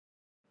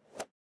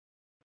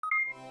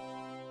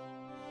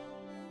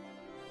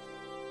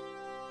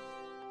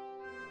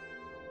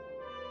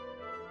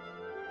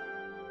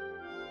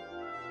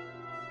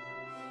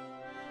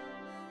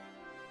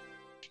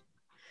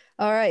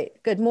All right,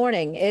 good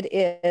morning. It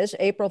is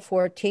April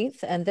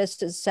 14th, and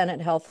this is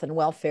Senate Health and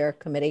Welfare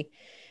Committee.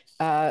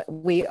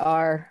 We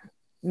are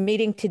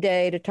meeting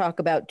today to talk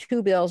about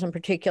two bills in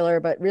particular,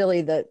 but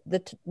really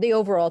the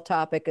overall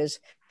topic is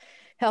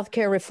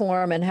healthcare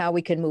reform and how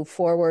we can move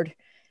forward.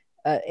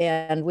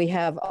 And we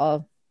have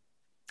a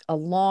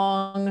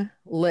long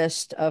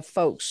list of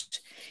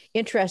folks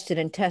interested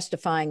in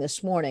testifying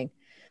this morning.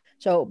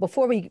 So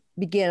before we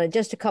begin,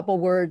 just a couple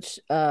words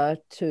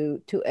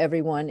to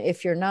everyone.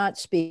 If you're not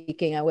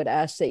speaking, I would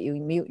ask that you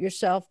mute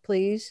yourself,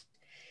 please.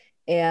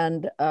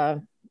 And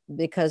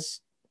because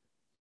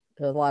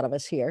there's a lot of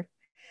us here.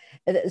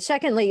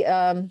 Secondly,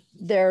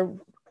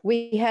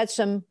 we had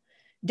some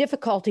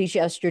difficulties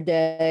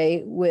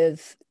yesterday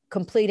with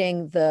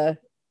completing the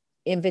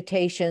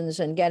invitations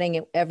and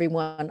getting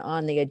everyone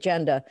on the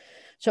agenda.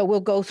 So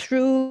we'll go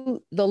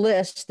through the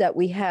list that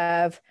we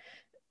have.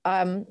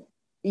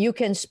 You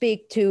can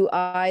speak to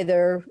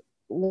either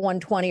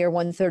 120 or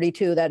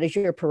 132. That is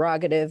your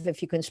prerogative.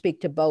 If you can speak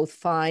to both,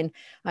 fine.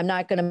 I'm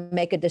not going to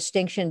make a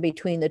distinction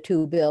between the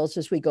two bills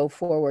as we go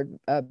forward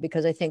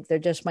because I think there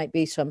just might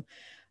be some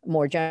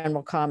more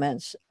general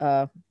comments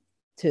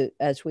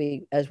as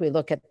we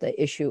look at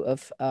the issue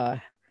of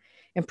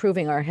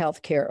improving our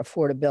healthcare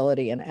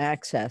affordability and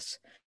access.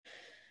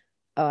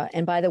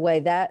 And by the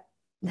way, that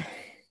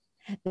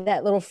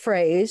little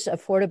phrase,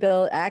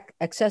 affordability,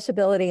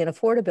 accessibility and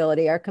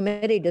affordability, our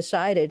committee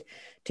decided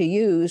to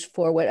use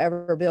for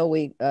whatever bill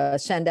we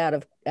send out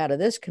of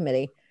this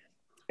committee.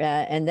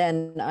 And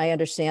then I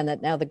understand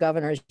that now the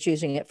governor is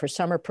using it for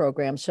summer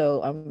programs.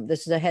 So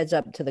this is a heads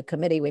up to the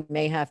committee. We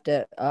may have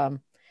to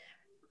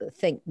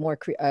think more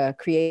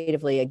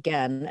creatively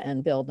again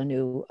and build a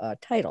new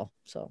title.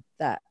 So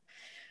that.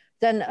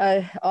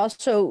 Then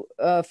also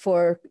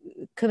for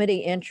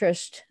committee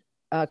interest,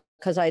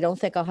 because I don't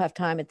think I'll have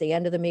time at the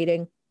end of the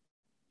meeting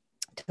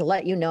to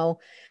let you know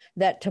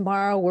that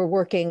tomorrow we're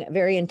working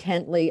very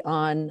intently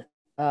on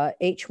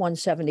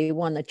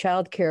H.171, the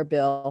child care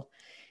bill.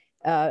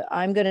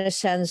 I'm going to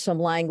send some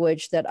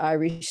language that I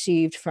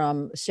received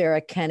from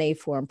Sarah Kenny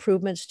for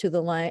improvements to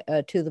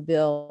the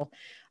bill.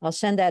 I'll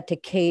send that to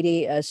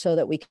Katie so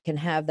that we can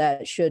have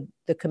that should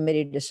the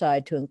committee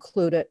decide to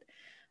include it.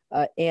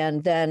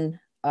 And then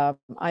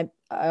I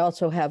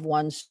also have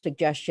one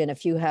suggestion.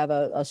 If you have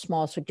a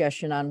small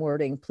suggestion on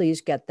wording, please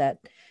get that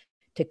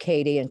to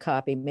Katie and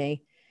copy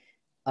me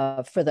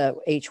for the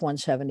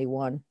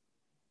H.171.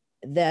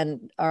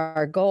 Then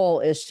our goal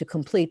is to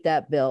complete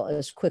that bill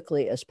as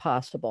quickly as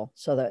possible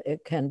so that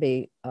it can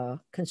be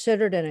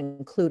considered and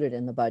included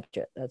in the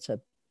budget. That's a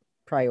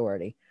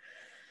priority.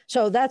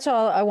 So that's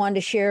all I wanted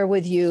to share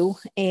with you.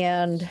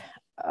 And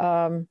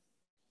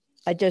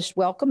I just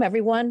welcome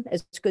everyone.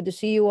 It's good to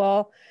see you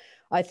all.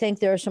 I think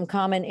there are some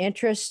common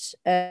interests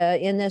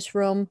in this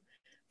room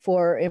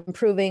for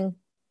improving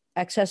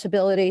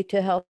accessibility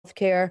to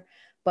healthcare,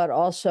 but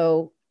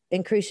also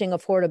increasing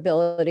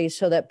affordability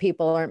so that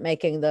people aren't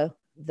making the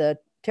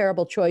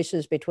terrible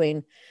choices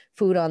between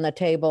food on the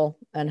table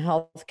and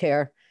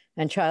healthcare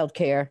and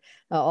childcare,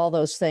 all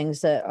those things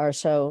that are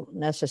so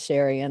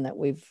necessary and that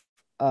we've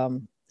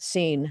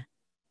seen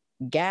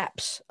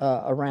gaps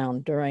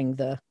around during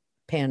the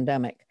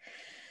pandemic.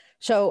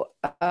 So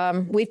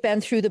we've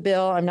been through the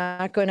bill. I'm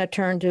not going to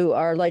turn to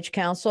our Ledge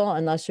Council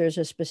unless there's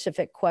a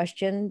specific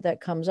question that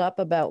comes up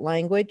about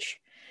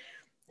language.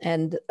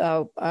 And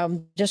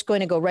I'm just going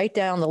to go right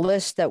down the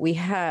list that we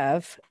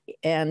have.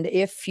 And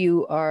if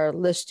you are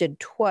listed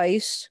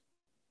twice,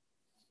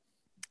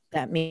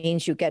 that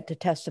means you get to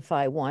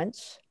testify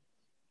once.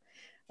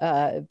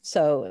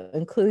 So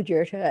include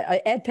your,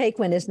 Ed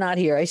Pakeman is not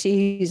here. I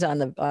see he's on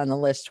the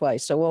list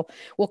twice. So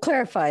we'll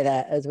clarify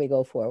that as we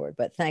go forward,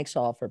 but thanks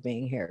all for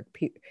being here.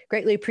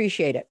 Greatly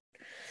appreciate it.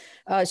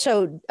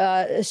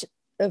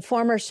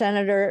 Former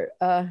Senator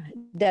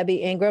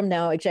Debbie Ingram,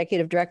 now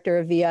Executive Director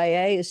of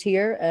VIA, is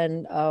here,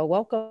 and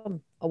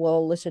welcome.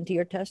 We'll listen to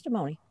your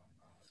testimony.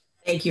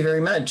 Thank you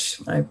very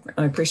much. I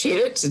appreciate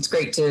it. It's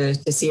great to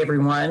see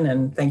everyone,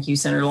 and thank you,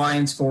 Senator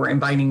Lyons, for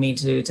inviting me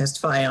to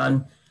testify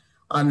on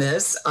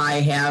this. I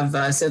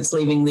have, since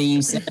leaving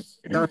the Senate,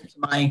 returned to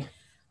my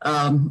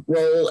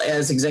role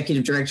as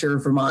Executive Director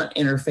of Vermont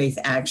Interfaith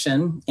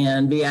Action,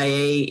 and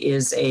VIA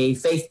is a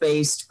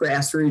faith-based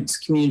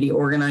grassroots community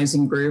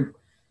organizing group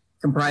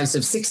comprised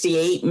of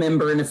 68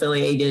 member and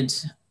affiliated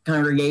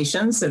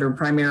congregations that are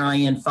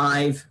primarily in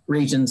 5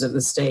 regions of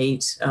the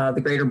state,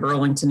 the greater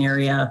Burlington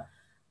area,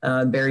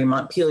 Barre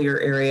Montpelier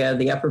area,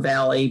 the Upper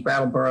Valley,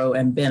 Brattleboro,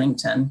 and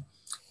Bennington.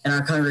 And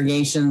our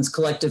congregations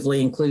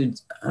collectively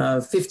include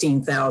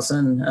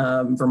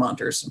 15,000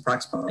 Vermonters,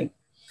 approximately.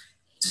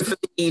 So for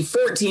the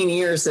 14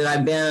 years that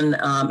I've been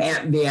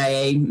at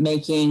VIA,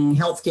 making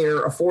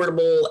healthcare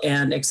affordable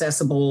and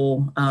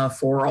accessible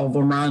for all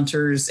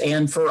Vermonters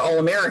and for all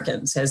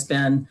Americans has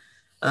been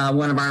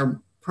one of our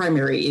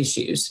primary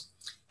issues.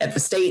 At the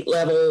state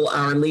level,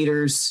 our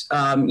leaders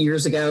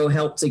years ago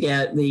helped to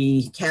get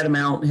the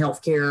Catamount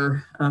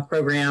healthcare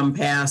program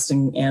passed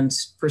and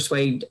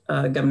persuade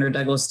Governor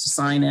Douglas to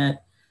sign it.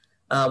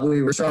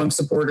 We were strong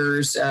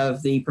supporters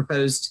of the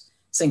proposed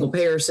single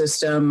payer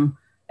system.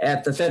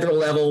 At the federal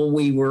level,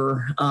 we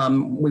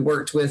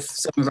worked with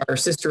some of our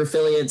sister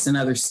affiliates in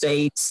other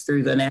states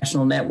through the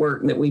national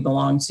network that we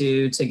belong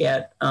to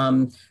get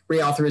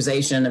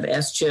reauthorization of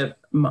S-chip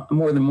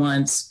more than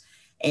once,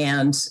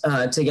 and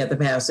to get the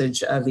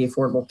passage of the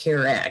Affordable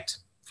Care Act.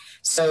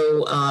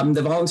 So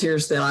the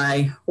volunteers that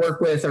I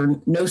work with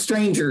are no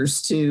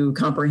strangers to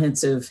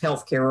comprehensive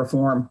healthcare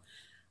reform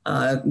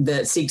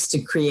that seeks to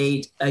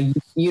create a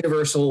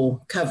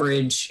universal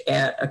coverage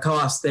at a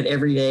cost that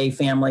everyday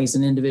families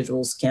and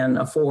individuals can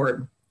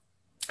afford.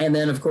 And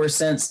then, of course,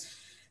 since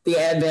the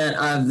advent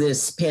of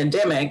this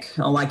pandemic,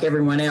 like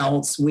everyone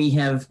else, we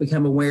have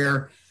become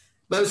aware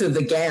both of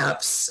the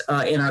gaps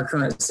in our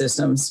current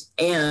systems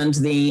and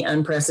the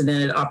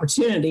unprecedented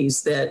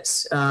opportunities that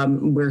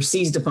we're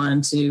seized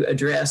upon to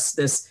address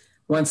this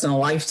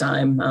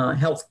once-in-a-lifetime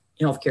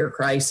healthcare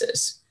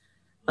crisis.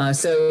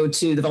 So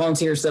to the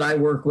volunteers that I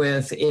work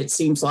with, it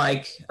seems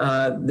like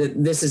that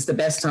this is the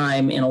best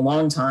time in a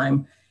long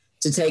time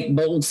to take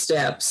bold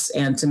steps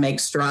and to make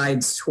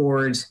strides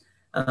toward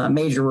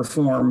major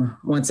reform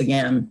once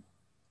again.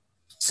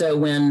 So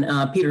when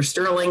Peter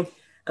Sterling,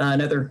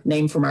 another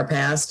name from our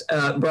past,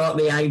 brought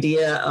the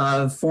idea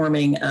of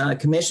forming a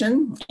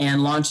commission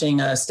and launching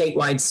a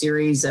statewide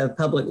series of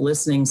public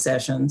listening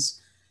sessions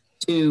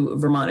to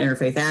Vermont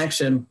Interfaith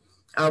Action,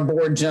 our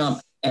board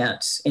jumped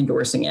at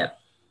endorsing it.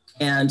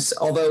 And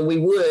although we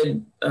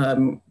would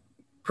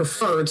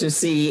prefer to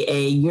see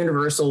a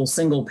universal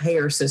single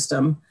payer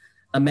system,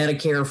 a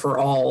Medicare for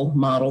all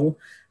model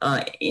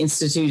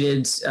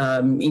instituted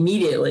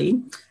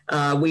immediately,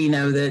 we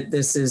know that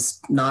this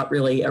is not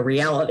really a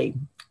reality.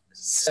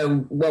 So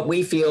what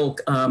we feel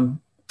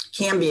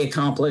can be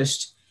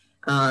accomplished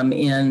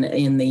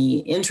in the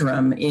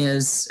interim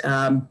is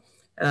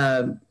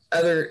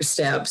other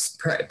steps,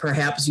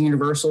 perhaps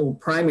universal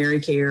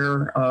primary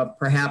care,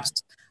 perhaps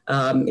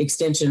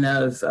extension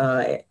of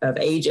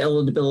age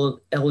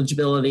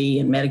eligibility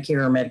in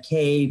Medicare or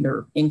Medicaid,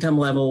 or income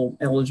level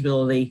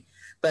eligibility.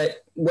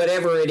 But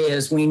whatever it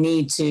is, we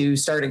need to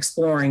start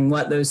exploring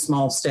what those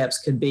small steps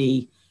could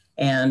be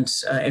and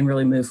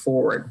really move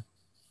forward.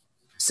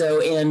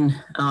 So in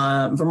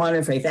Vermont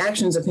Interfaith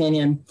Action's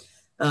opinion,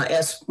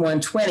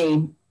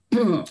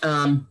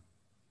 S.120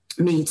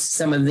 meets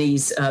some of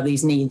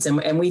these needs.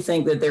 And we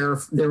think that there are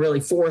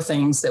really four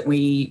things that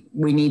we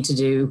need to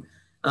do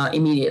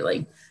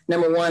immediately.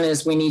 Number one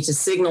is we need to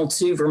signal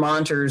to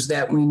Vermonters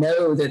that we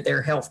know that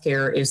their health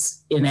care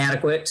is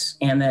inadequate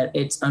and that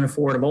it's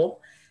unaffordable,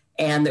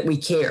 and that we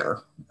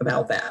care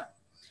about that.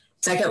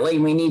 Secondly,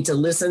 we need to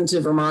listen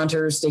to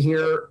Vermonters to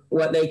hear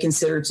what they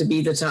consider to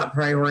be the top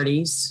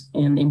priorities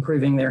in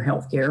improving their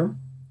health care.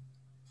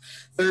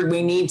 Third,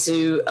 we need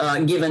to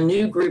give a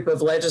new group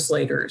of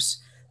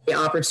legislators the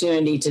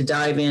opportunity to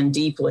dive in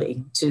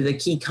deeply to the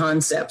key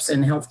concepts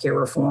in healthcare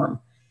reform,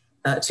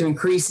 to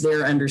increase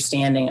their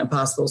understanding of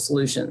possible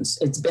solutions.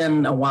 It's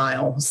been a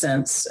while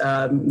since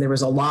there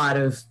was a lot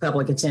of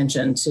public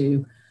attention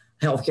to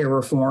healthcare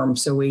reform.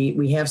 So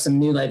we have some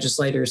new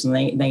legislators, and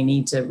they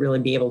need to really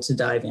be able to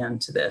dive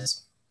into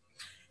this.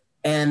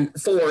 And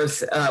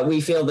fourth,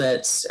 we feel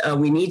that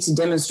we need to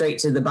demonstrate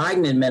to the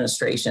Biden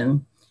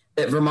administration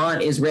that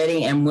Vermont is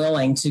ready and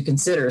willing to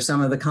consider some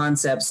of the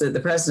concepts that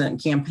the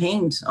president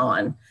campaigned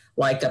on,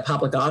 like a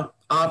public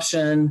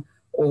option,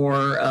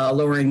 or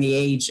lowering the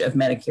age of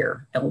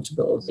Medicare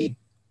eligibility.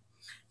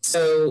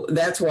 So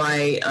that's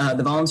why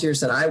the volunteers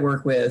that I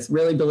work with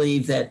really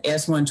believe that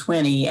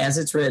S.120, as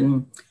it's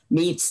written,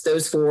 meets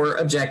those four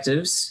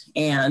objectives,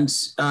 and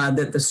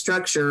that the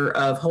structure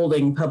of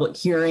holding public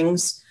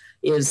hearings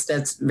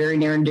that's very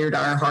near and dear to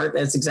our heart.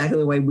 That's exactly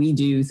the way we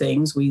do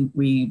things.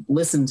 We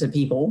listen to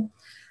people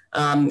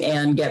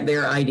and get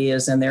their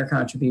ideas and their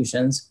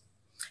contributions.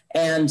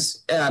 And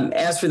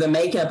as for the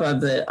makeup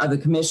of the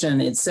commission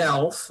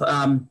itself,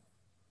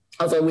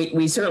 although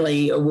we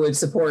certainly would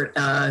support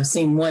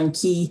seeing one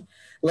key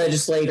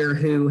legislator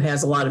who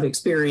has a lot of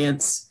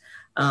experience,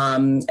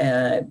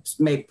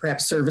 may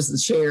perhaps serve as the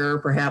chair,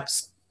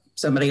 perhaps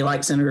somebody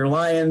like Senator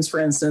Lyons, for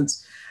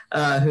instance,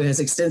 who has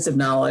extensive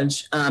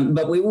knowledge.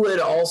 But we would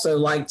also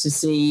like to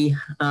see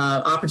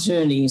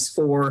opportunities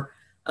for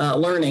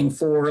learning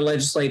for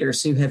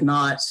legislators who have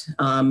not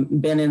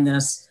been in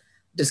this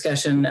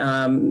discussion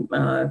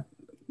over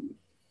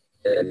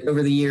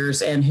the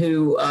years, and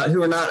who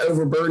are not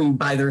overburdened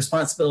by the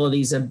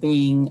responsibilities of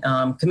being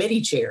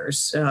committee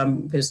chairs,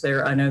 because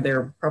I know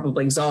they're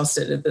probably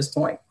exhausted at this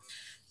point.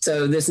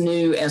 So this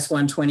new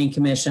S.120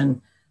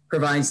 commission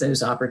provides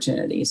those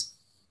opportunities.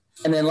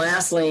 And then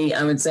lastly,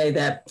 I would say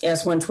that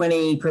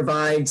S.120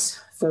 provides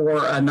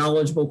for a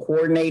knowledgeable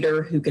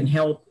coordinator who can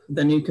help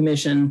the new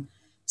commission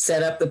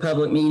set up the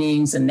public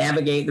meetings and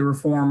navigate the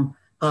reform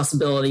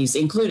possibilities,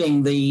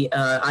 including the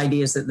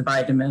ideas that the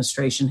Biden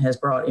administration has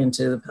brought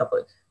into the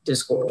public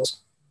discourse.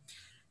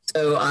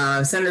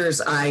 So,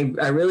 Senators, I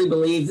really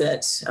believe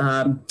that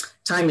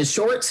time is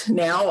short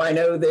now. I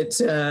know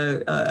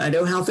that I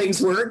know how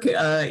things work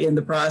in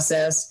the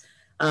process.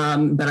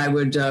 But I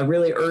would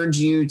really urge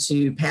you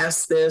to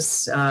pass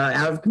this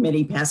out of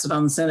committee, pass it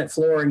on the Senate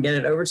floor, and get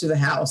it over to the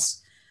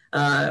House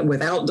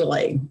without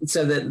delay,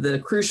 so that the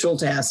crucial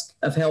task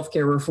of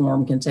healthcare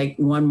reform can take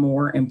one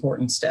more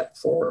important step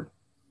forward.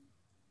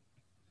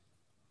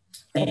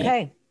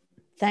 Okay,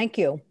 thank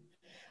you.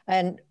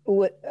 And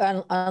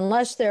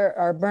unless there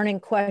are burning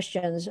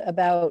questions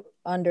about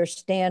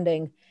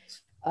understanding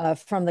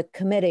from the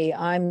committee,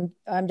 I'm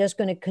just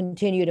going to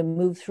continue to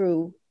move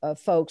through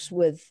folks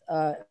with,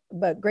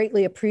 but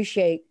greatly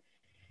appreciate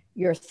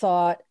your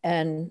thought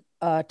and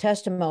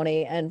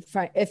testimony. And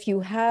if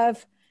you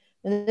have,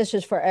 and this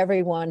is for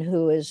everyone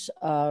who is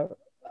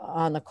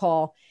on the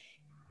call,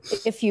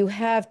 if you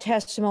have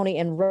testimony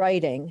in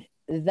writing,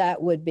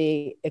 that would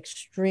be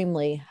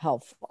extremely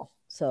helpful.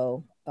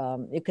 So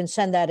you can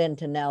send that in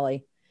to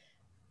Nellie.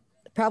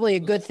 Probably a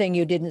good thing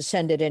you didn't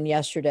send it in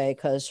yesterday,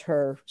 because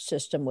her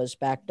system was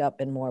backed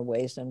up in more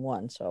ways than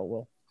one. So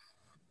we'll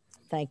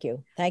thank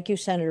you. Thank you,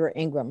 Senator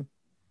Ingram.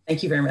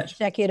 Thank you very much.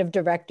 Executive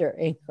Director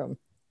Ingram.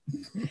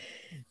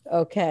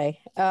 Okay.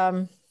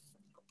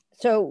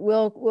 So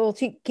we'll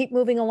keep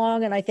moving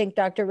along. And I think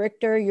Dr.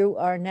 Richter, you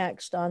are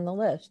next on the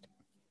list.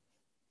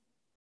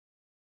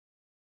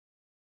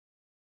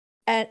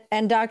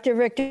 And Dr.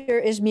 Richter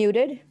is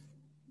muted,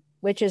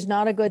 which is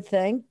not a good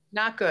thing.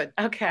 Not good.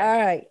 Okay. All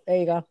right. There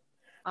you go.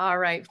 All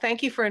right.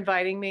 Thank you for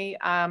inviting me.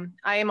 I'm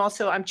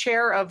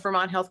chair of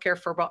Vermont Healthcare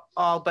for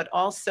All, but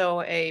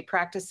also a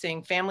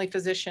practicing family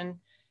physician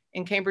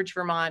in Cambridge,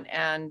 Vermont,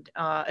 and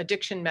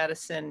addiction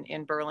medicine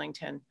in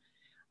Burlington.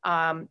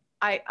 I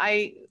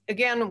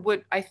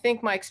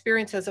think my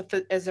experience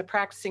as a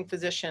practicing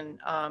physician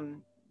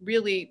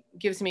really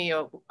gives me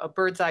a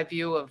bird's eye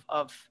view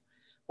of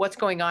what's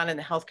going on in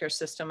the healthcare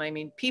system. I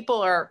mean,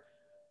 people are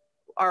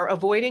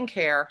avoiding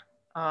care,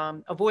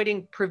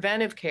 avoiding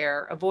preventive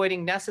care,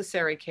 avoiding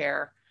necessary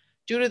care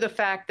due to the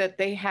fact that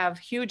they have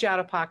huge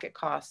out-of-pocket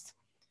costs.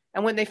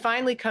 And when they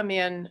finally come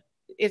in,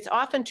 it's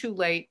often too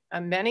late.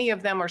 Many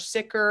of them are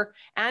sicker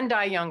and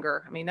die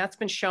younger. I mean, that's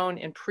been shown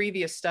in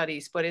previous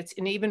studies, but it's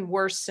even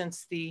worse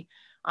since the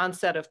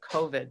onset of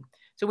COVID.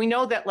 So we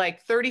know that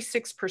like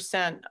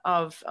 36%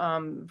 of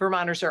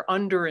Vermonters are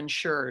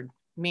underinsured,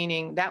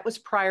 meaning that was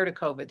prior to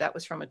COVID. That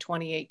was from a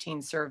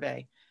 2018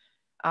 survey.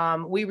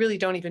 We really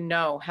don't even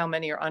know how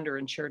many are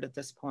underinsured at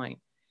this point.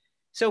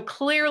 So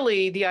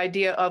clearly the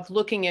idea of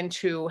looking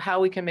into how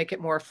we can make it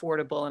more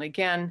affordable. And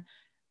again,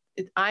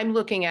 I'm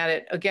looking at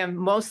it, again,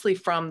 mostly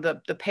from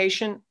the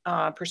patient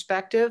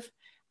perspective,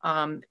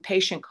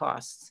 patient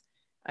costs.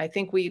 I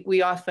think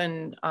we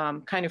often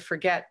kind of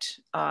forget,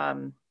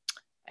 and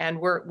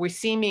we're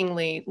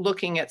seemingly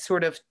looking at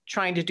sort of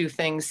trying to do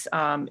things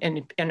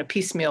in a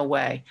piecemeal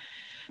way.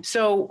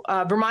 So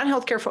Vermont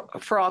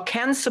Healthcare for All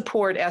can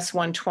support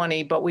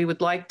S.120, but we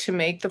would like to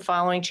make the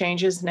following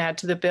changes and add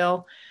to the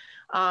bill.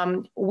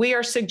 We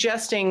are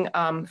suggesting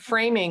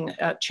framing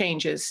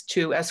changes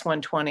to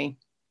S.120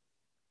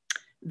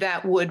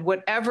 that would,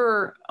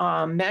 whatever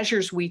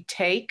measures we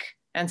take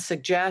and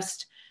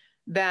suggest,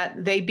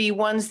 that they be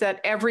ones that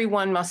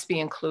everyone must be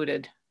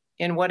included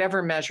in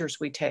whatever measures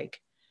we take.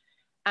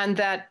 And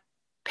that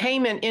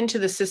payment into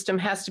the system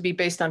has to be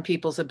based on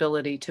people's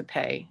ability to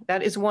pay.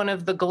 That is one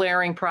of the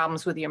glaring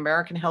problems with the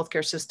American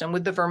healthcare system,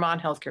 with the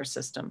Vermont healthcare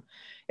system,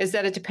 is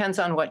that it depends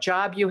on what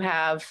job you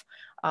have,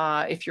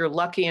 if you're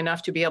lucky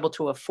enough to be able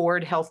to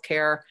afford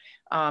healthcare,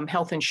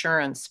 health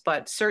insurance,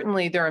 but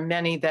certainly there are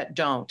many that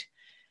don't.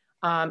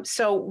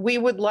 So we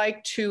would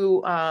like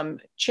to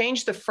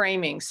change the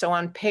framing. So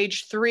on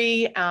page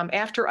 3,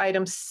 after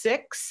item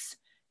 6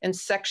 in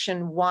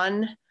section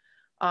 1,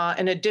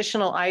 an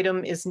additional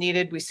item is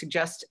needed. We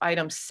suggest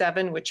item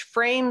 7, which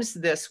frames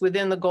this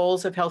within the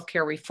goals of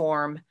healthcare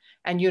reform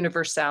and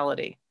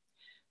universality,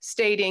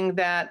 stating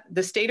that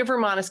the state of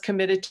Vermont is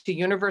committed to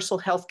universal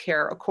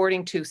healthcare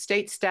according to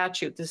state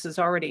statute. This is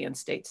already in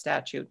state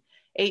statute,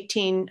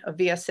 18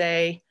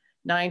 VSA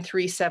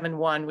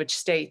 9371, which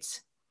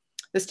states,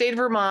 the state of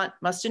Vermont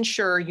must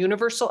ensure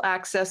universal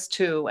access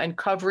to and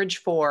coverage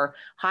for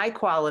high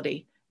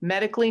quality,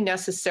 medically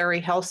necessary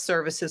health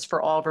services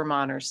for all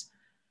Vermonters.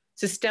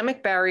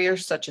 Systemic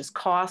barriers such as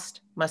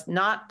cost must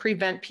not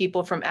prevent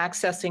people from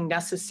accessing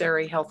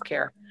necessary health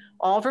care.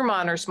 All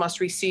Vermonters must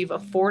receive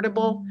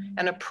affordable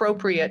and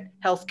appropriate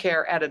health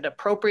care at an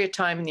appropriate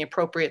time in the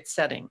appropriate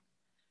setting.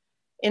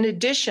 In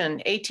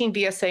addition, 18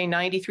 VSA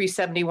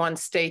 9371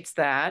 states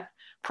that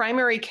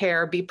primary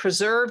care be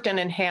preserved and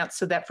enhanced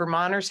so that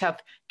Vermonters have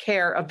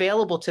care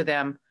available to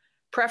them,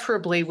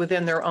 preferably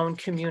within their own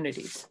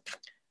communities.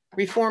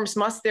 Reforms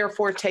must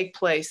therefore take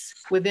place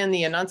within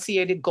the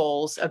enunciated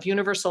goals of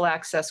universal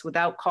access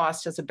without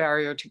cost as a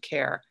barrier to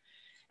care.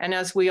 And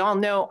as we all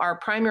know, our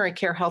primary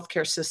care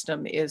healthcare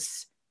system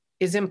is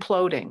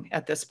imploding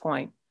at this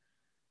point.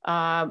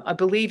 I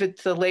believe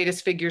the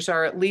latest figures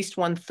are at least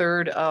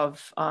 1/3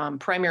 of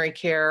primary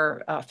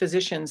care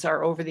physicians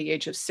are over the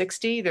age of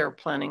 60. They're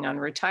planning on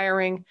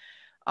retiring.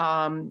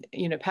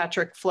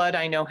 Patrick Flood,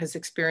 I know, has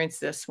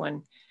experienced this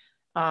when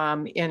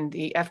in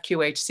the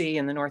FQHC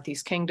in the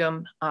Northeast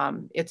Kingdom.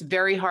 It's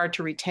very hard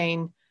to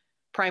retain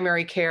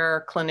primary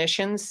care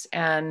clinicians,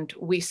 and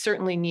we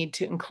certainly need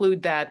to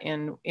include that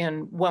in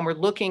when we're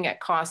looking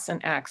at costs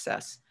and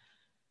access.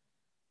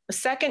 The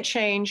second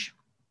change,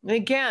 and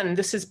again,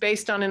 this is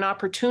based on an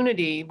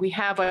opportunity we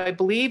have, I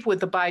believe, with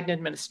the Biden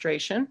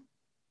administration.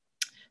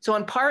 So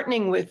in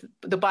partnering with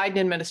the Biden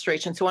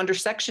administration, so under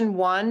Section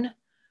 1,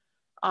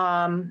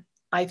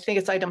 I think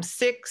it's item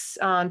 6,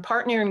 on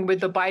partnering with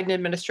the Biden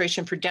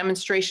administration for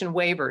demonstration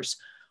waivers,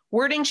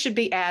 wording should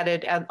be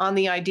added on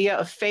the idea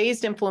of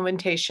phased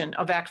implementation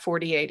of Act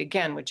 48,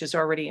 again, which is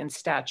already in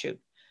statute.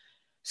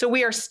 So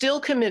we are still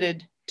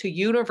committed to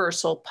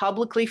universal,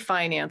 publicly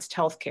financed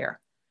healthcare.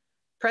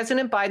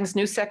 President Biden's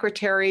new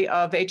Secretary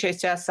of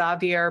HHS,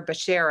 Xavier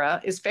Becerra,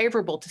 is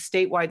favorable to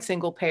statewide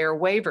single-payer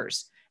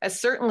waivers, as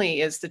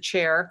certainly is the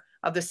chair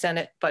of the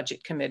Senate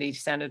Budget Committee,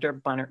 Senator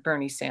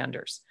Bernie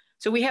Sanders.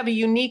 So we have a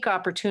unique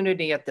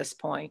opportunity at this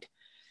point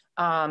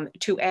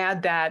to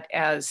add that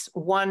as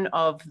one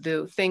of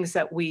the things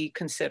that we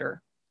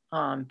consider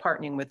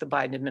partnering with the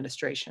Biden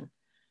administration.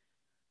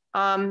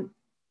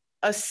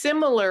 A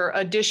similar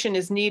addition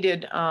is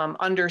needed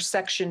under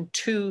Section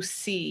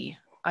 2C,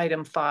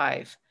 item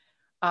 5.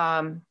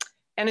 And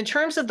in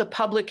terms of the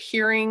public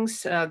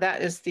hearings,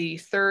 that is the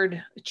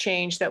third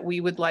change that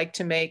we would like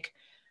to make.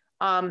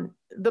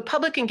 The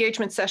public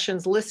engagement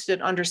sessions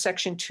listed under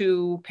Section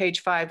 2,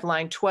 page 5,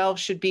 line 12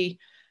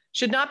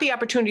 should not be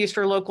opportunities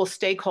for local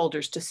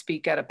stakeholders to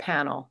speak at a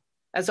panel,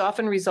 as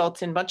often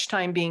results in much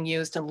time being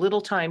used and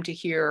little time to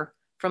hear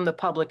from the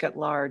public at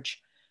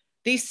large.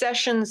 These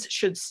sessions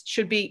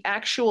should be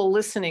actual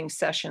listening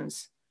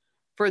sessions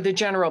for the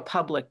general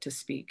public to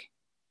speak.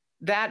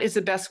 That is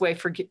the best way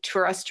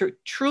for us to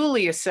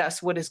truly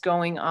assess what is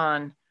going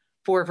on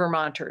for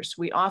Vermonters.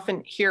 We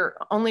often hear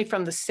only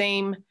from the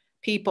same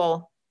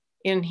people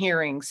in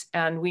hearings,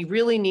 and we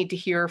really need to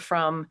hear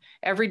from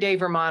everyday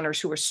Vermonters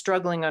who are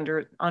struggling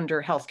under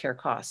healthcare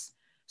costs.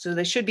 So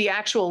they should be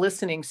actual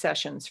listening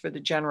sessions for the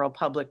general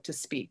public to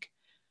speak.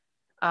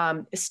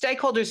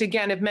 Stakeholders,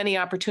 again, have many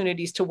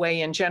opportunities to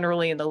weigh in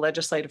generally in the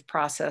legislative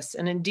process.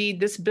 And indeed,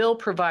 this bill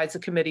provides the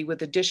committee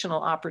with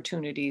additional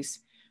opportunities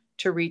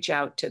to reach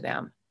out to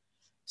them.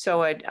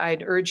 So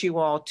I'd urge you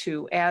all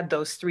to add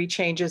those 3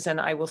 changes, and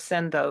I will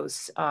send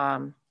those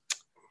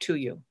to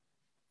you.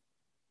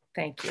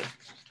 Thank you.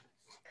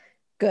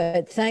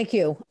 Good, thank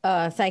you.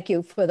 Thank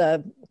you for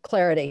the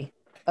clarity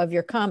of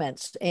your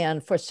comments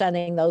and for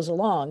sending those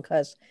along,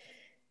 because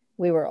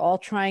we were all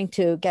trying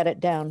to get it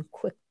down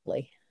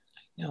quickly.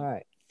 All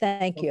right,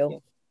 thank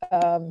you.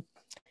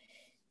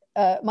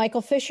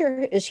 Michael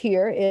Fisher is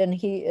here, and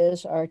he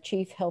is our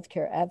Chief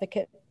Healthcare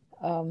Advocate.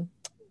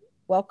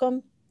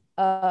 Welcome,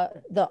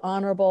 the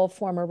Honorable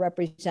former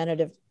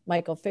Representative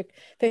Michael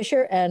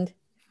Fisher and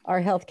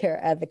our Healthcare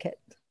Advocate.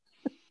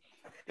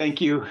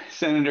 Thank you,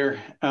 Senator,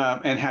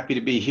 and happy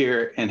to be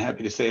here and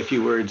happy to say a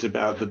few words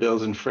about the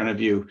bills in front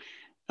of you.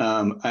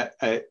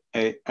 I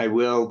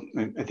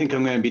think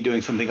I'm going to be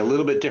doing something a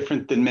little bit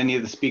different than many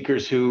of the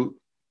speakers who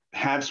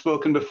have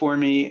spoken before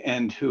me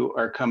and who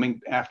are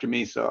coming after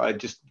me. So I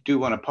just do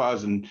want to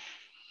pause and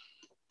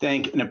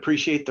thank and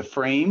appreciate the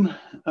frame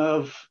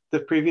of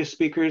the previous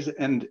speakers,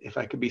 and if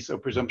I could be so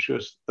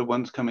presumptuous, the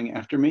ones coming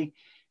after me,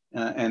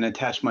 and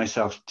attach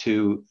myself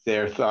to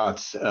their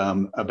thoughts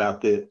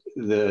about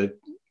the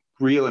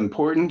real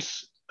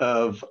importance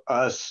of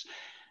us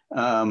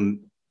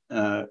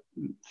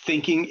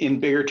thinking in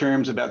bigger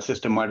terms about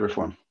system-wide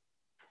reform.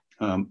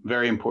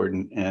 Very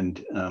important,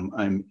 and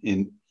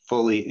I'm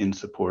fully in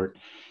support.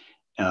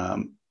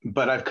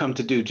 But I've come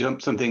to do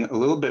something a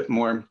little bit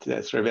more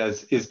that sort of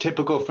as is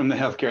typical from the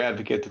healthcare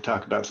advocate, to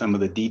talk about some of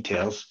the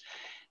details.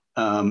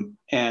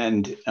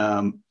 And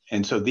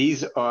so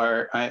these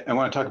are, I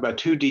want to talk about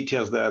 2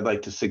 details that I'd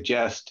like to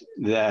suggest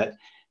that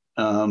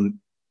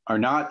are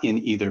not in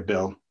either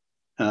bill.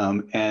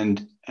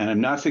 And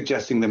I'm not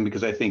suggesting them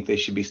because I think they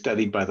should be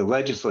studied by the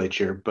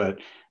legislature, but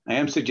I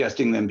am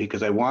suggesting them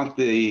because I want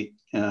the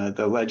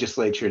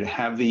legislature to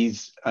have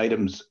these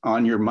items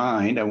on your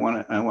mind. I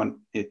want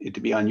it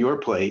to be on your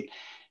plate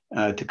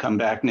to come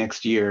back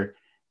next year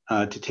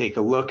to take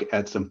a look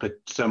at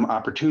some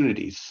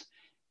opportunities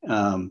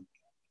that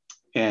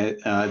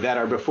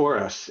are before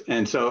us.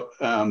 And so,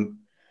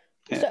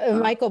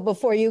 Michael,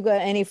 before you go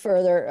any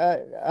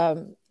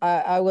further,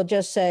 I will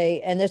just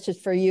say, and this is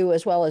for you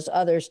as well as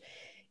others,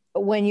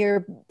 when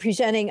you're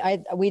presenting,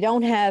 we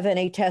don't have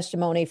any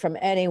testimony from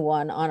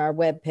anyone on our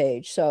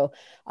webpage. So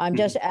I'm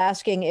just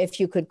asking if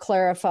you could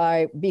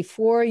clarify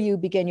before you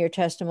begin your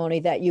testimony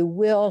that you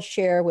will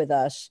share with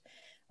us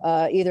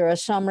either a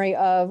summary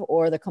of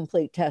or the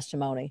complete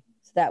testimony.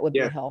 So that would be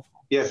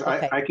helpful. Yes,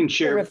 okay. I can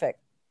share. Terrific.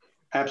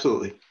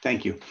 Absolutely.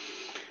 Thank you.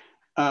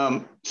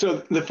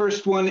 So the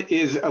first one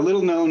is a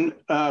little known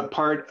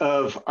part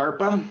of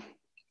ARPA,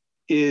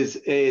 is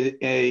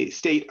a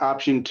state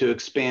option to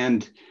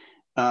expand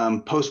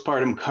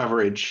postpartum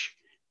coverage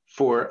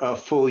for a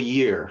full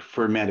year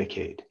for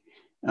Medicaid.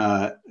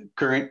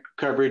 Current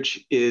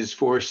coverage is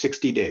for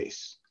 60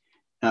 days.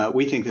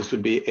 we think this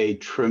would be a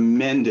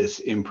tremendous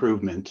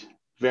improvement,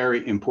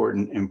 very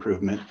important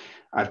improvement.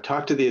 I've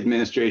talked to the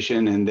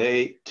administration and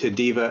to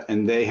DEVA,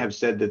 and they have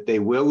said that they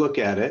will look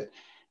at it.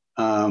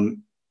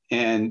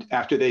 And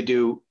after they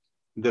do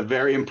the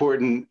very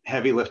important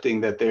heavy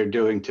lifting that they're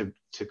doing to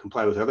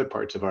comply with other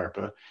parts of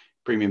ARPA,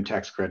 premium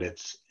tax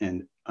credits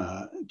and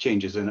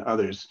changes in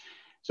others.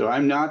 So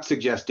I'm not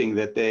suggesting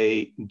that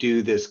they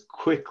do this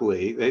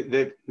quickly.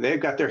 They've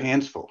got their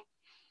hands full.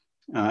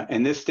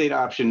 And this state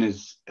option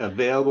is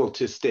available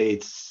to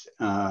states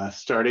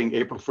starting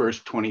April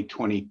 1st,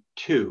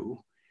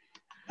 2022,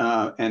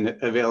 and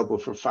available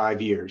for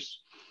 5 years.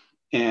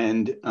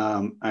 And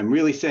I'm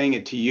really saying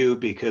it to you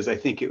because I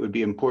think it would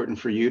be important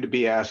for you to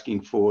be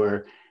asking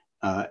for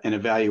an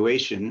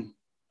evaluation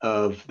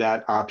of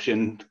that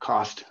option, the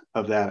cost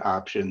of that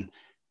option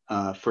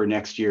for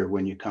next year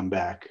when you come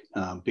back,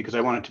 because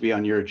I want it to be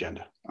on your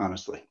agenda,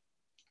 honestly.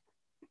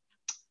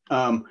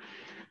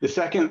 The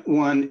second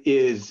one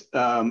is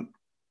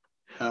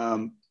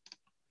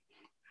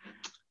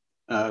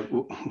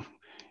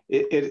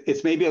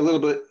it's maybe a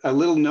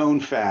little known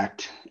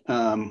fact.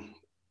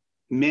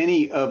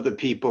 Many of the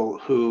people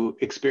who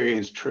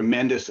experience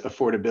tremendous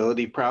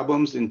affordability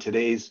problems in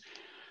today's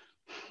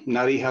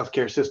nutty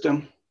healthcare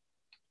system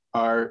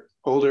are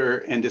older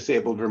and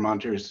disabled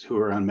Vermonters who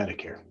are on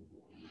Medicare.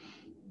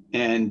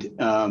 And,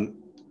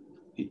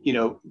 you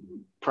know,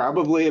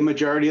 probably a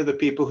majority of the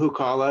people who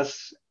call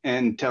us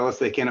and tell us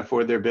they can't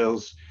afford their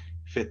bills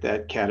fit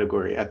that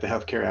category at the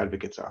Healthcare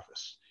Advocate's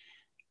Office.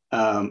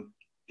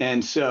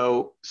 And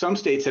so some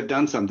states have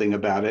done something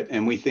about it,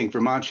 and we think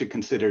Vermont should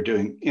consider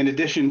doing, in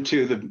addition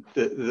to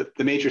the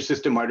major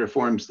system-wide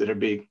reforms that are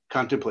being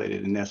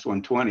contemplated in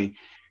S.120,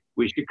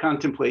 we should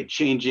contemplate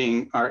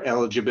changing our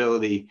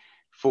eligibility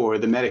for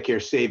the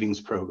Medicare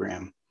Savings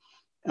Program.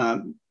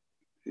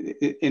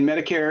 In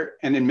Medicare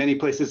and in many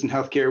places in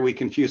healthcare, we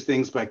confuse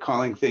things by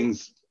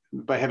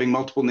by having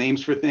multiple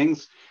names for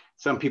things.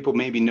 Some people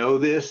maybe know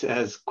this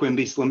as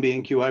QIMBY, SLIMBY,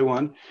 and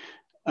QI1.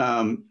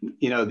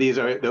 You know,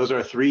 those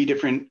are 3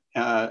 different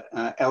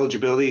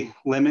eligibility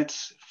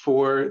limits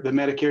for the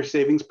Medicare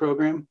Savings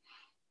Program.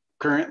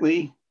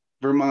 Currently,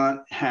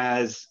 Vermont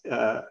has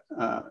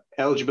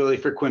eligibility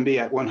for QIMBY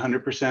at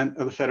 100%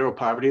 of the federal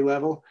poverty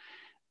level.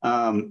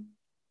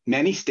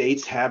 Many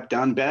states have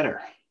done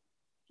better,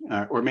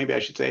 or maybe I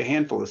should say a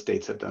handful of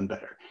states have done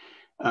better.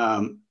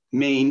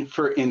 Maine,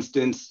 for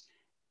instance,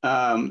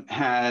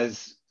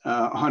 has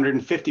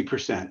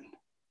 150%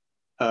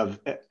 of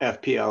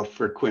FPL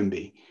for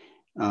QIMBY,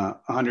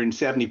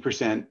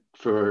 170%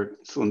 for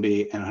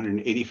SLIMBY,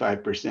 and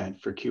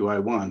 185% for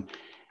QI1.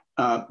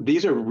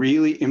 These are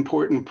really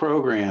important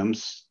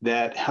programs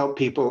that help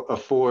people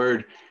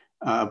afford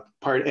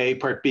Part A,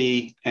 Part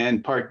B,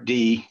 and Part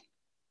D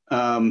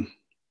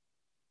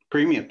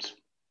premiums,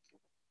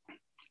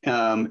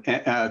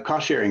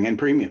 cost sharing and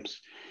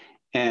premiums.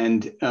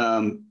 And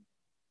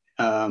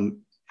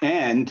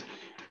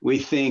we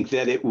think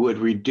that it would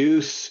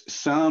reduce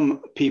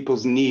some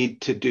people's need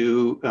to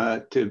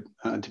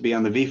be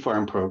on the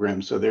V-Farm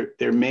program. So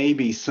there may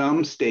be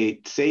some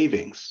state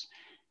savings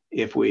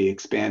if we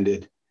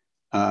expanded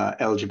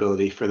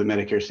eligibility for the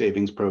Medicare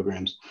savings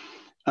programs.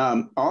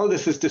 All of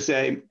this is to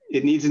say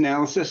it needs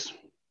analysis.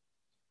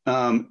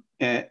 DEVA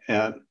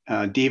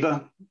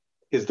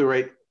is the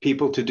right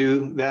people to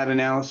do that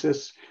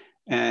analysis.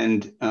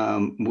 And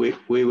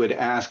we would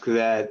ask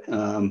that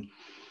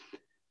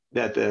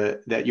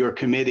that your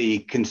committee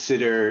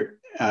consider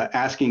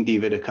asking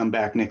DEVA to come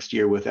back next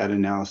year with that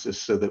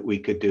analysis so that we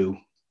could do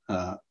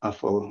a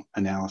full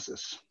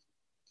analysis.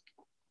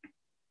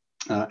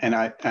 And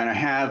I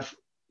have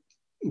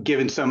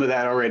given some of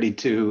that already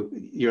to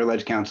your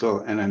Ledge Council,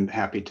 and I'm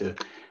happy to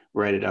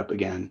write it up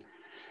again.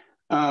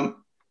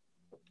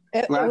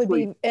 It would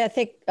be, I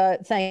think,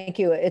 thank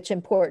you. It's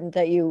important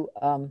that you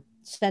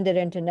send it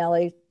in to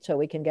Nellie so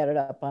we can get it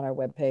up on our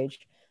webpage.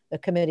 The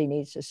committee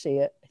needs to see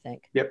it, I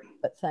think. Yep.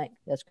 But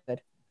that's good.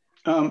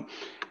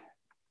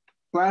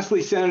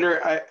 Lastly,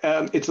 Senator,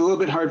 it's a little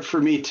bit hard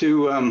for me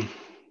to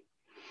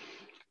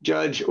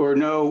judge or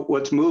know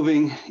what's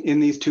moving in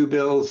these 2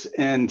 bills.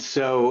 And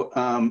so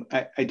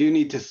I do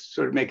need to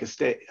sort of make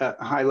a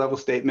high-level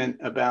statement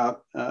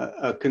about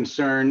a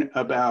concern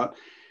about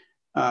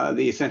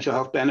the essential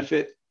health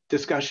benefit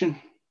discussion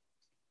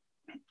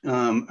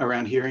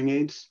around hearing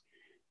aids.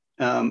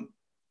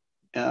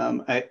 I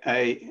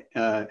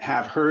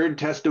have heard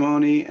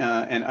testimony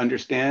and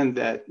understand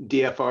that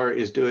DFR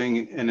is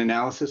doing an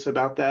analysis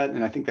about that,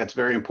 and I think that's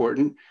very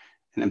important,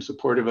 and I'm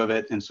supportive of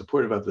it and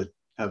supportive of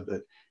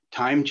the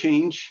time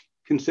change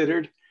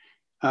considered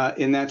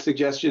in that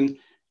suggestion.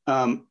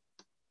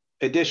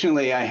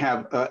 Additionally, I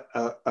have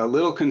a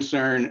little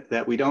concern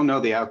that we don't know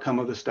the outcome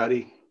of the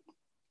study,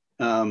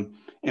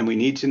 and we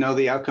need to know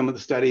the outcome of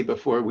the study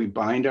before we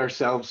bind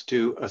ourselves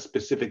to a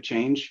specific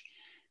change.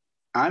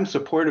 I'm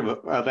supportive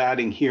of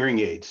adding hearing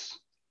aids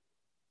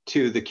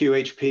to the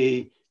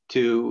QHP,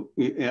 to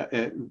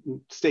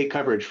state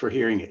coverage for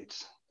hearing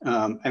aids.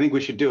 I think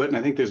we should do it, and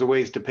I think there's a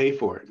ways to pay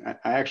for it.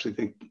 I actually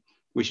think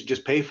we should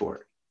just pay for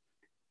it.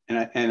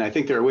 And I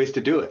think there are ways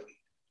to do it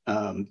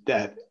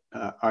that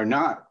are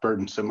not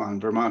burdensome on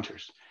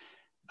Vermonters,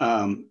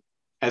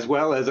 as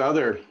well as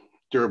other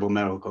durable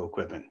medical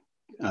equipment.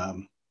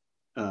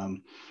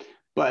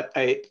 But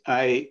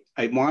I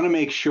want to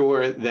make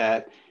sure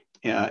that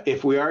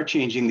if we are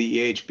changing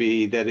the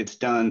EHB, that it's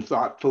done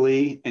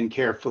thoughtfully and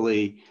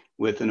carefully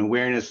with an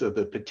awareness of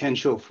the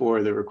potential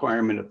for the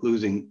requirement of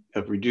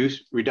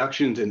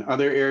reductions in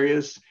other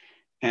areas.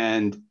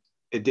 And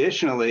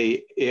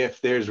additionally,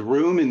 if there's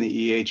room in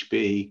the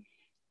EHB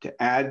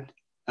to add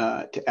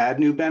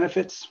new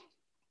benefits,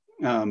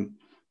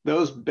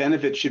 those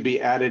benefits should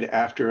be added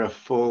after a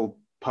full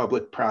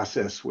public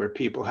process where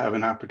people have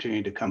an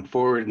opportunity to come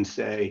forward and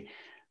say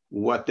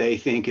what they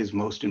think is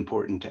most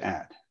important to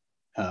add.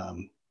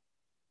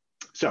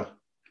 So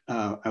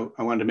I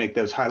wanted to make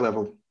those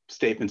high-level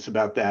statements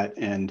about that,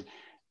 and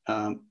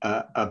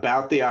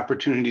about the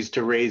opportunities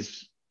to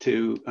raise,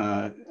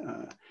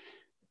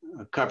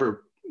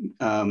 cover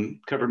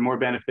more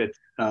benefits,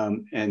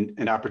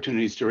 and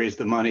opportunities to raise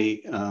the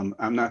money.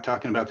 I'm not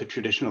talking about the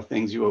traditional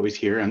things you always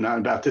hear. I'm not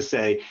about to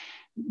say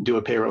do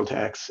a payroll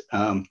tax.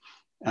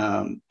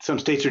 Some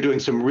states are doing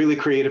some really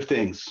creative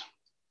things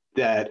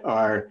that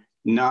are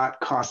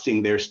not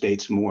costing their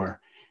states more.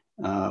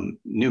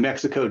 New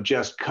Mexico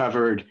just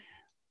covered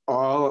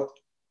all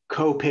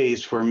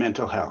co-pays for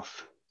mental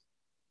health.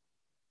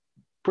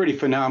 Pretty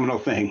phenomenal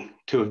thing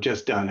to have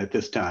just done at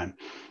this time.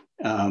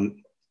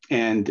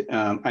 And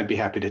I'd be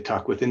happy to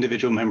talk with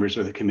individual members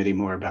of the committee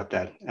more about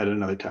that at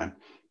another time.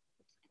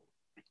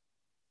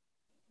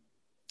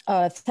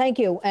 Thank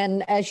you.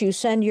 And as you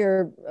send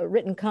your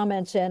written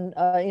comments in,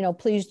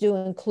 please do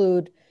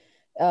include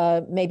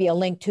maybe a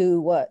link to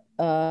what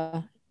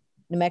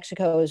New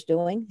Mexico is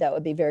doing. That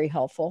would be very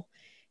helpful.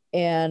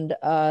 And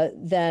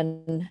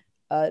then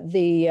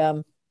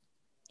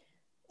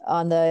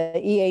on the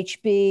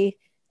EHB,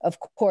 of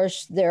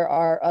course, there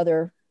are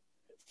other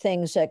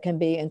things that can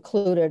be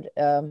included.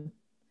 I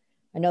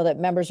know that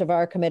members of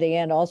our committee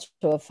and also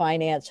of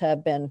finance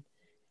have been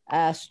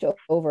asked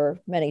over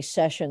many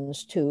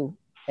sessions to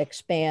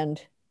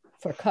expand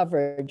for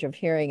coverage of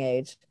hearing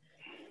aids.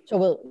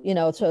 So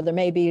so there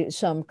may be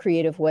some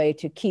creative way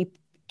to keep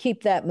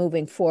that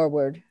moving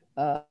forward.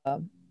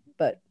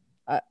 But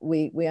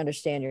we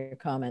understand your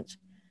comments.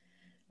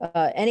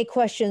 Any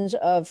questions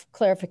of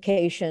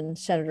clarification,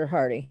 Senator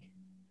Hardy?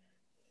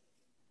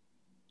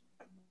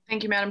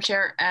 Thank you, Madam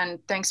Chair, and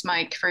thanks,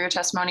 Mike, for your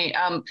testimony.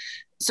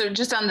 So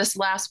just on this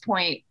last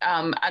point,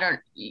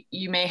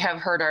 you may have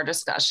heard our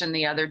discussion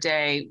the other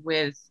day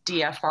with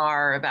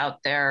DFR about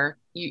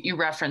you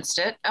referenced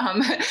it,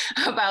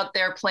 about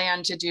their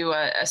plan to do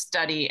a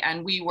study.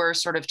 And we were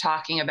sort of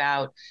talking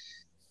about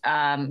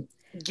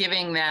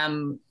giving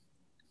them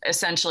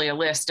essentially a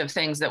list of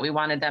things that we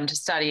wanted them to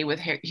study, with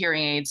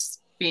hearing aids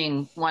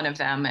being one of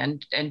them,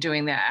 and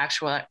doing the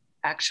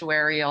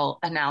actuarial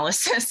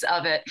analysis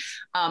of it.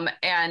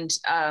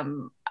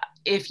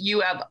 If you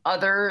have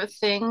other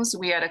things,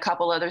 we had a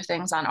couple other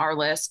things on our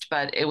list,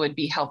 but it would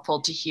be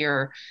helpful to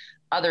hear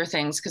other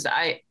things, because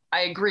I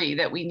agree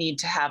that we need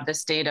to have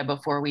this data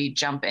before we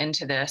jump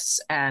into this.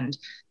 And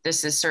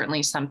this is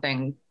certainly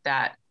something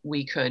that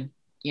we could,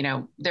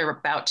 they're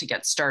about to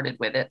get started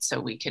with it. So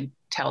we could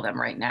tell them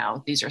right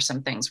now, these are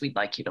some things we'd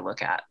like you to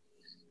look at.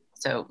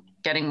 So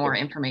getting more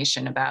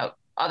information about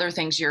other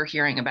things you're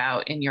hearing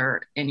about in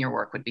your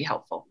work would be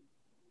helpful.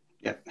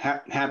 Yeah,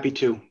 happy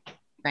to.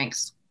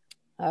 Thanks.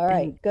 All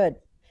right, good.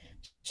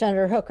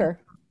 Senator Hooker.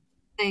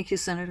 Thank you,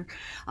 Senator.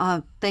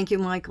 Thank you,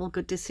 Michael.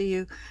 Good to see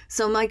you.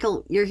 So,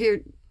 Michael, you're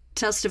here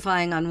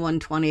testifying on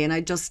 120, and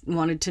I just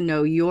wanted to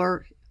know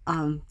your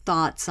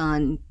thoughts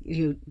on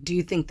do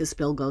you think this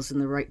bill goes in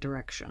the right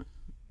direction?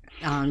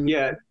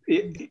 Yeah,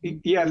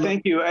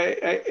 thank you.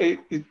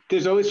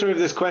 There's always sort of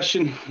this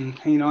question,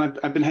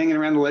 I've been hanging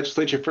around the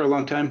legislature for a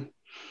long time.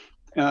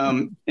 There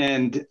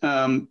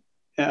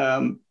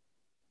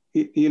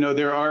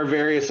are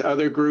various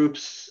other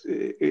groups,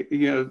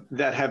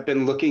 that have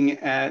been looking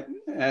at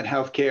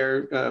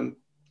healthcare,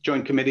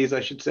 joint committees,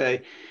 I should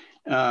say.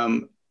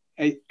 I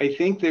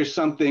think there's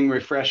something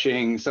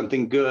refreshing,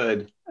 something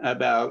good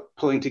about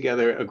pulling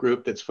together a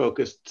group that's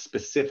focused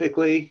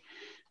specifically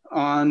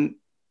on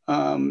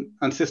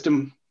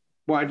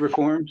system-wide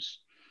reforms.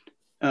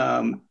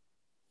 I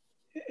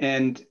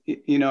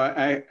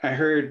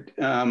heard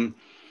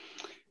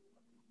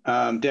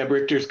Deb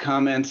Richter's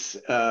comments.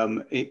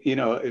 To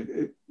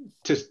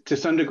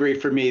some degree,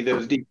 for me,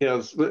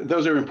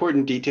 those are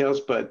important details,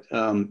 but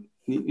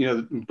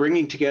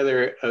bringing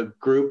together a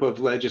group of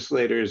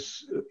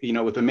legislators,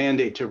 with a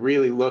mandate to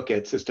really look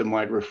at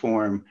system-wide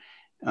reform,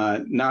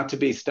 not to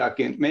be stuck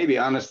in, maybe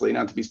honestly,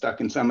 not to be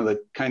stuck in some of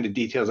the kind of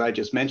details I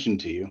just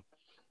mentioned to you.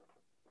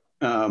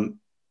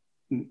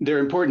 They're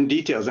important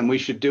details and we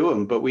should do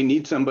them, but we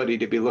need somebody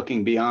to be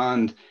looking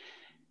beyond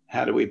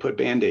how do we put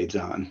Band-Aids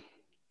on.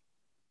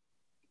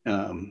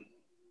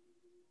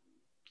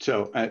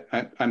 So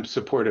I'm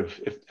supportive.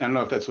 I don't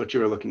know if that's what you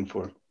were looking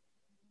for.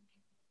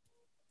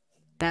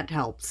 That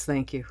helps.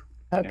 Thank you.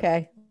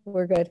 Okay,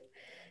 we're good.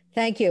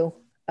 Thank you.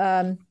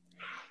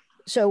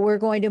 So we're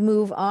going to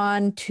move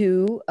on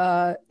to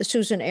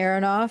Susan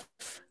Aronoff,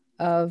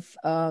 of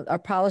our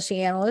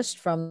policy analyst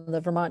from the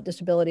Vermont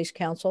Disabilities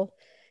Council.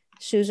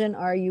 Susan,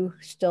 are you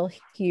still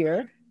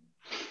here?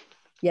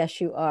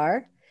 Yes, you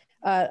are.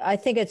 I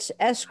think it's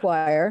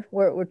Esquire.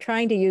 We're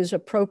trying to use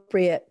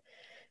appropriate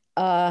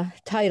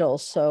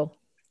titles, so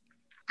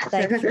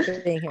thanks for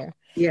being here.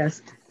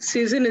 Yes,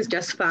 Susan is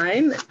just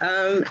fine.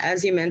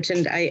 As you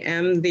mentioned, I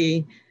am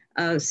the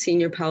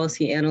Senior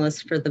Policy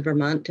Analyst for the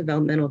Vermont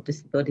Developmental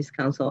Disabilities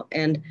Council.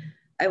 And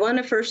I want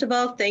to first of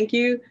all, thank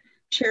you,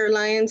 Chair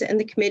Lyons and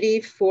the committee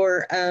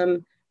for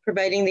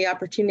providing the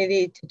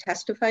opportunity to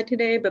testify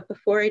today. But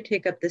before I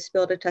take up this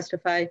bill to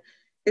testify,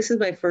 this is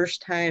my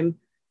first time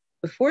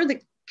before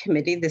the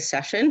committee this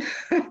session.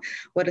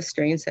 What a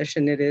strange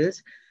session it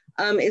is.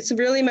 It's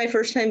really my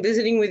first time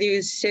visiting with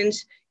you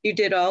since you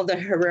did all the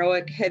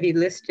heroic heavy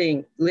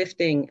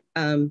lifting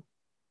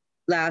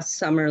last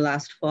summer,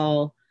 last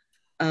fall,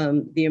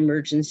 the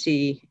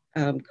emergency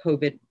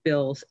COVID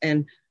bills.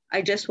 And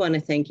I just want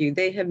to thank you.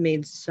 They have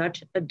made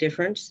such a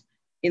difference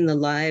in the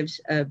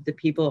lives of the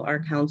people our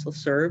council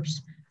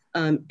serves.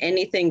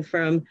 Anything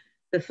from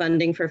the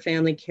funding for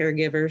family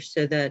caregivers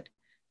so that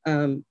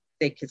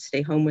they could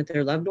stay home with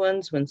their loved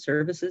ones when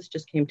services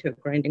just came to a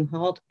grinding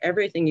halt.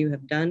 Everything you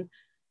have done,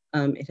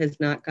 it has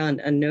not gone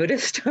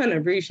unnoticed,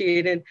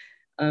 unappreciated.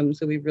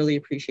 So we really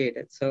appreciate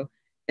it. So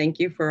thank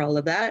you for all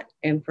of that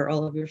and for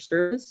all of your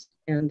service.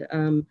 And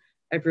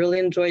I've really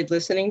enjoyed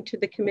listening to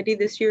the committee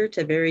this year. It's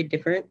a very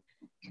different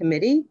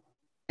committee.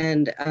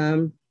 And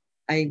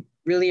I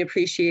really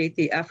appreciate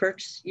the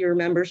efforts your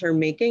members are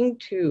making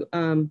to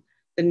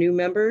the new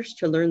members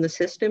to learn the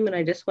system. And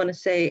I just want to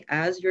say,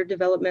 as your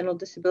Developmental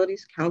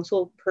Disabilities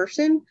Council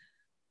person,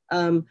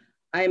 I'm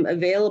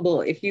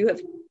available. If you have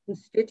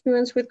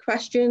constituents with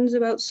questions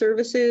about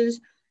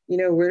services, you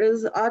know, where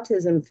does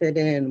autism fit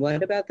in?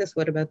 What about this?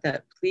 What about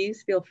that?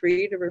 Please feel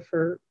free to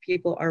refer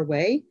people our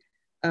way.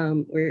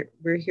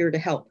 We're here to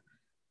help.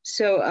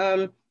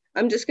 So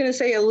I'm just going to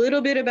say a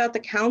little bit about the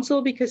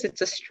council because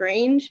it's a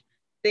strange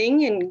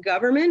thing in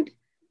government.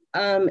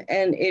 And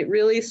it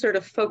really sort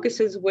of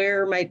focuses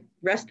where my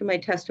rest of my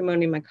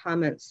testimony, my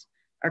comments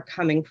are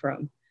coming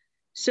from.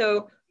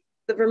 So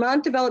the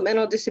Vermont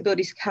Developmental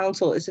Disabilities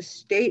Council is a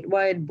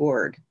statewide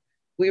board.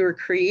 We were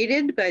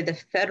created by the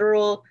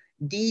federal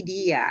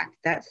DD Act.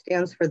 That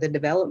stands for the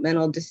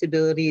Developmental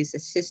Disabilities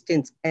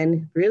Assistance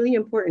and really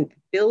important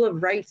Bill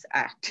of Rights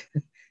Act,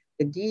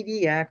 the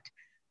DD Act,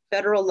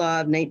 federal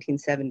law of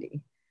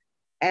 1970.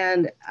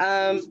 And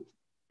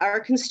our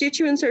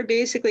constituents are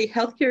basically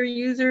healthcare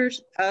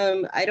users.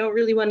 I don't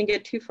really want to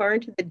get too far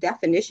into the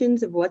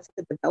definitions of what's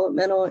the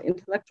developmental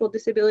intellectual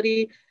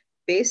disability.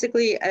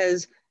 Basically,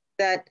 as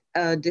that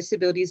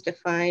disability is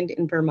defined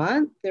in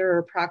Vermont, there are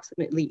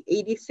approximately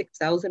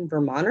 86,000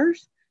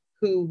 Vermonters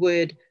who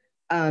would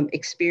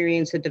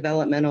experience a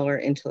developmental or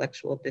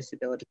intellectual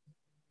disability,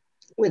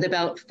 with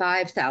about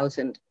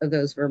 5,000 of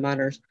those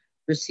Vermonters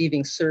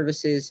receiving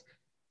services,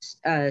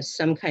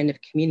 some kind of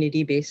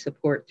community-based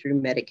support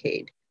through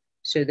Medicaid.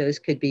 So those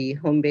could be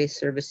home-based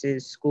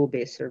services,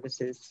 school-based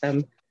services,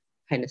 some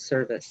kind of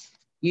service,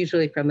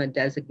 usually from a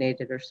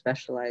designated or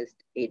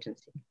specialized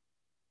agency.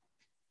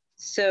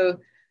 So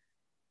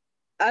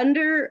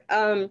under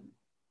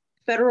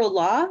federal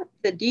law,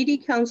 the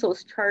DD Council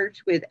is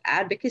charged with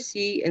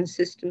advocacy and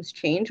systems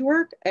change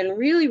work. And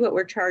really what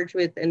we're charged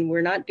with, and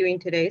we're not doing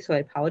today, so I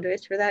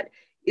apologize for that,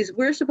 is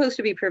we're supposed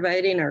to be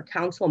providing our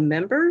council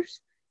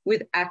members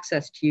with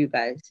access to you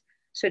guys.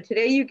 So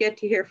today you get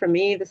to hear from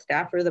me, the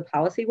staffer, the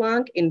policy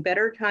wonk. In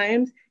better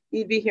times,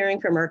 you'd be hearing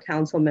from our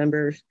council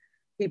members,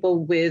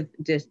 people with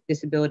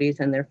disabilities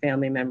and their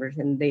family members,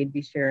 and they'd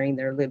be sharing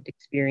their lived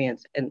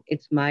experience. And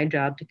it's my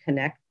job to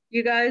connect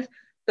you guys.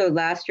 So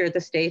last year at the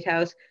State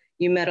House,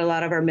 you met a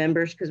lot of our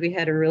members because we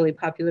had a really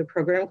popular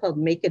program called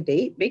Make a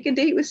Date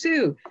with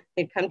Sue.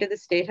 They'd come to the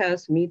State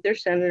House, meet their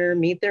senator,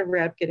 meet their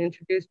rep, get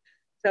introduced.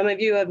 Some of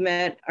you have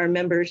met our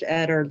members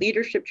at our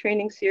leadership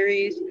training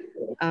series.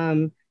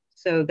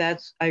 So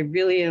that's,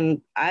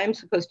 I'm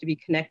supposed to be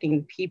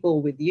connecting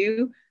people with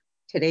you.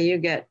 Today you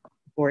get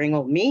boring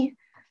old me.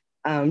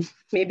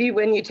 Maybe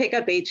when you take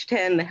up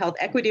H10, the health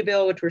equity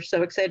bill, which we're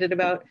so excited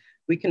about,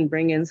 we can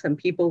bring in some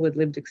people with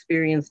lived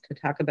experience to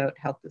talk about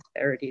health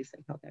disparities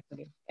and health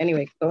equity.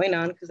 Anyway, going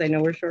on, because I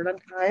know we're short on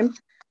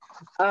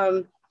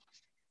time.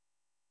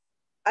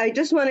 I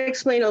just want to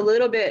explain a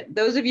little bit.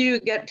 Those of you who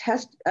get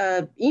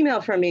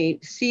email from me,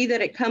 see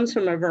that it comes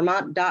from a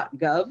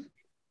vermont.gov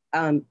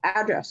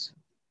address.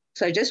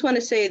 So I just want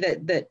to say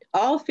that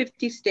all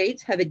 50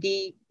 states have a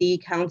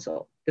DD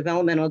council,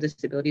 Developmental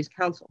Disabilities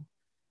Council.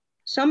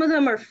 Some of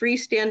them are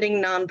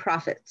freestanding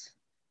nonprofits.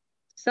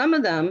 Some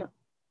of them,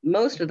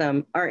 most of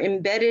them, are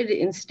embedded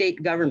in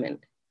state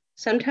government,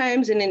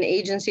 sometimes in an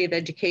agency of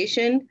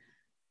education,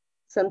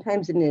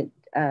 sometimes in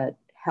a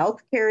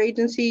healthcare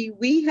agency.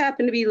 We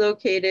happen to be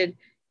located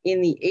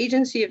in the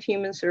Agency of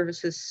Human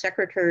Services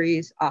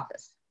Secretary's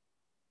office.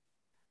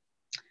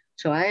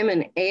 So I am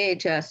an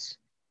AHS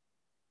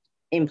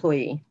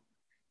employee.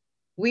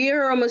 We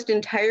are almost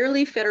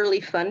entirely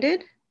federally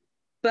funded,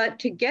 but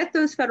to get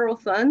those federal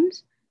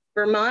funds,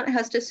 Vermont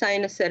has to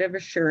sign a set of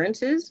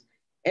assurances.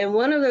 And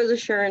one of those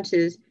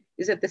assurances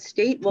is that the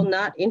state will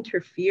not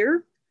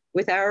interfere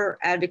with our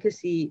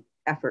advocacy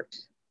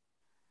efforts.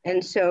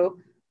 And so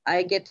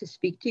I get to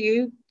speak to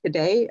you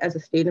today as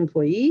a state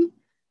employee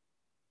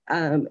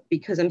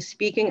because I'm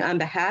speaking on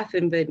behalf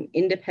of an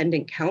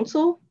independent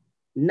council,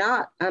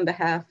 not on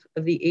behalf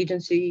of the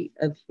Agency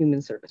of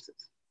Human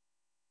Services.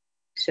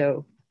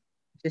 So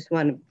just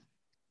want to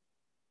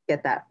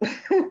get that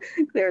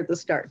clear at the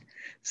start.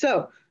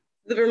 So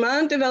the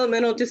Vermont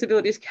Developmental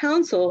Disabilities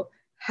Council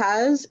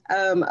has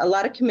a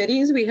lot of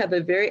committees. We have a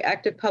very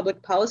active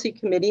public policy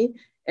committee,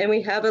 and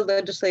we have a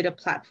legislative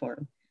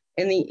platform.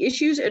 And the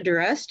issues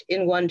addressed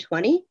in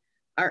 120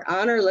 are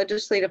on our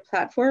legislative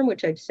platform,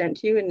 which I've sent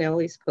to you and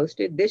Nellie's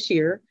posted this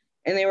year,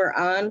 and they were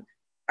on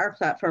our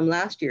platform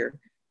last year.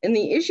 And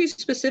the issues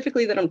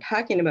specifically that I'm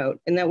talking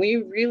about and that we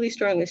really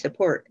strongly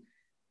support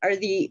are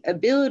the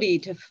ability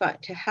to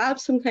have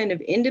some kind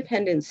of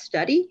independent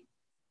study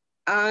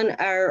on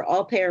our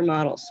all-payer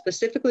model,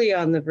 specifically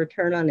on the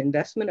return on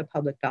investment of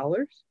public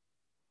dollars,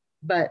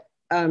 but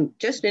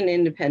just an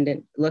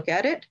independent look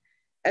at it,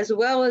 as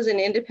well as an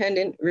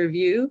independent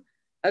review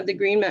of the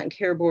Green Mountain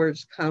Care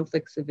Board's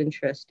conflicts of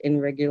interest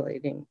in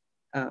regulating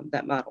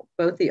that model.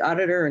 Both the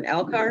auditor and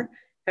ALCAR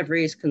have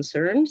raised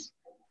concerns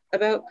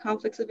about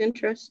conflicts of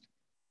interest.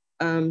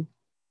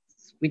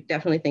 We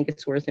definitely think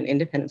it's worth an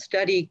independent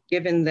study,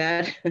 given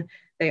that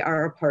they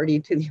are a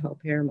party to the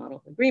all-payer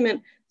model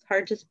agreement. It's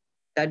hard to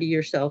study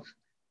yourself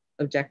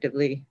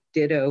objectively,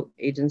 ditto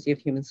Agency of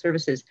Human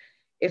Services.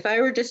 If I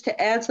were just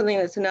to add something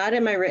that's not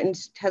in my written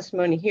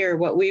testimony here,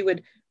 what we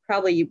would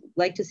probably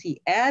like to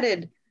see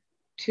added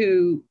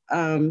to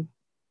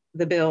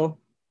the bill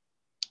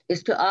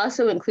is to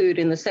also include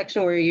in the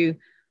section where you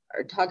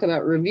talk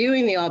about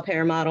reviewing the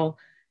all-payer model,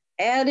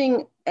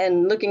 adding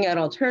and looking at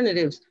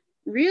alternatives,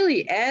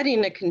 really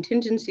adding a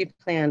contingency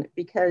plan,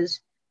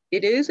 because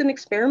it is an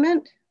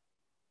experiment.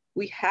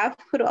 We have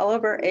put all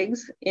of our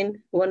eggs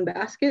in one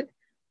basket.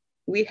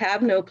 We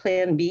have no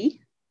plan B.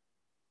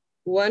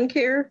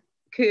 OneCare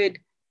could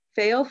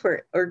fail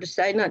for or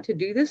decide not to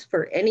do this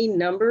for any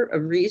number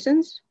of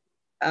reasons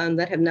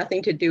that have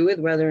nothing to do with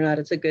whether or not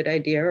it's a good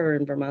idea or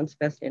in Vermont's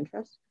best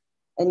interest.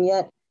 And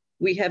yet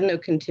we have no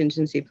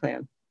contingency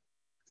plan.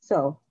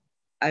 So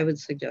I would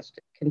suggest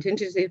a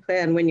contingency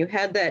plan. When you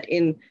had that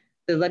in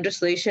the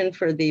legislation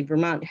for the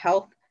Vermont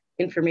Health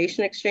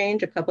Information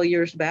Exchange a couple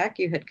years back,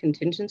 you had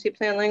contingency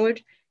plan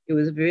language. It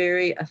was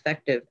very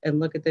effective, and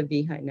look at the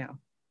VHI now.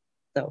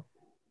 So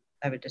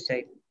I would just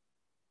say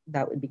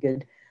that would be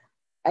good.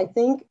 I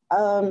think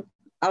I'll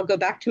go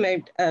back to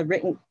my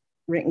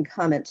written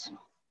comments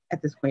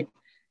at this point.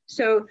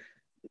 So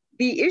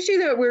the issue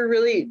that we're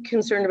really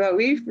concerned about,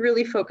 we've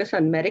really focused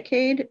on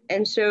Medicaid.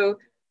 And so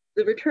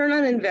the return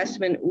on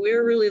investment,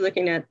 we're really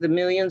looking at the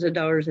millions of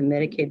dollars in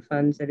Medicaid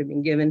funds that have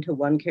been given to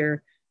OneCare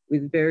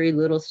with very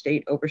little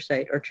state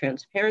oversight or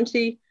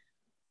transparency.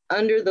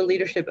 Under the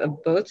leadership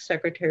of both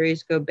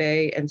Secretaries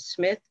Gobay and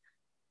Smith,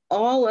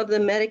 all of the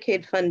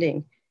Medicaid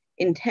funding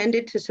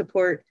intended to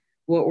support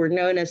what were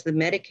known as the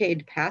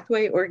Medicaid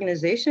pathway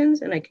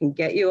organizations, and I can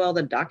get you all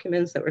the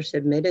documents that were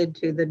submitted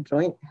to the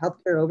Joint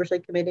Healthcare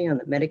Oversight Committee on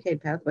the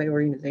Medicaid pathway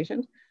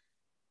organizations.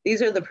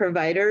 These are the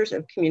providers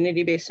of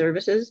community-based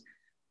services.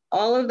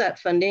 All of that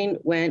funding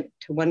went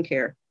to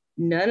OneCare.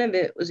 None of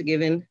it was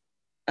given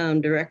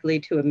directly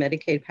to a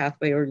Medicaid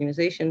pathway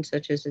organization,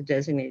 such as a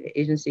designated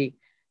agency,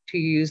 to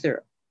use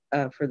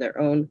for their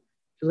own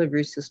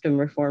delivery system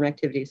reform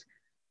activities.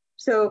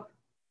 So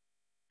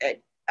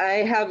I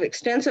have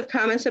extensive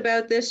comments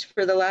about this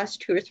for the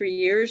last 2 or 3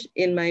 years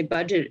in my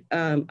Budget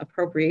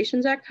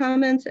Appropriations Act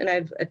comments, and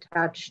I've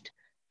attached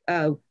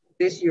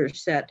this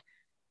year's set.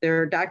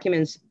 There are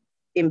documents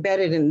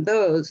embedded in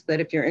those that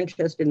if you're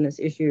interested in this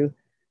issue,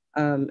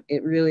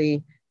 it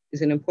really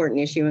is an important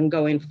issue. And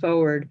going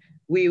forward,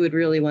 we would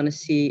really want to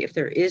see if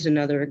there is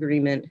another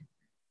agreement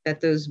that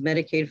those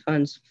Medicaid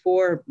funds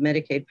for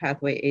Medicaid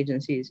pathway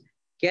agencies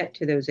get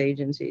to those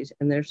agencies,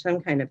 and there's some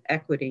kind of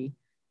equity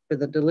for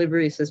the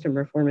delivery system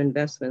reform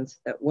investments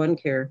that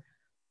OneCare,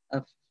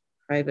 a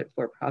private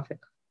for-profit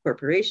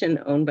corporation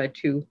owned by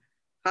 2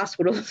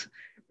 hospitals,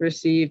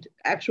 received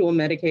actual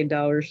Medicaid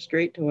dollars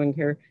straight to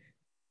OneCare.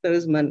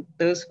 Those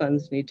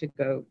funds need to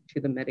go to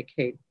the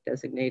Medicaid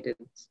designated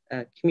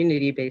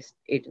community-based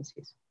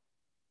agencies.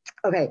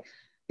 Okay,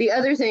 the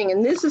other thing,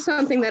 and this is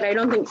something that I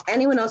don't think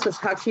anyone else has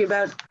talked to you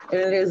about,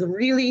 and it is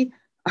really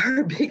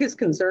our biggest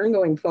concern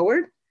going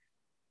forward,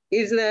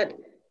 is that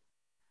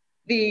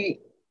the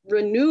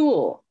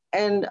renewal,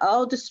 and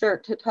I'll just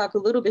start to talk a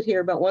little bit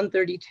here about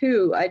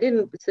 132. I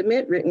didn't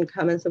submit written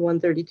comments on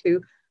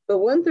 132, but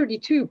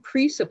 132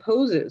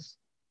 presupposes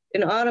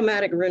an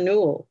automatic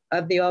renewal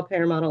of the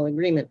all-payer model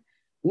agreement.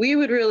 We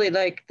would really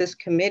like this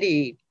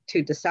committee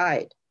to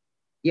decide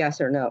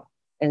yes or no.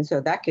 And so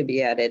that could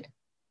be added,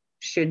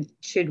 should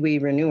we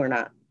renew or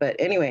not. But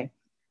anyway,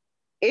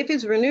 if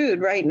it's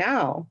renewed right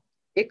now,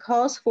 it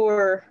calls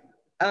for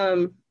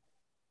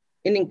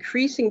an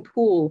increasing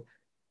pool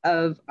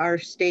of our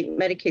state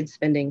Medicaid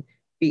spending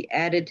be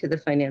added to the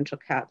financial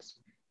caps.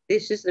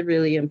 This is the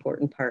really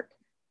important part.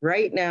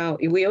 Right now,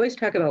 we always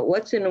talk about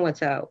what's in and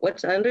what's out,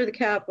 what's under the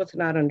cap, what's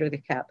not under the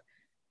cap.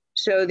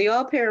 So the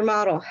all-payer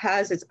model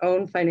has its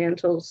own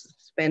financial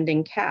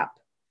spending cap.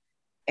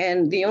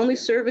 And the only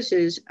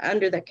services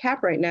under the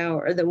cap right now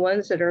are the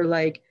ones that are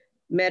like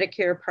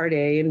Medicare Part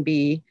A and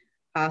B,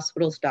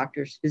 hospitals,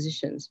 doctors,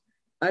 physicians.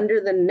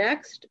 Under the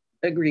next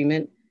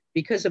agreement,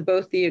 because of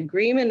both the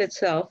agreement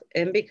itself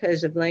and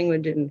because of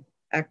language in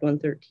Act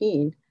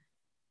 113,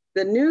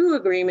 the new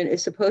agreement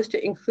is supposed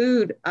to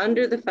include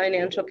under the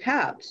financial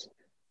caps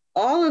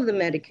all of the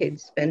Medicaid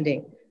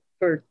spending,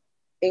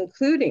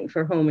 including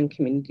for home and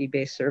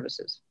community-based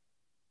services.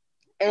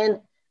 And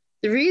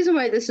the reason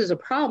why this is a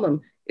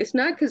problem is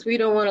not because we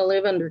don't want to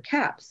live under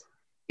caps.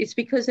 It's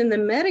because in the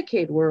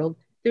Medicaid world,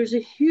 there's a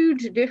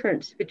huge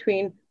difference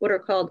between what are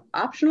called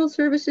optional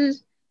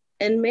services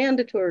and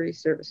mandatory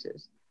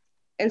services.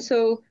 And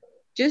so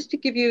just to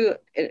give you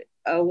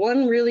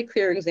one really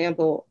clear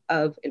example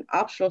of an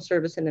optional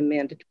service and a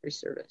mandatory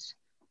service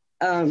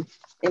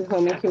in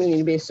home and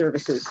community-based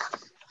services.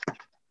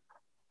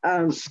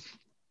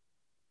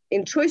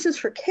 In Choices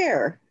for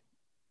Care,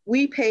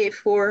 we pay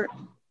for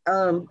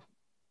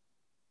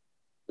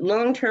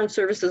long-term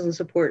services and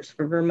supports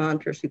for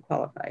Vermonters who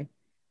qualify.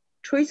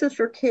 Choices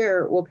for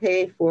Care will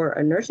pay for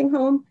a nursing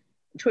home.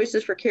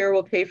 Choices for Care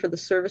will pay for the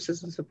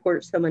services and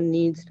support someone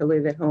needs to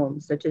live at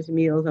home, such as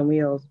Meals on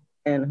Wheels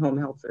and home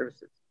health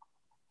services.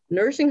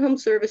 Nursing home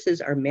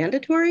services are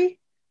mandatory.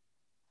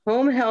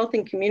 Home health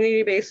and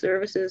community-based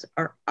services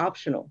are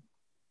optional.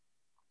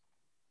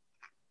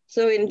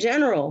 So in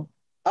general,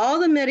 all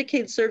the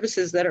Medicaid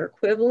services that are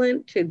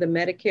equivalent to the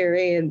Medicare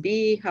A and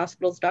B,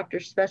 hospitals,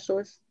 doctors,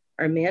 specialists,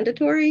 are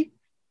mandatory,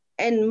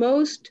 and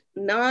most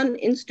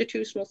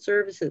non-institutional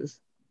services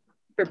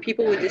for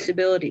people with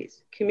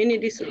disabilities,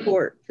 community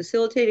support,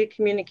 facilitated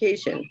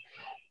communication,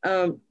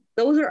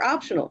 those are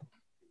optional.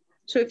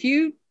 So if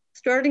you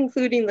start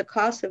including the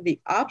cost of the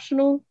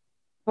optional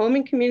home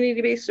and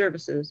community-based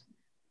services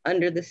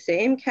under the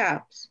same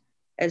caps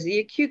as the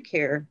acute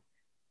care,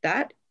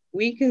 that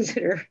we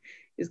consider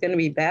is going to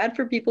be bad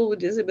for people with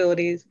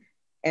disabilities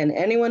and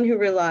anyone who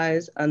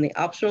relies on the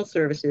optional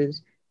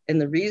services. And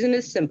the reason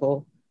is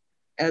simple.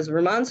 As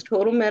Vermont's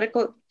total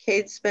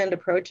Medicaid spend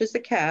approaches the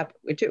cap,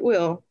 which it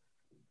will,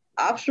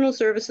 optional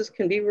services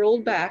can be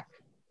rolled back,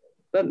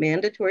 but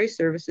mandatory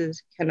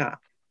services cannot.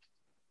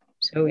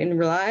 So in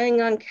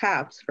relying on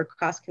caps for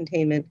cost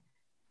containment,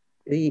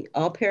 the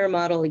all-payer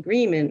model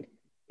agreement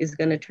is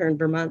going to turn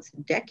Vermont's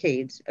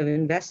decades of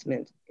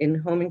investment in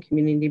home and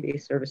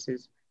community-based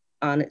services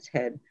on its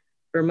head.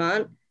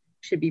 Vermont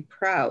should be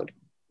proud.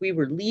 We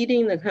were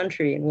leading the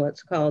country in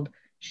what's called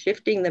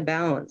shifting the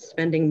balance,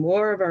 spending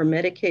more of our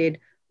Medicaid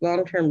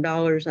long-term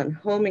dollars on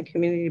home and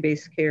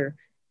community-based care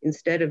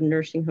instead of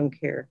nursing home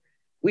care.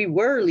 We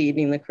were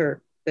leading the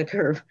curve.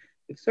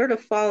 We've sort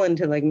of fallen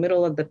to like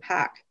middle of the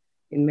pack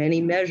in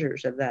many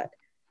measures of that.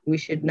 We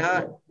should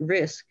not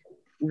risk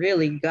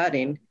really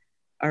gutting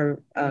our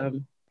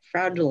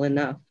fragile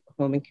enough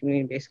home and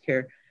community-based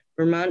care.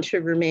 Vermont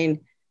should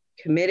remain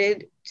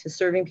committed to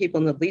serving people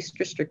in the least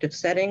restrictive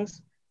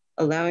settings,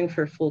 allowing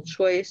for full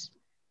choice,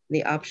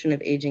 the option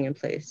of aging in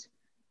place.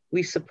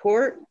 We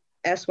support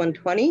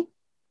S.120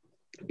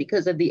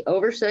 because of the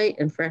oversight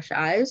and fresh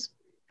eyes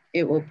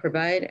it will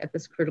provide at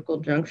this critical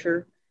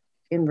juncture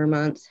in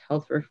Vermont's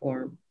health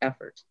reform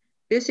efforts.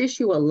 This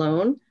issue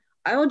alone,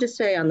 I will just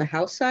say on the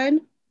House side,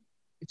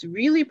 it's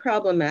really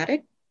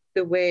problematic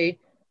the way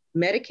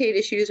Medicaid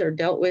issues are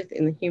dealt with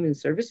in the Human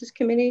Services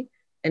Committee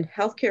and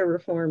healthcare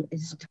reform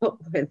is dealt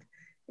with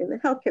in the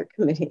Healthcare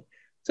Committee.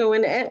 So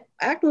when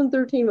Act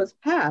 113 was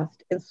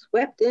passed and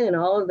swept in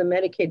all of the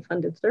Medicaid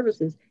funded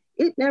services,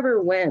 it never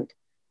went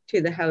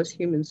to the House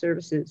Human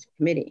Services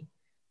Committee.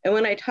 And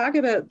when I talk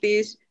about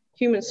these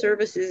human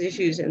services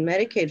issues and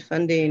Medicaid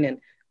funding and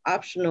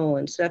optional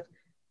and stuff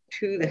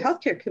to the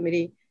Healthcare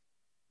Committee,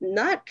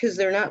 not because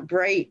they're not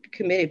bright,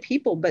 committed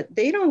people, but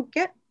they don't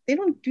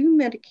do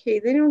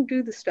Medicaid, they don't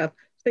do the stuff.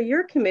 So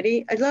your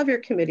committee, I love your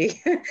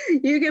committee,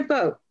 you get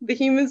both, the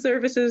human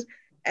services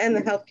and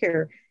the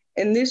healthcare.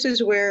 And this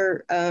is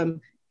where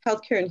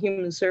healthcare and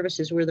human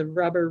services, where the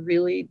rubber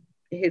really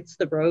hits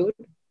the road.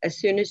 As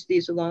soon as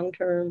these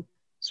long-term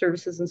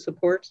services and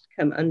supports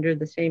come under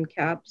the same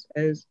caps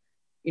as,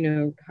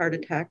 heart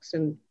attacks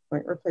and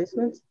joint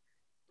replacements.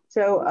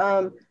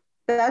 So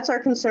that's our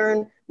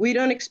concern. We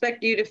don't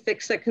expect you to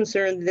fix that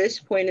concern this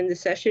point in the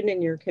session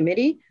in your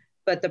committee,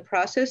 but the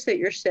process that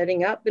you're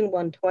setting up in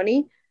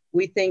 120,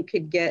 we think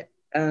could get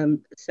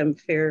some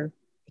fair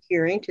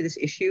hearing to this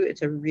issue.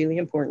 It's a really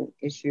important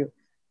issue.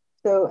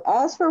 So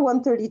as for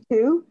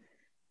 132,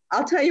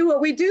 I'll tell you what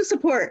we do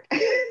support.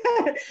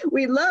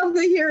 We love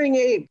the hearing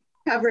aid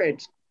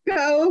coverage.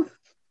 Go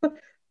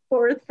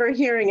forth for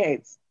hearing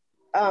aids.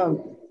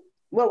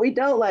 What we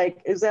don't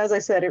like is, as I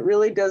said, it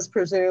really does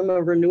presume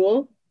a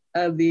renewal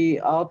of the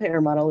all-payer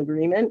model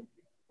agreement.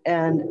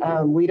 And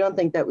we don't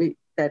think that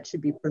that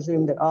should be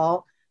presumed at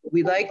all.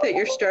 We like that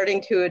you're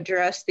starting to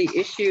address the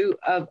issue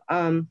of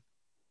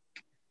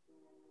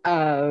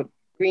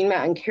Green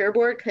Mountain Care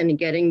Board, kind of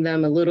getting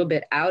them a little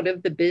bit out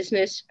of the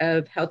business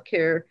of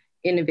healthcare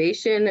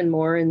innovation and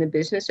more in the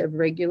business of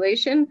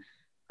regulation.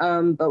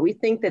 But we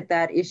think that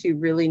that issue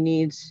really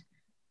needs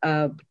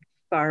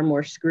far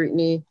more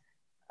scrutiny.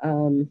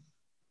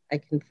 I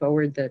can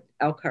forward the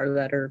LCAR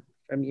letter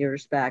from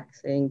years back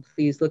saying,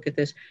 please look at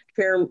this.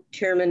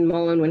 Chairman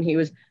Mullen, when he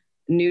was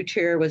new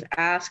chair, was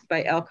asked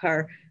by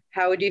LCAR,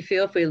 how would you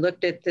feel if we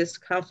looked at this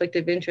conflict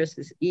of interest,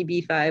 this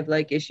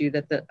EB5-like issue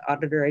that the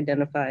auditor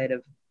identified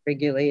of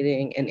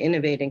regulating and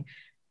innovating?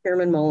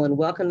 Chairman Mullen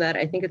welcomed that.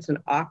 I think it's an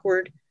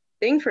awkward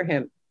thing for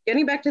him.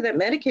 Getting back to that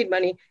Medicaid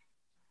money,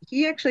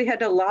 he actually had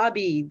to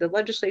lobby the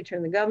legislature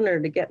and the governor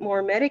to get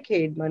more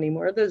Medicaid money,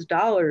 more of those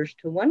dollars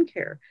to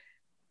OneCare.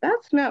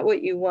 That's not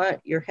what you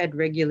want your head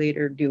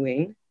regulator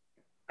doing,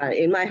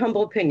 in my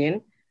humble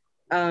opinion.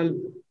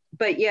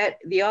 But yet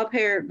the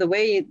all-payer, the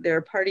way they're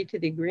a party to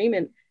the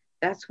agreement,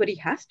 that's what he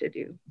has to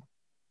do.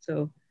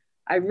 So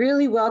I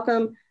really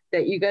welcome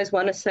that you guys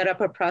want to set up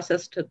a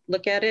process to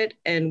look at it,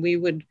 and we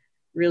would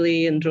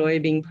really enjoy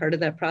being part of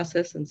that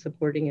process and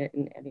supporting it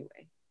in any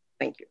way.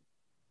 Thank you.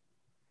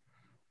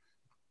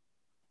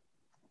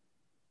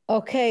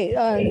 Okay,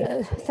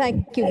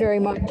 thank you very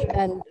much.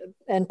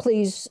 And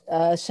please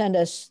send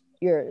us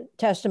your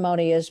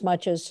testimony as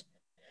much as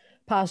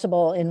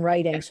possible in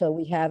writing so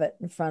we have it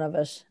in front of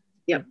us.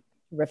 Yep.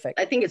 Terrific.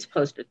 I think it's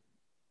posted.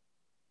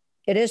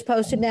 It is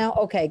posted now?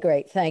 Okay,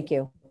 great. Thank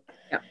you.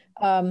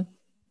 Yeah.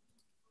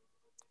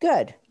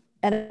 Good.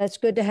 And it's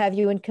good to have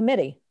you in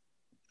committee.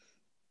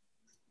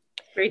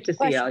 Great to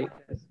see all you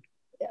guys.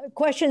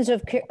 Questions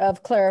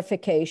of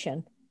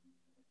clarification.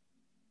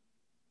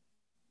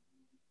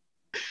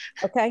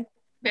 Okay.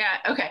 Yeah.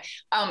 Okay.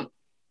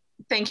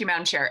 Thank you,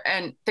 Madam Chair.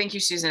 And thank you,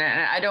 Susan.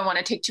 And I don't want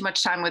to take too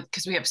much time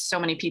because we have so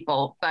many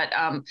people, but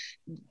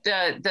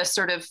the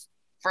sort of,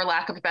 for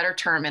lack of a better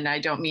term, and I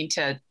don't mean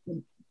to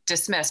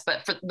dismiss,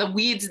 but for the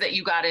weeds that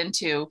you got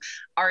into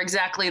are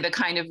exactly the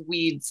kind of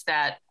weeds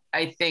that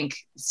I think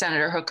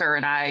Senator Hooker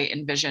and I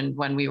envisioned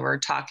when we were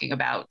talking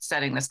about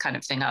setting this kind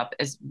of thing up,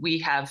 as we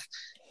have,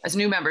 as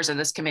new members of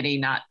this committee,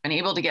 not been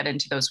able to get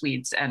into those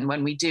weeds. And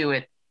when we do,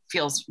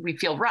 we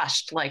feel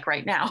rushed, like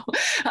right now.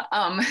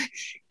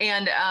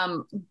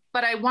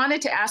 But I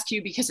wanted to ask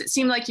you, because it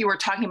seemed like you were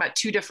talking about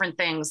two different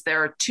things.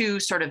 There are two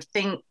sort of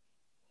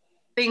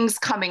things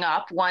coming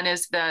up. One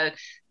is the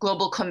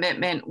global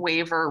commitment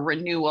waiver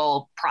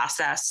renewal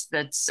process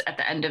that's at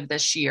the end of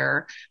this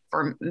year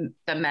for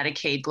the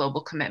Medicaid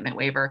global commitment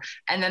waiver.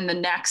 And then the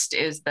next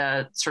is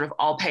the sort of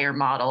all-payer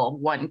model,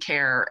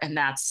 OneCare, and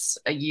that's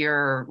a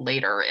year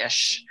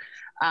later-ish.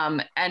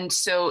 And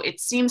so it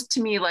seems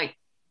to me like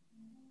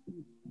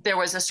there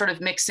was a sort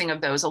of mixing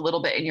of those a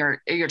little bit in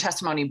your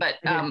testimony, but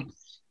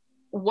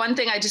one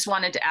thing I just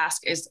wanted to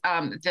ask is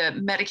the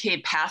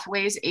Medicaid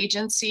Pathways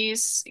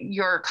agencies,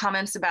 your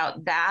comments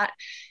about that.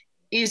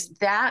 Is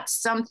that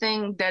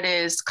something that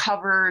is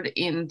covered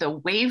in the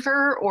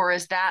waiver, or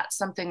is that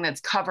something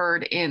that's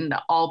covered in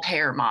the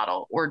all-payer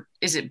model, or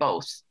is it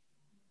both?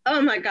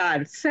 Oh my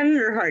God,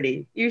 Senator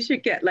Hardy, you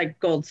should get like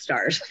gold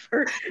stars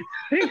for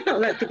putting all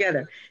that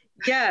together.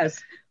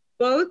 Yes,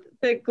 both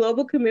the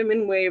global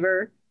commitment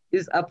waiver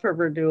is up for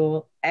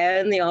renewal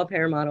and the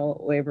all-payer model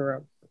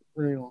waiver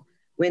renewal.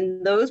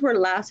 When those were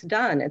last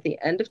done at the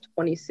end of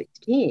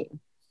 2016,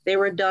 they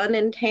were done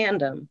in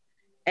tandem.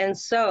 And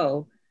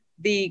so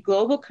the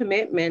global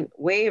commitment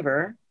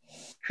waiver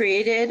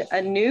created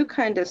a new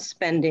kind of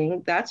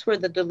spending. That's where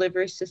the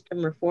delivery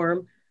system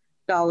reform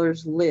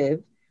dollars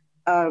live.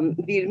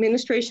 The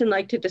administration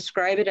liked to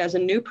describe it as a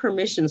new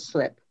permission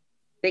slip.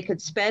 They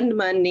could spend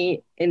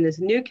money in this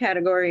new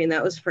category, and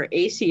that was for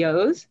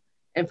ACOs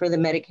and for the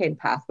Medicaid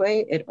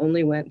pathway. It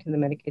only went to the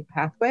Medicaid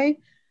pathway,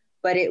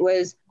 but it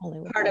was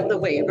part of the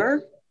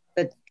waiver.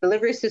 The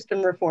delivery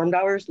system reform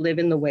dollars live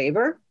in the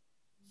waiver.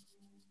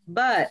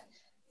 But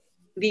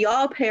the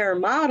all-payer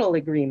model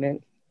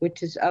agreement,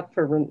 which is up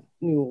for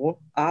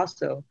renewal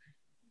also,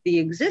 the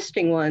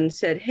existing one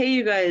said, hey,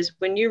 you guys,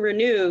 when you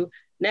renew,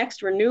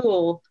 next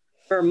renewal,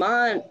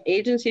 Vermont,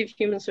 Agency of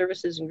Human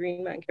Services, and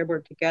Green Mountain Care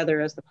Board together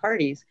as the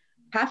parties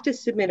have to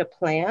submit a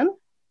plan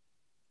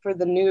for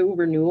the new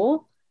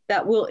renewal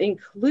that will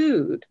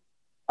include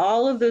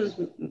all of those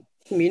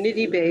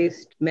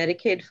community-based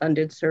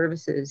Medicaid-funded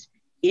services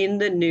in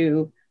the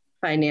new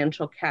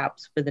financial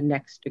caps for the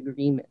next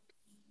agreement.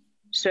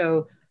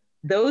 So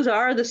those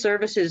are the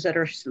services that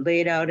are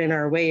laid out in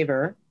our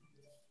waiver,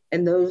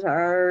 and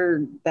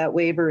that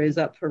waiver is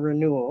up for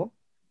renewal.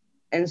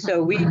 And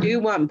so we do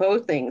want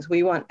both things.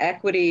 We want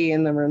equity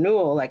in the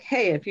renewal, like,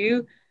 hey, if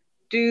you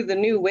do the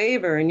new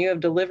waiver and you have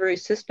delivery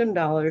system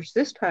dollars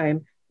this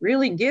time,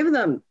 really give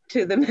them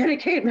to the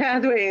Medicaid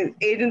pathway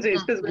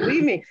agencies, because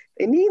believe me,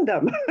 they need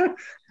them.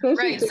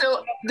 Right.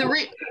 So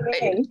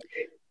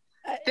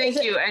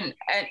thank you.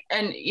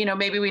 And you know,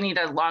 maybe we need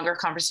a longer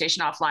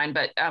conversation offline,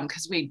 but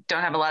because we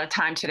don't have a lot of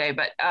time today,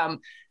 but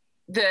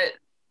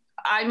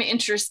I'm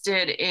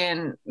interested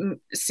in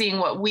seeing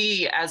what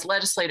we as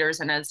legislators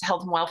and as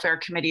Health and Welfare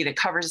Committee that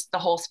covers the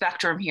whole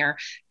spectrum here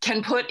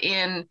can put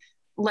in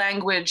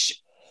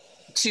language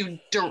to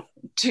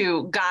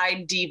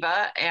guide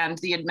DEVA and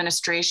the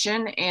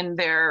administration in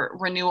their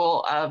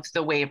renewal of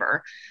the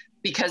waiver,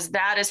 because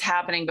that is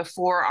happening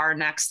before our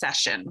next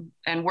session.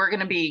 And we're going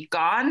to be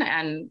gone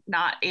and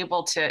not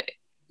able to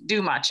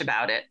do much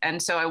about it.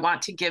 And so I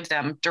want to give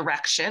them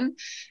direction.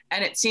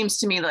 And it seems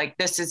to me like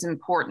this is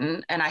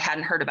important, and I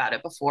hadn't heard about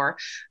it before.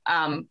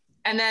 And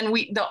then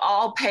the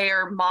all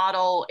payer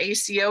model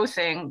ACO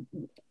thing,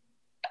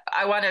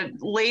 I want to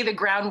lay the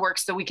groundwork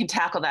so we can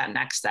tackle that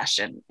next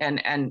session.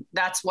 And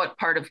that's what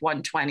part of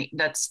 120,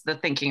 that's the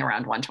thinking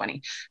around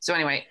 120. So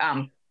anyway,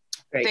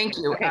 thank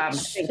you. Okay.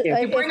 Thank you.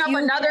 You bring up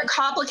another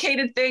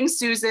complicated thing,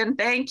 Susan.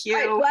 Thank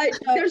you.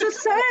 There's a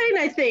sign,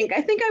 I think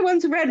I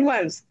once read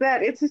once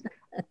that it's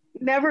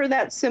never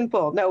that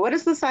simple. No, what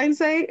does the sign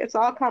say? It's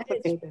all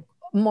complicated. It's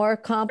more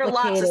complicated.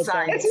 There are lots of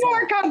signs. It's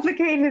more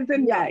complicated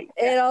than that.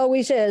 It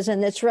always is.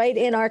 And it's right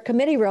in our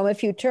committee room.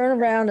 If you turn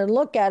around and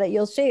look at it,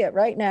 you'll see it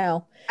right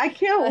now. I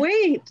can't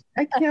wait.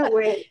 I can't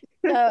wait.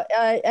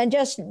 And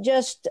just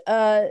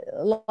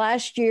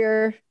last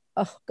year,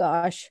 oh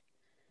gosh,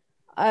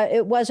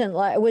 it wasn't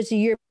like, it was the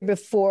year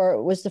before.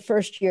 It was the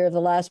first year of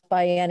the last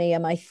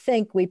biennium. I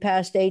think we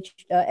passed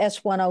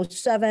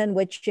S.120,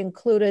 which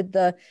included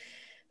the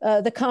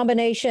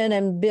combination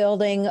and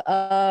building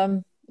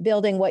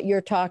what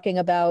you're talking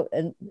about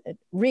and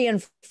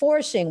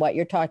reinforcing what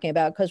you're talking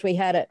about, because we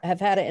have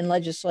had it in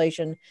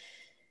legislation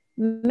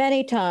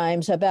many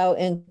times about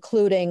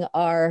including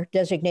our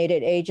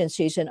designated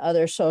agencies and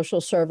other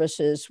social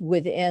services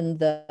within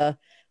the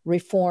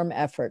reform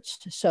efforts.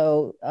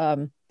 So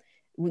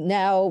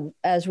now,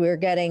 as we're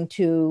getting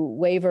to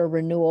waiver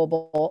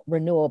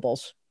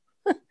renewables,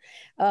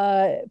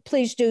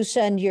 please do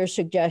send your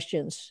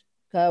suggestions.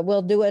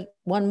 We'll do it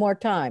one more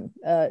time.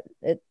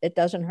 It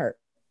doesn't hurt.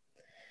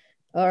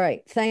 All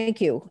right, thank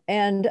you.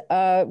 And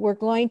we're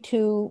going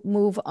to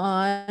move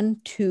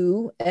on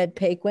to Ed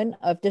Paquin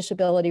of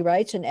Disability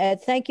Rights. And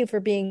Ed, thank you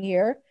for being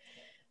here.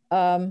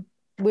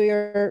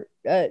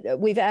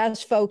 We've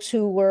asked folks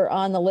who were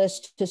on the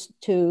list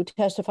to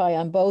testify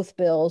on both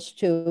bills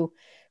to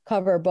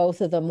cover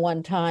both of them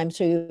one time.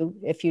 So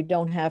if you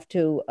don't have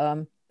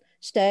to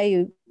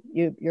stay,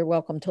 you're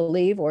welcome to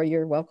leave, or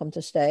you're welcome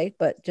to stay,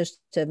 but just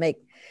to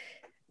make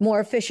more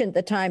efficient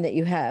the time that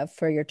you have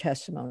for your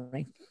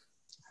testimony.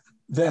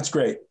 That's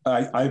great.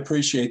 I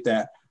appreciate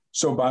that.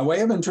 So by way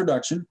of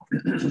introduction,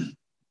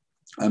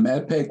 I'm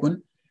Ed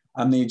Paquin.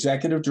 I'm the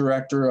Executive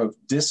Director of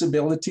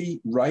Disability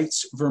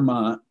Rights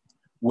Vermont,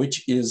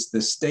 which is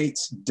the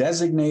state's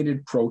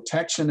designated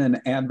protection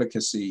and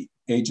advocacy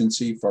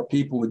agency for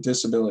people with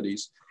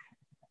disabilities.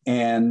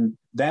 And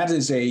that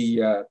is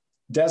a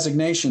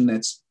designation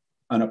that's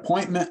an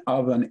appointment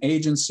of an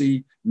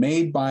agency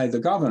made by the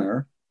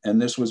governor, and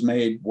this was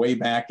made way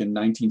back in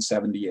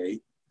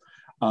 1978.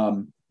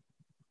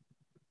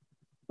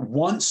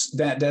 Once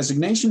that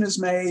designation is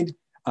made,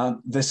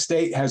 the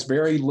state has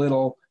very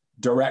little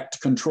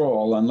direct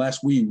control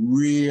unless we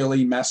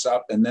really mess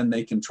up, and then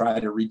they can try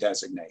to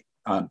redesignate.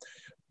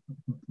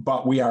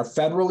 But we are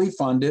federally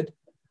funded.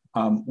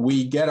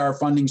 We get our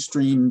funding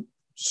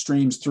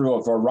streams through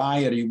a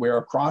variety. We're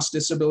a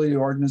cross-disability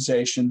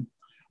organization.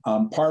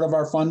 Part of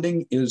our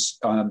funding is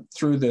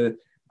through the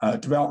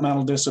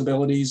Developmental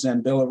Disabilities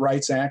and Bill of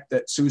Rights Act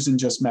that Susan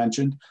just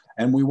mentioned.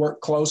 And we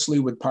work closely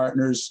with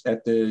partners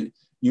at the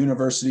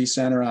University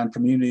Center on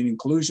Community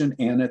Inclusion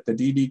and at the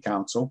DD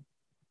Council.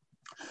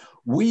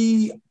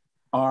 We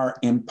are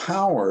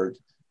empowered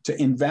to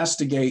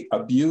investigate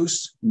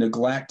abuse,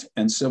 neglect,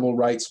 and civil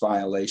rights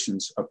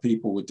violations of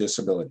people with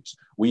disabilities.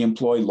 We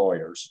employ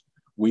lawyers.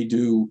 We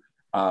do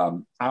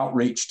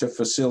outreach to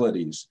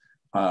facilities.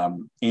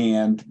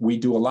 And we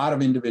do a lot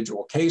of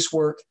individual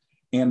casework.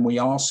 And we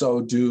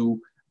also do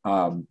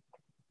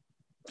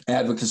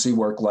advocacy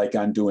work like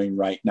I'm doing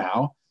right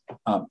now.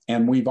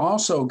 And we've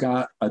also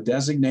got a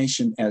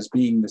designation as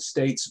being the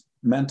state's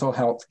mental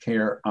health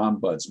care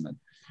ombudsman.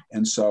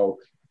 And so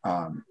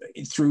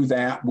through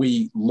that,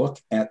 we look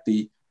at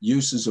the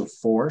uses of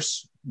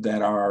force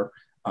that are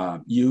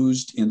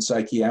used in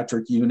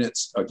psychiatric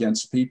units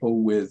against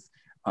people with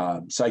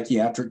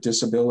psychiatric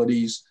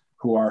disabilities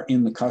who are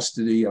in the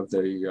custody of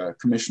the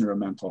Commissioner of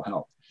Mental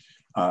Health.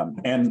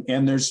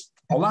 And there's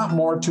a lot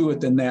more to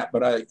it than that,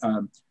 but I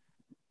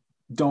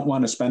don't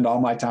want to spend all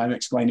my time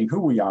explaining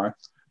who we are.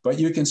 But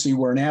you can see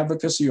we're an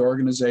advocacy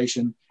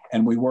organization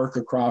and we work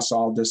across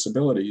all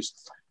disabilities.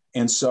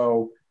 And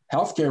so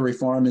healthcare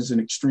reform is an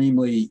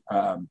extremely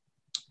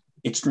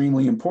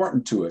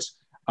important to us.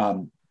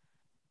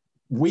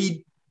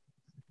 We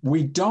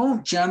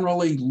don't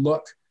generally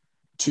look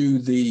to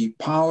the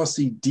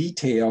policy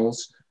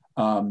details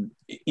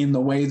in the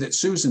way that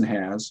Susan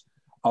has,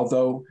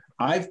 although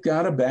I've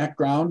got a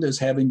background as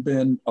having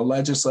been a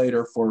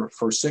legislator for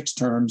 6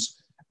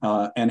 terms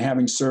and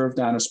having served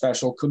on a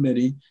special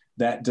committee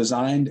that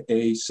designed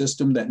a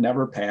system that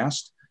never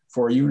passed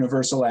for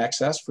universal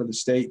access for the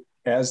state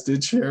as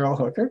did Cheryl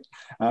Hooker.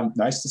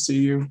 Nice to see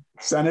you,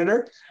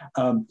 Senator.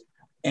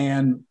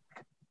 And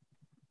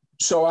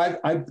so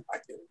I've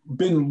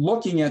been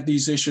looking at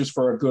these issues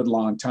for a good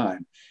long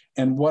time.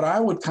 And what I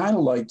would kind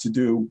of like to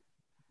do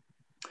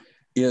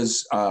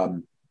is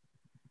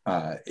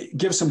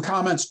give some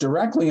comments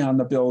directly on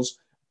the bills,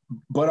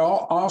 but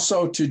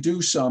also to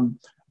do some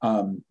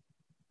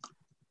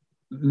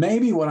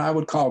maybe what I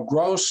would call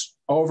gross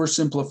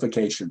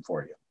oversimplification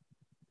for you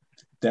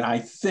that I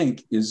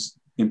think is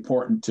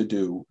important to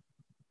do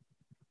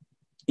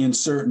in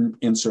certain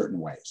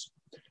ways.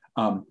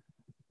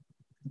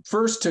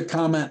 First, to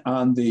comment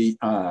on the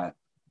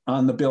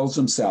bills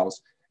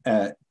themselves.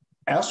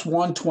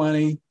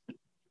 S.120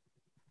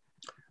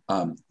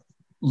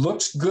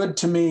 looks good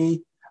to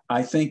me.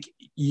 I think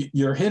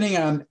you're hitting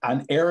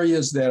on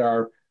areas that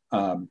are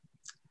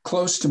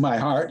close to my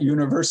heart: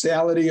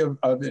 universality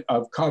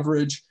of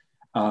coverage,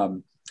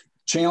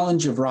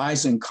 challenge of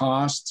rising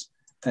costs.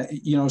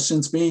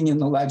 Since being in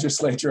the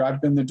legislature,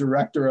 I've been the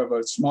director of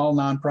a small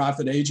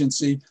nonprofit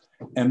agency.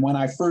 And when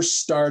I first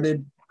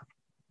started,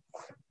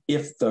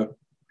 if the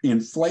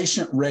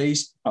inflation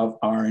rate of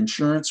our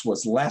insurance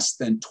was less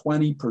than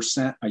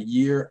 20% a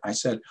year, I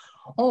said,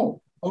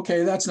 oh,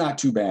 okay, that's not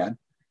too bad.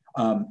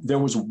 There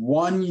was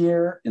 1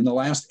 year in the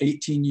last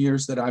 18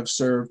 years that I've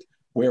served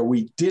where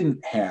we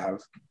didn't have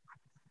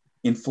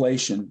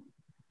inflation.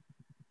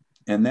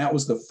 And that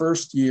was the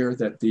first year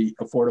that the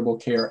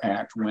Affordable Care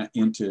Act went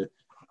into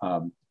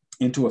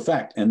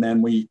effect. And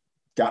then we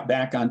got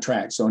back on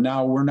track. So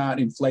now we're not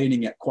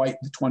inflating at quite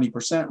the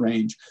 20%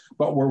 range,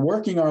 but we're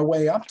working our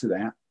way up to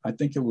that. I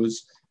think it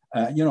was,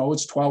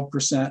 it's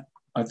 12%.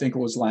 I think it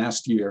was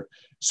last year.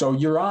 So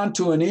you're on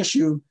to an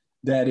issue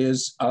that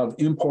is of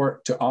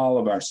import to all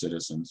of our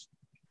citizens.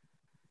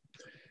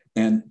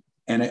 And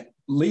it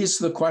leads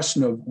to the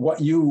question of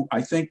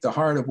I think the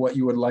heart of what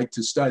you would like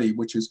to study,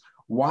 which is,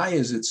 why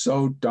is it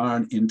so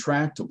darn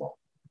intractable?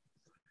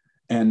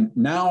 And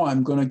now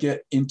I'm going to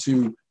get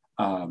into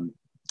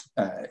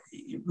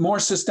more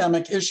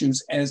systemic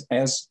issues as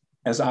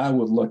I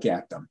would look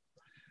at them.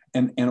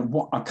 And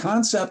a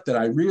concept that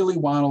I really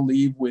want to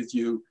leave with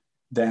you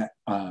that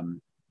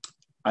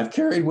I've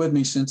carried with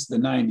me since the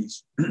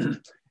 90s,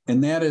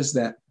 and that is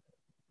that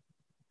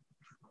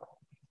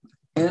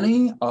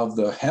any of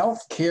the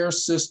healthcare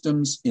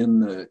systems in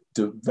the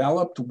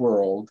developed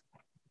world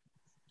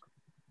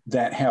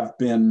that have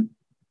been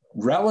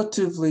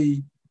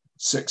relatively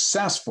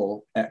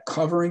successful at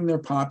covering their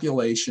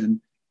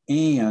population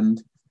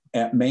and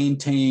at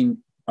maintaining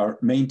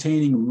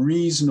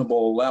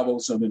reasonable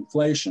levels of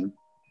inflation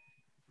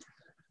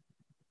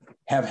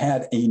have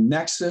had a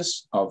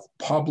nexus of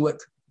public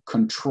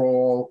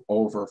control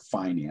over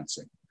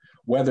financing,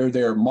 whether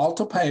they're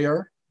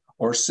multi-payer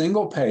or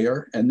single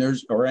payer,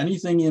 or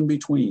anything in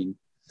between.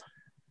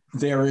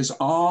 They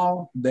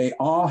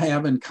all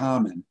have in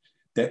common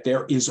that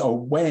there is a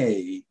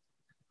way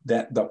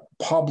that the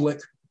public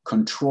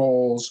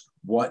controls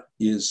what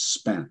is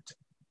spent.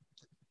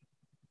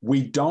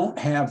 We don't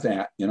have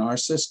that in our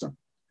system.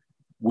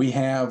 We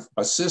have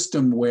a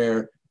system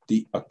where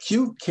the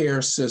acute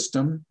care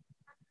system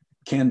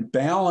can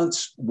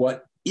balance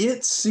what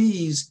it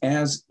sees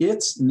as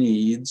its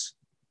needs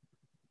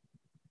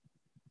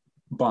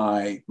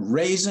by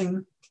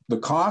raising the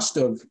cost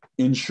of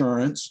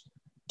insurance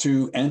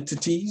to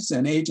entities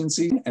and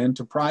agencies and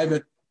to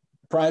private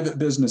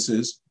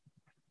businesses.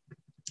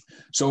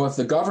 So if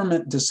the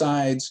government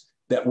decides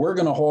that we're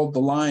going to hold the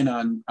line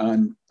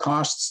on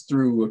costs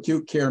through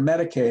acute care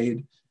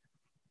Medicaid,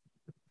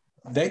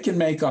 they can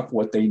make up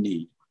what they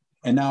need.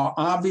 And now,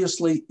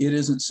 obviously, it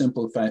isn't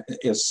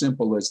as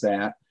simple as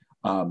that,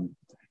 and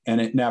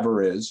it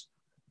never is.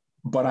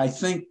 But I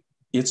think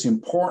it's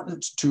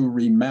important to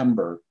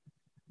remember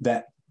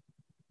that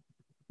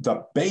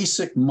the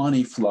basic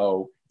money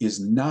flow is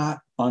not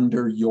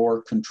under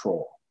your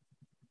control.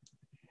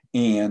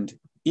 And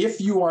if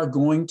you are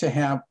going to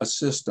have a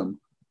system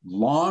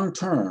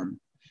long-term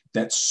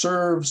that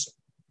serves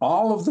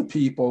all of the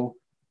people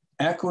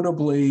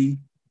equitably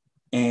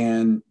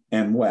and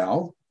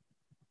well,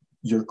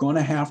 you're going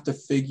to have to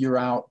figure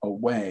out a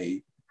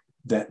way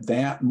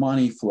that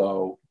money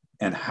flow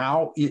and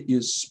how it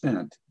is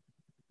spent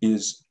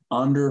is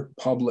under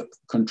public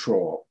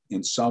control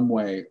in some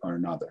way or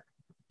another.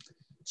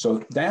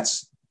 So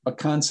that's a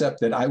concept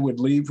that I would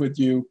leave with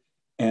you.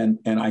 And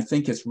I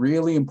think it's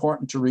really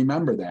important to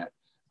remember that.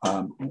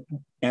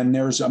 And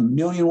there's a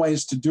million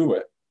ways to do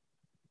it,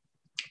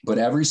 but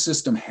every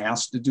system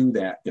has to do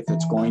that if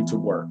it's going to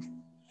work.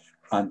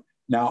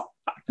 Now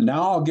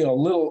I'll get a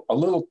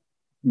little,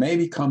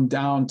 maybe come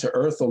down to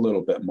earth a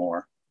little bit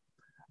more.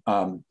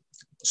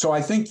 So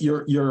I think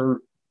your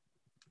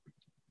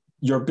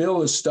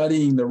bill is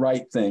studying the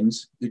right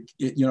things.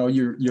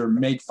 You're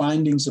made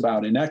findings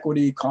about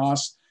inequity,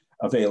 cost,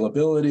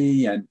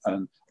 availability, and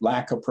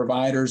lack of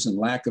providers and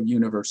lack of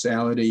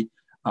universality.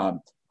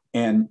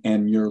 And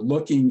you're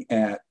looking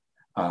at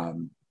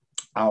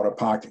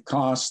out-of-pocket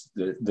costs,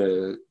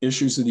 the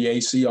issues of the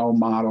ACO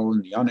model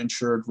and the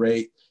uninsured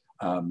rate,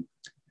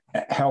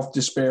 health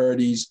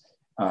disparities.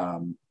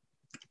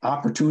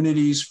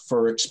 opportunities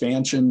for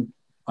expansion.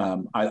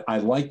 I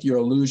like your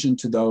allusion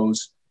to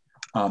those.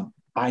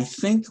 I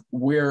think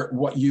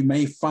what you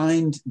may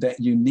find that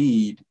you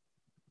need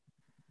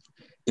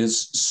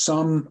is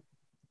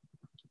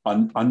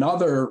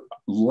another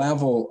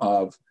level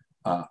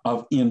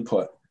of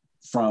input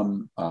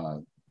from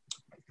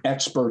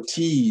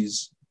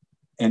expertise,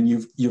 and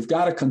you've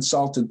got a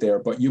consultant there,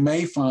 but you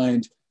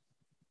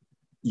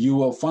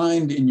will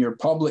find in your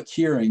public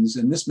hearings,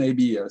 and this may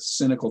be a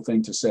cynical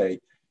thing to say,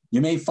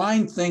 you may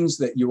find things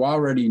that you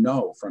already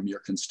know from your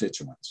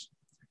constituents.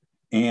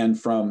 And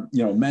from,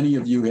 many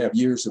of you have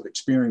years of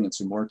experience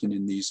in working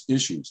in these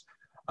issues.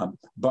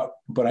 But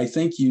I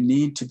think you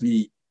need to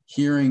be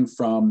hearing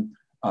from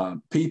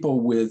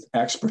people with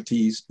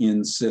expertise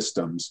in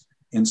systems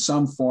in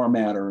some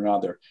format or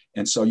another.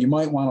 And so you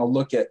might want to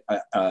look at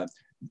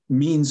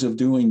means of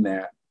doing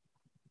that.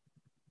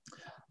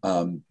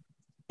 And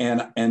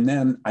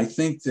then I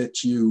think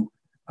that you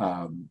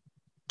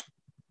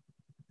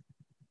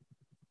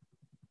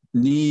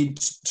need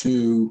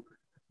to,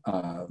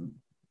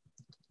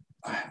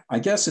 I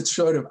guess it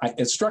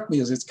struck me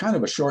as it's kind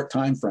of a short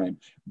time frame,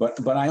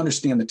 but I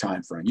understand the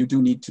time frame. You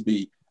do need to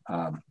be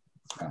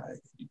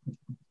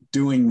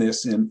doing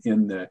this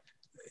in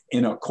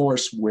a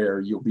course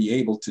where you'll be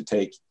able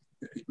to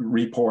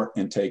report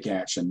and take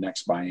action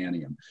next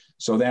biennium.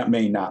 So that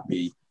may not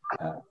be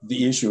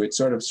the issue. It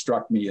sort of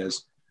struck me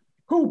as,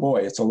 oh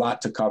boy, it's a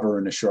lot to cover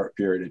in a short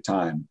period of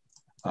time.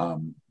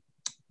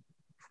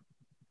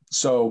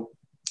 So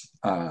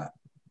I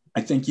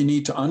think you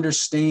need to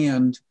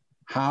understand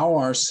how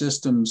our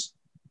systems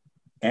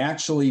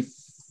actually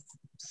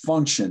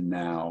function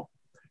now.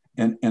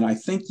 And I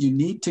think you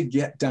need to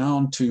get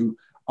down to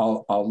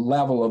a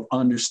level of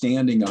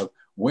understanding of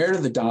where do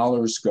the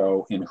dollars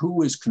go and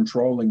who is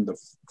controlling the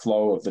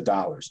flow of the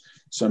dollars.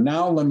 So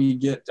now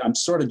I'm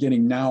sort of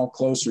getting now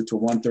closer to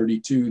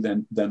 132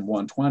 than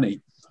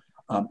 120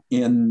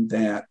 in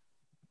that,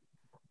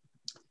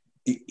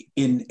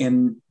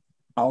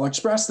 I'll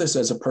express this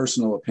as a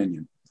personal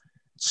opinion.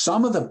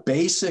 Some of the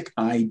basic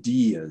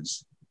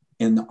ideas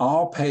in the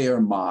all-payer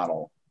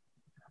model,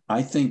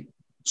 I think,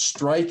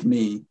 strike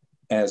me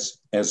as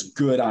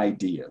good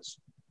ideas.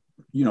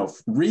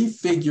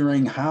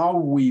 Refiguring how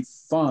we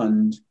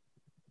fund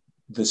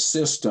the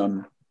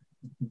system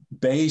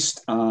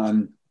based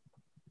on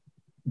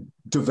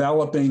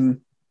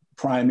developing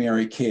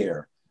primary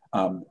care,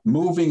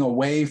 moving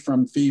away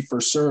from fee for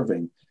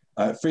service,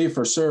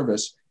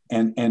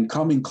 and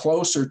coming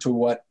closer to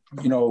what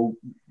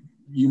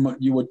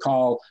you would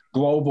call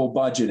global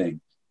budgeting,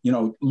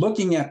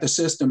 looking at the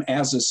system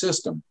as a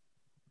system.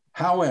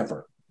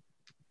 However,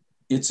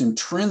 it's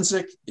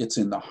intrinsic, it's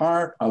in the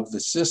heart of the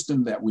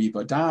system that we've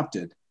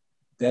adopted,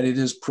 that it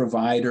is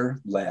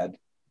provider-led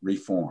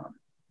reform.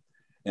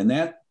 And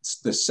that's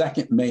the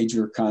second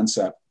major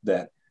concept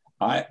that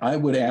I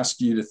would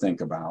ask you to think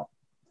about.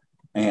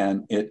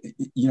 And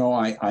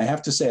I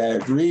have to say, I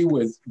agree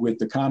with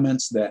the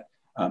comments that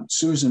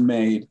Susan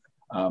made.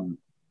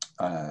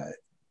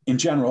 In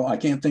general, I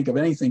can't think of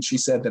anything she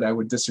said that I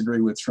would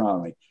disagree with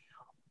strongly.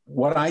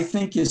 What I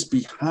think is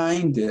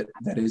behind it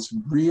that is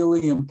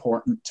really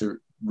important to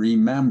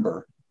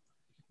remember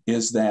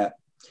is that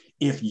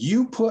if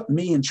you put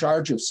me in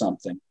charge of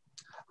something,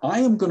 I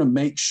am going to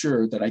make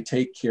sure that I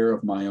take care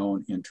of my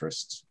own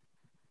interests.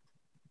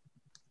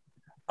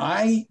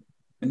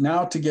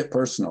 Now to get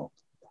personal,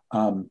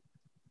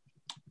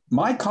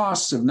 my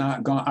costs have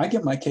not gone. I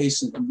get my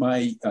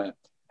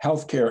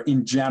healthcare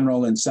in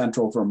general in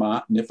central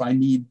Vermont. And if I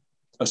need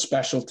a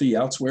specialty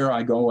elsewhere,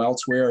 I go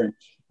elsewhere. And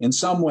in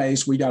some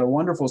ways, we got a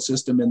wonderful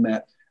system in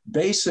that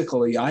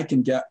basically I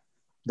can get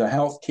the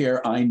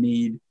healthcare I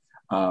need.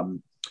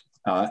 And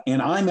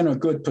I'm in a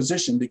good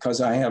position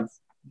because I have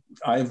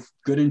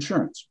good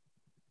insurance.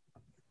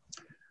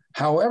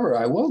 However,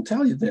 I will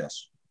tell you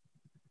this,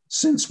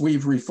 since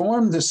we've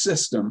reformed the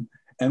system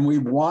and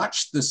we've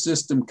watched the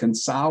system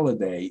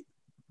consolidate,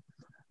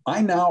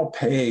 I now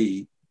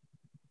pay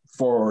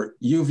for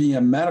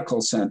UVM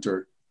Medical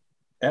Center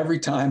every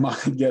time I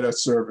get a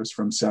service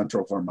from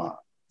Central Vermont.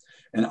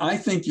 And I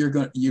think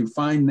you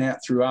find that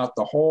throughout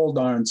the whole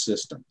darn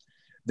system,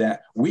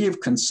 that we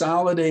have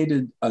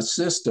consolidated a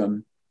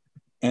system,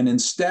 and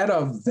instead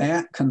of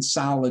that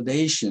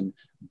consolidation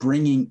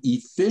bringing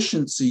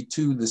efficiency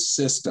to the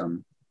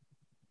system,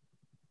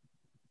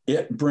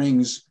 it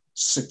brings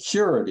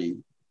security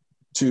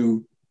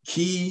to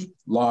key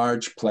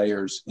large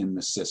players in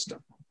the system.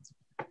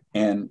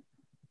 And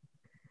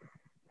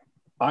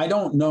I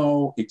don't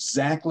know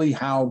exactly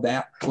how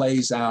that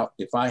plays out.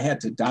 If I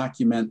had to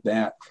document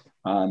that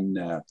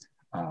on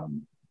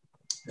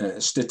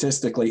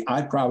statistically,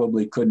 I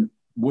probably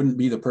wouldn't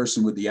be the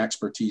person with the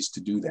expertise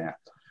to do that.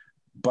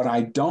 But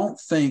I don't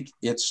think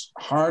it's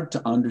hard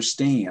to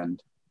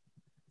understand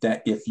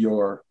that if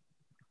your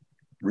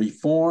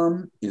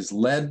reform is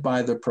led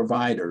by the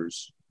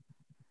providers,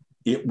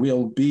 it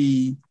will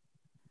be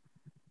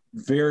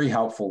very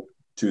helpful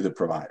to the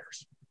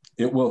providers.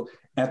 It will,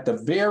 at the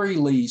very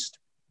least,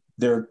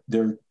 their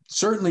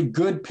certainly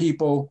good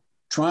people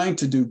trying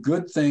to do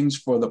good things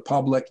for the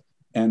public.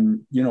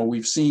 And, you know,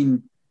 we've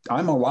seen,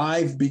 I'm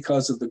alive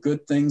because of the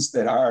good things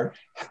that our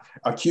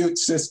acute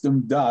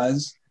system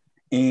does.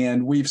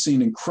 And we've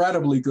seen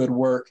incredibly good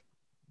work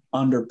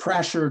under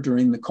pressure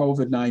during the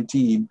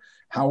COVID-19.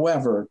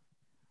 However,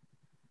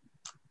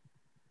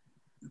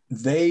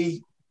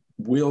 they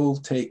will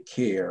take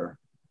care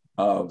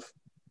of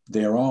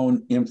their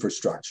own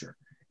infrastructure.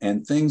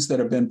 And things that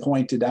have been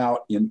pointed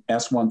out in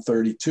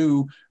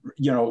S.132,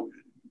 you know,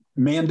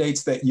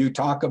 mandates that you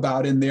talk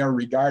about in there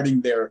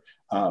regarding their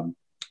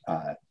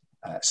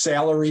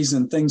salaries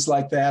and things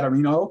like that. I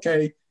mean,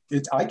 okay,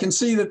 I can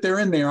see that they're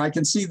in there. I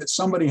can see that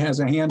somebody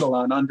has a handle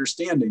on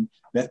understanding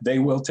that they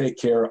will take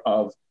care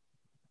of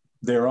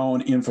their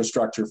own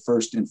infrastructure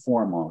first and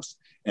foremost.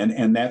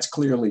 And that's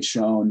clearly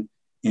shown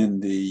in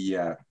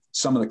the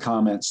some of the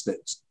comments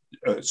that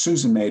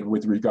Susan made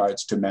with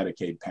regards to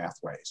Medicaid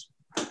pathways.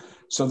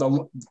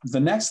 So the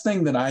next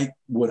thing that I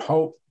would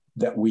hope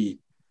that we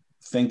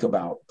think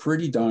about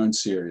pretty darn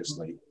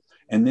seriously,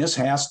 and this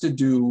has to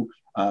do,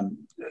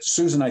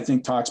 Susan, I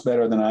think, talks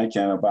better than I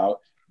can about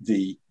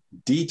the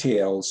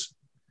details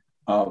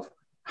of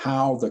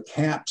how the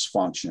caps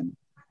function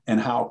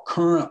and how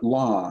current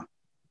law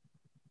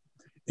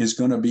is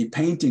going to be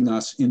painting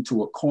us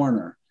into a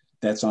corner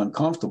that's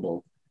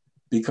uncomfortable,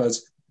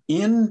 because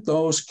in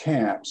those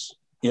caps,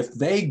 if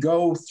they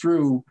go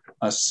through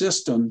a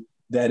system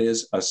that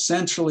is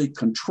essentially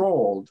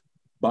controlled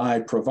by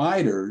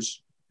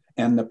providers,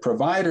 and the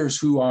providers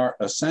who are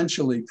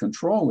essentially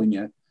controlling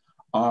it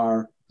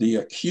are the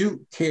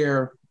acute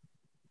care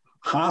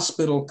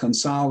hospital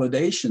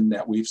consolidation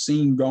that we've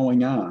seen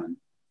going on,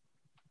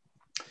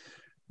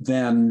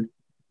 then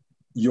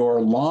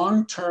your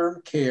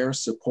long-term care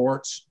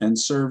supports and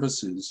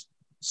services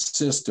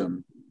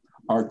system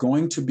are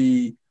going to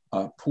be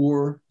a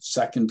poor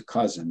second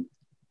cousin,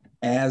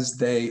 as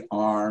they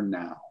are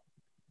now.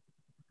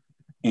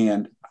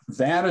 And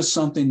that is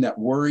something that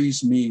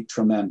worries me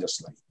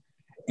tremendously.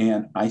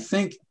 And I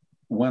think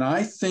when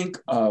I think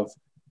of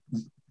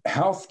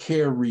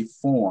healthcare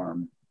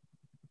reform,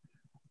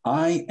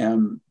 I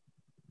am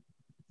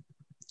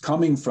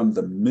coming from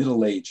the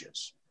Middle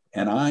Ages,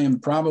 and I am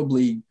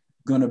probably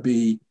going to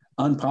be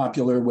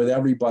unpopular with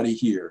everybody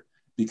here,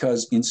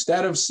 because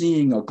instead of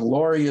seeing a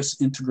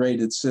glorious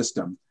integrated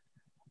system,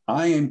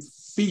 I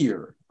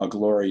fear a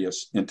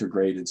glorious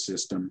integrated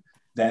system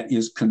that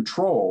is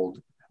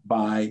controlled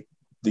by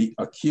the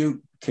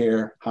acute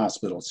care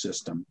hospital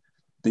system,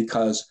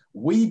 because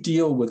we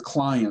deal with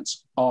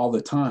clients all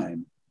the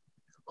time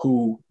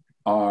who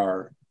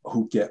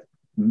get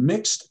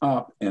mixed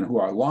up and who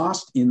are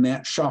lost in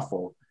that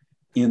shuffle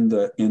in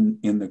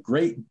the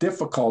great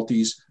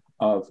difficulties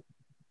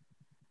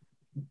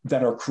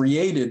that are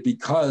created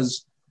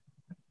because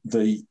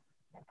the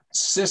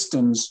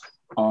systems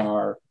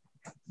are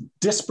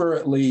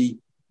disparately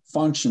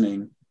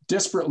functioning,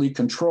 disparately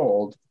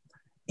controlled,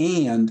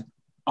 and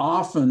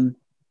often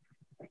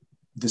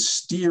the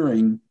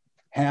steering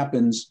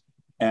happens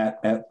at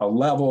a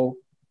level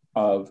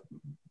of,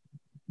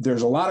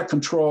 there's a lot of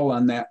control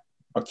on that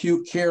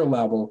acute care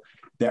level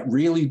that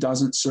really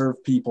doesn't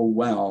serve people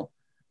well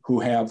who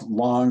have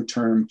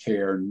long-term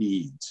care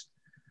needs.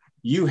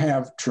 You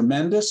have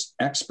tremendous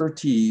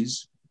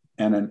expertise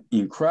and an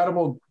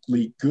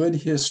incredibly good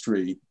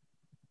history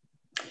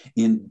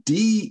in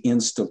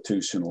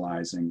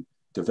deinstitutionalizing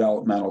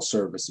developmental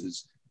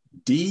services,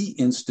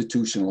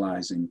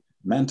 deinstitutionalizing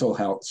mental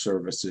health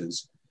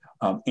services,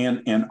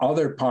 and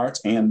other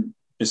parts, and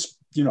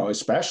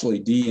especially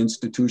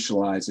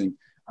deinstitutionalizing.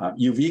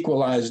 You've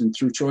equalized, and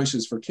through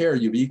Choices for Care,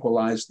 you've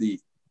equalized the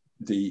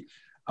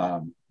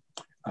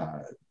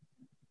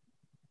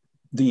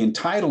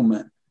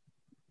entitlement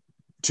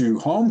to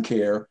home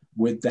care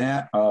with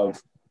that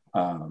of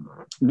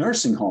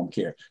nursing home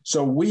care.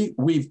 So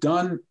we've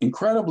done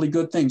incredibly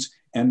good things,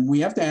 and we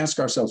have to ask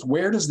ourselves,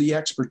 where does the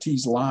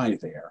expertise lie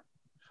there?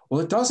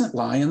 Well, it doesn't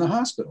lie in the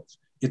hospitals.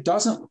 It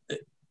doesn't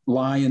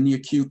lie in the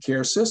acute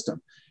care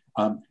system.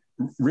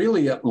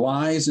 Really, it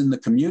lies in the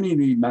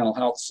community mental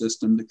health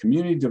system, the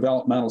community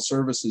developmental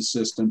services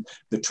system,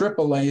 the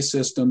AAA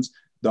systems,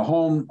 the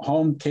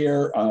home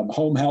care,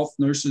 home health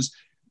nurses.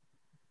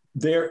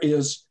 There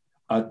is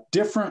a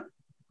different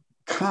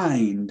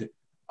kind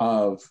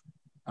of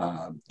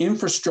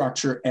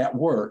infrastructure at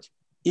work.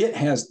 It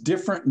has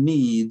different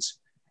needs,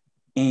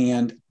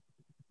 and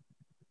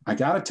I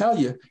got to tell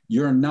you,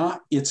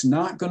 it's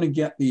not going to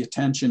get the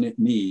attention it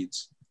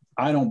needs,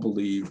 I don't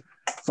believe,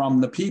 from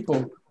the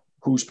people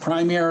whose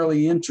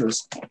primary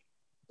interest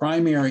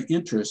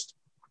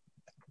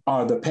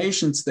are the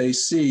patients they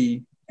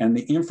see and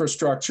the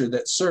infrastructure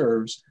that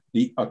serves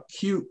the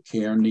acute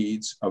care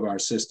needs of our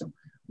system.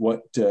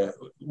 What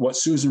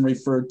Susan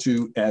referred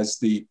to as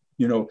the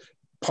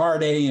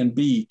Part A and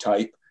B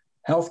type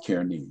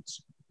healthcare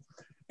needs.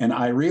 And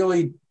I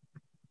really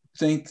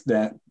think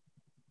that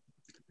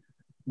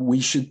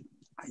we should,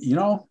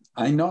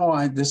 I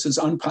know this is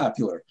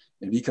unpopular,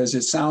 because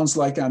it sounds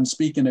like I'm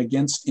speaking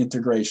against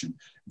integration.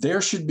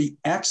 There should be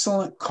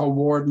excellent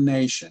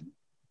coordination,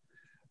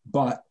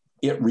 but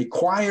it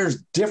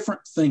requires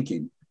different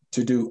thinking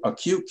to do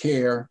acute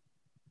care,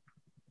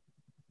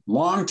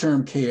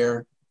 long-term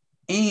care,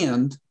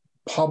 and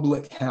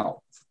public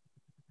health.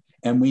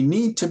 And we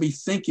need to be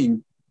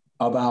thinking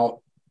about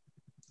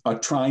a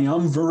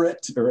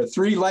triumvirate or a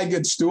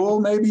three-legged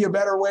stool, maybe a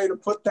better way to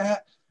put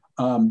that.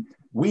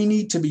 We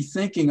need to be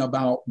thinking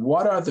about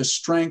what are the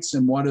strengths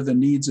and what are the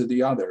needs of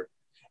the other.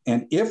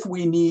 And if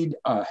we need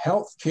a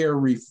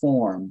healthcare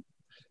reform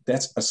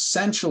that's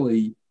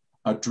essentially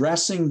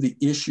addressing the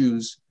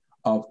issues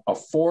of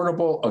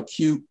affordable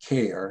acute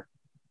care,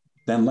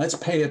 then let's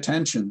pay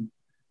attention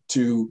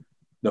to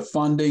the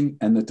funding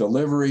and the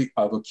delivery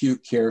of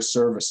acute care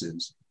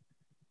services.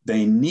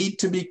 They need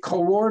to be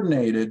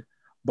coordinated,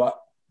 but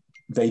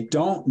they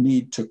don't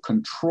need to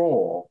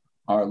control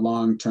our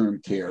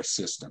long-term care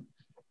system.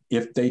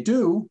 If they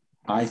do,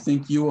 I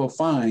think you will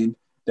find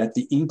that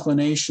the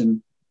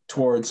inclination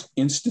towards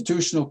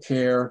institutional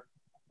care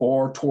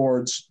or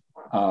towards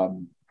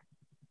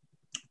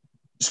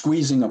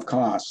squeezing of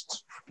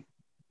costs,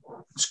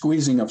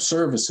 squeezing of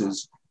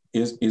services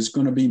is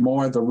going to be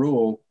more the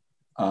rule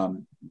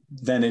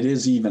than it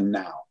is even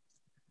now.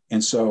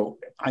 And so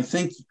I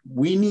think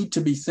we need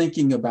to be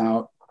thinking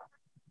about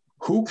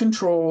who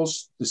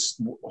controls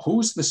this,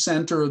 who's the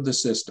center of the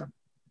system.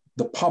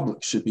 The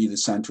public should be the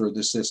center of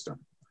the system.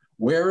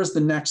 Where is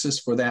the nexus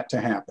for that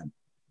to happen?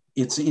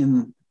 It's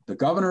in the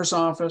governor's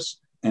office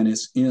and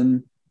it's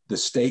in the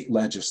state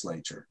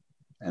legislature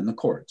and the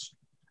courts.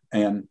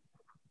 And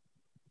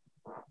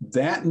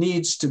that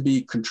needs to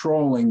be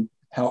controlling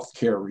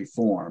healthcare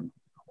reform,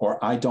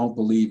 or I don't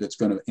believe it's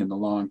going to, in the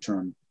long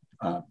term,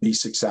 be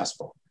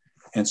successful.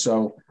 And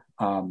so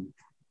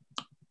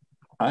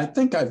I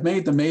think I've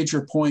made the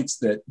major points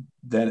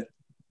that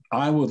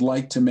I would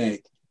like to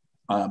make.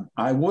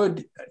 I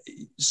would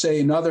say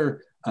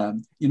another,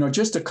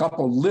 just a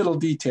couple little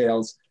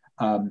details.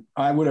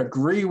 I would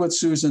agree with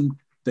Susan.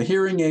 The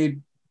hearing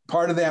aid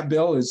part of that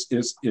bill is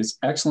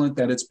excellent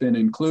that it's been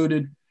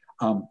included.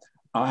 A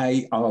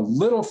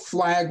little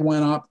flag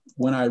went up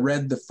when I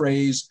read the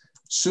phrase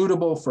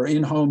suitable for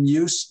in-home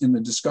use in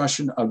the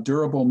discussion of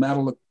durable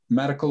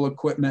medical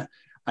equipment.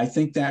 I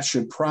think that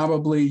should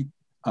probably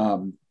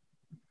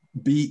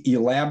be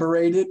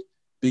elaborated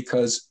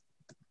because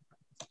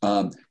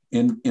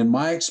in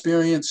my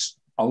experience,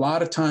 a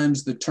lot of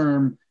times the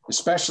term,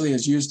 especially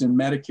as used in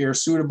Medicare,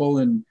 suitable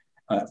and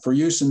for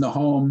use in the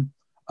home,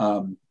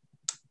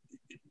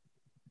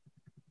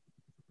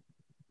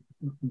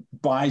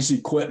 buys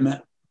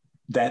equipment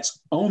that's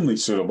only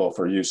suitable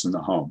for use in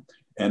the home.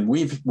 And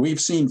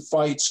we've seen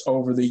fights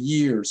over the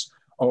years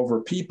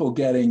over people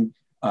getting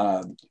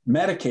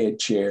Medicaid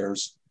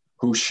chairs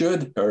who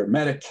should, or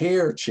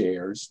Medicare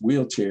chairs,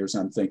 wheelchairs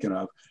I'm thinking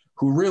of,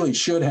 who really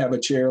should have a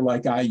chair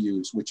like I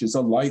use, which is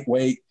a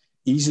lightweight,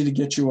 easy to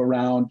get you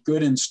around,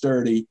 good and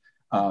sturdy,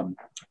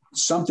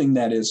 something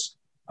that is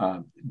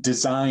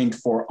designed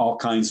for all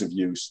kinds of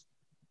use.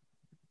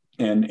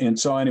 And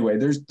so anyway,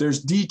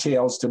 there's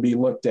details to be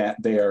looked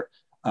at there.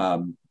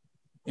 And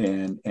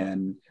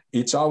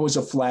it's always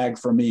a flag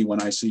for me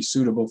when I see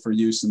suitable for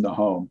use in the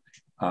home.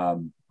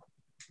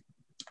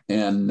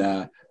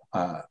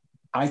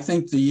 I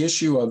think the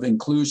issue of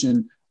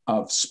inclusion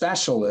of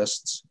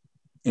specialists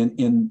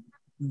in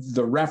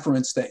the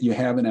reference that you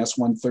have in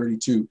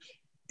S.132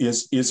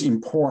 is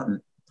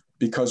important,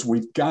 because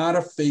we've got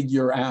to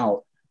figure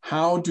out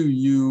how do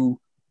you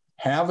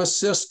have a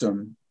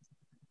system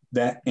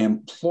that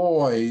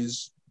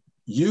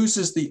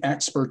uses the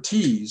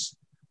expertise,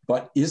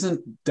 but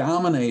isn't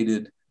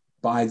dominated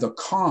by the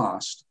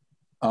cost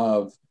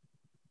of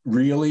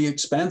really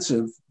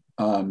expensive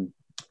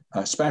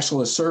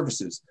specialist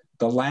services.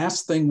 The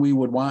last thing we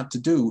would want to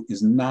do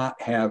is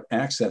not have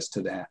access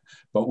to that.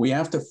 But we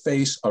have to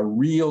face a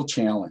real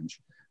challenge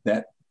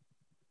that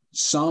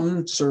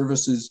some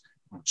services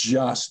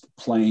just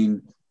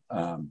plain,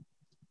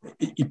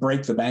 you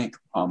break the bank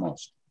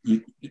almost.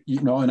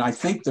 And I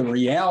think the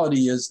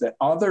reality is that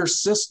other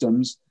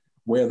systems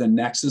where the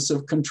nexus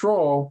of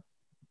control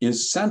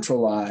is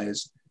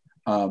centralized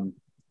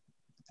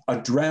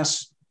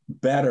address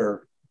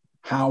better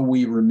how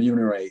we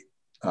remunerate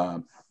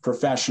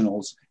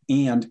professionals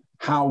and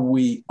how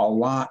we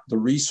allot the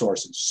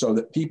resources so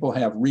that people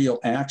have real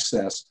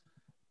access,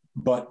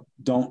 but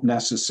don't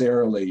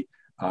necessarily,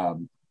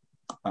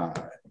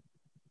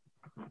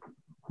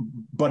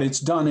 but it's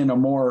done in a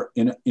more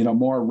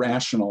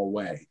rational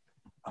way.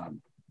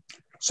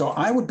 So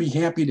I would be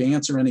happy to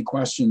answer any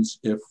questions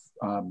if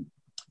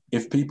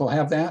people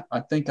have that. I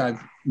think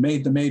I've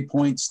made the main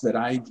points that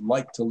I'd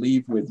like to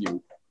leave with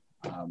you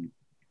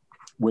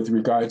with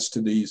regards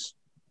to these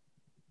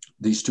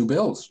two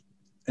bills.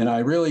 And I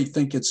really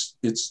think it's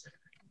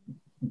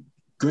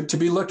good to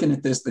be looking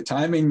at this. The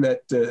timing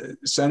that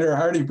Senator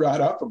Hardy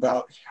brought up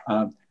about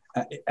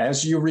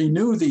as you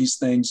renew these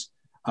things,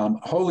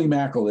 holy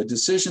mackerel, a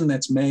decision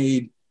that's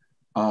made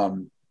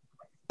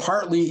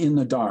partly in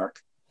the dark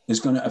is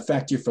going to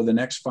affect you for the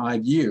next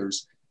 5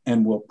 years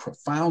and will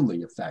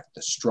profoundly affect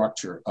the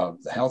structure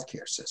of the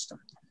healthcare system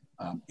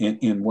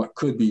in what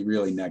could be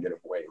really negative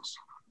ways.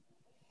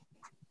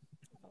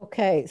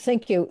 Okay,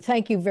 thank you.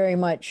 Thank you very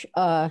much,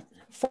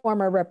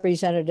 former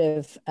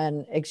Representative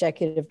and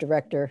Executive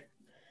Director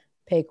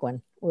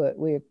Paquin.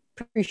 We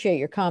appreciate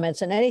your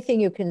comments, and anything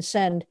you can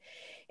send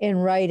in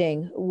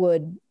writing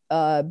would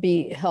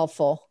be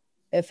helpful.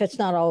 If it's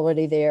not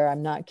already there,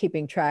 I'm not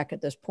keeping track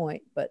at this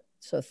point, but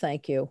so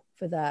thank you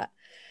for that.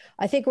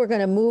 I think we're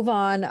going to move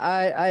on.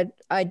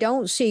 I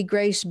don't see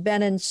Grace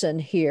Benenson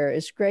here.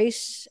 Is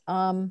Grace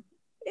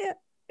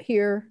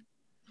here?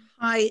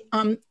 Hi,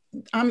 I'm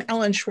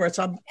Ellen Schwartz.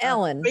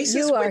 Ellen,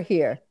 you are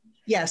here.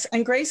 Yes,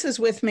 and Grace is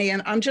with me,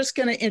 and I'm just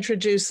going to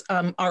introduce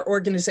our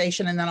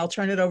organization, and then I'll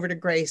turn it over to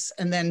Grace,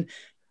 and then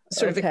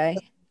sort okay.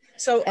 of.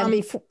 So,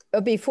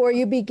 before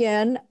you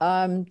begin,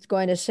 I'm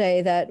going to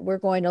say that we're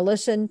going to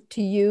listen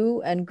to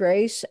you and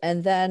Grace,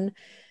 and then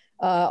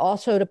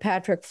also to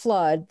Patrick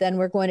Flood. Then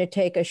we're going to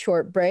take a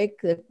short break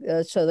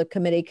so the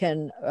committee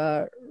can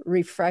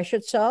refresh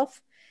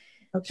itself.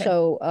 Okay.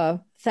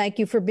 So thank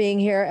you for being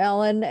here,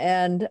 Ellen,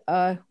 and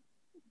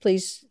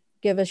please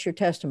give us your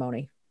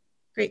testimony.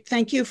 Great.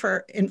 Thank you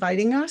for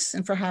inviting us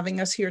and for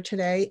having us here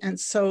today. And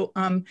so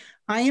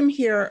I am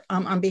here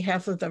on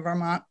behalf of the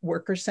Vermont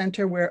Worker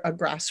Center. We're a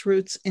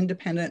grassroots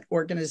independent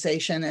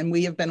organization, and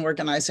we have been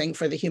organizing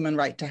for the human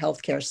right to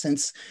healthcare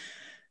since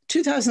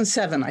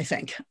 2007, I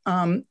think.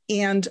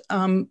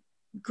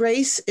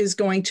 Grace is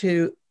going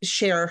to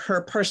share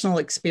her personal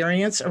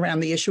experience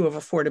around the issue of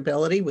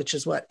affordability, which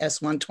is what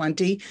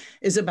S.120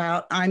 is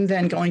about. I'm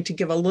then going to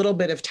give a little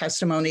bit of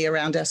testimony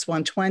around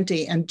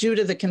S.120. And due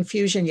to the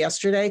confusion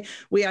yesterday,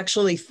 we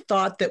actually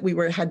thought that we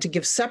had to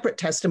give separate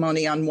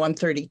testimony on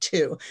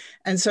 132.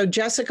 And so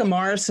Jessica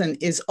Morrison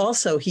is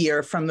also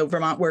here from the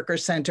Vermont Worker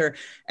Center,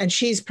 and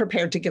she's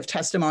prepared to give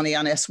testimony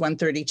on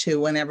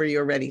S.132 whenever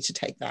you're ready to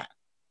take that.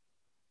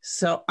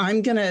 So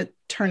I'm going to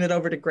turn it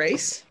over to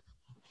Grace.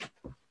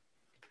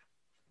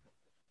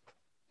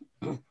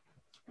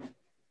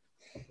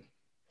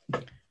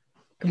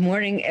 Good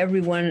morning,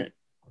 everyone.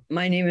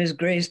 My name is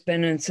Grace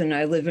Benenson.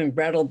 I live in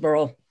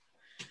Brattleboro.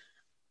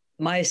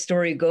 My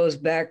story goes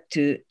back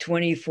to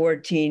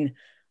 2014.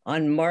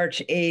 On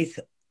March 8th,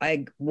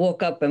 I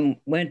woke up and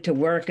went to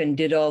work and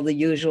did all the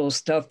usual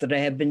stuff that I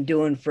have been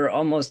doing for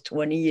almost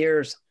 20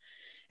 years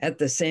at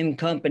the same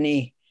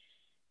company.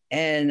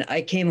 And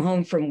I came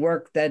home from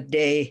work that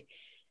day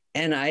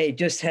and I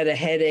just had a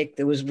headache.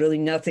 There was really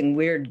nothing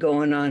weird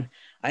going on.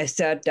 I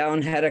sat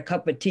down, had a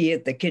cup of tea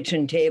at the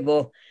kitchen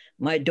table.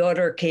 My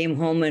daughter came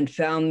home and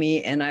found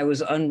me, and I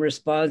was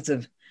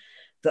unresponsive.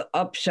 The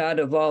upshot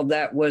of all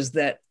that was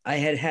that I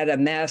had had a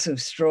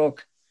massive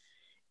stroke,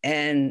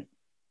 and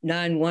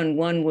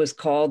 911 was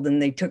called,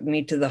 and they took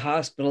me to the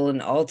hospital and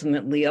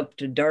ultimately up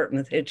to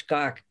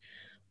Dartmouth-Hitchcock,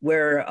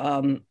 where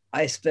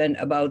I spent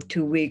about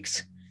 2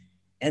 weeks,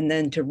 and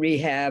then to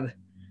rehab.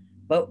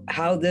 But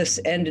how this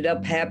ended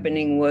up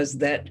happening was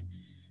that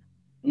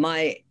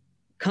my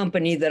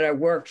company that I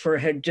worked for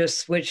had just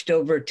switched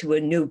over to a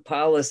new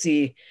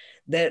policy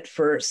that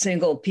for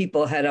single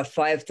people had a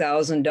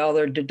 $5,000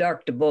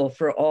 deductible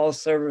for all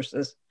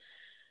services.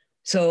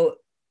 So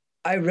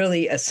I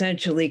really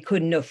essentially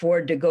couldn't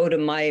afford to go to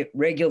my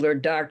regular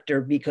doctor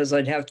because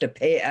I'd have to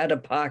pay out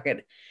of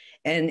pocket.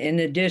 And in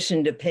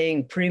addition to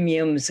paying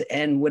premiums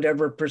and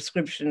whatever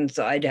prescriptions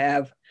I'd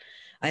have,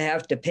 I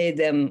have to pay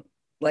them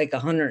like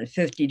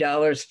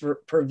 $150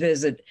 per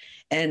visit.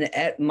 And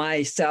at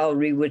my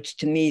salary, which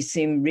to me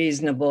seemed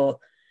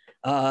reasonable,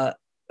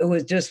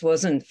 it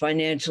wasn't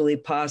financially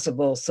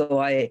possible. So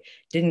I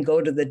didn't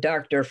go to the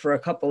doctor for a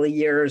couple of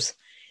years.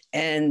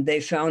 And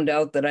they found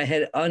out that I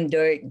had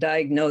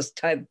undiagnosed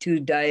type 2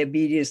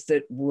 diabetes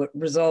that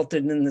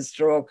resulted in the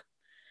stroke.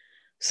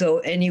 So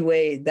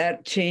anyway,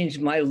 that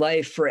changed my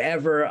life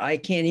forever. I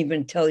can't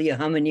even tell you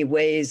how many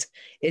ways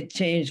it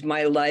changed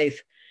my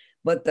life.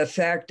 But the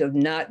fact of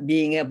not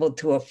being able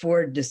to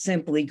afford to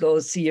simply go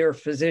see your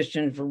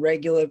physician for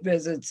regular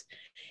visits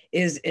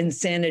is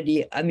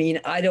insanity. I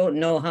mean, I don't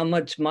know how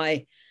much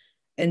my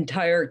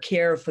entire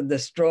care for the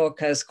stroke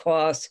has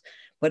cost,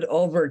 but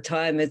over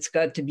time, it's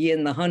got to be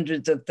in the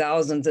hundreds of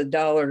thousands of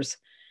dollars.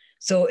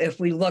 So if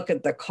we look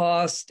at the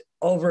cost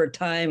over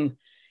time,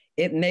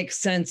 it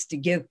makes sense to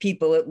give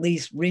people at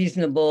least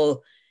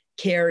reasonable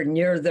care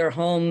near their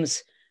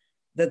homes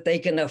that they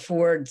can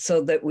afford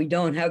so that we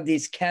don't have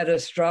these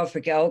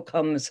catastrophic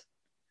outcomes.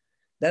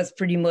 That's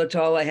pretty much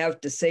all I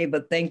have to say,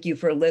 but thank you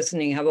for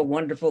listening. Have a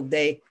wonderful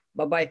day.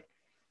 Bye-bye.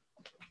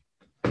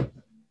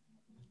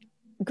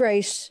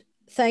 Grace,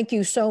 thank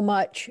you so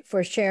much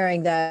for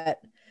sharing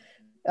that.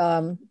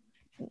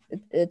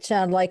 It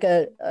sounded like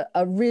a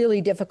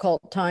really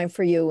difficult time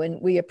for you, and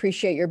we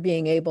appreciate your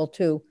being able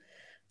to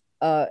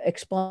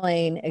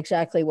explain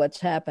exactly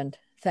what's happened.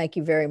 Thank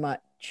you very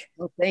much.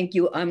 Well, thank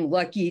you. I'm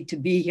lucky to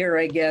be here,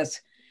 I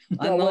guess.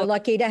 Well, we're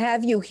lucky to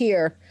have you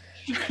here.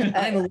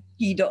 I'm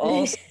lucky to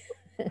also,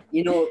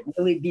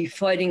 really be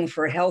fighting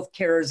for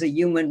healthcare as a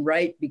human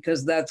right,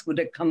 because that's what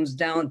it comes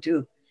down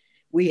to.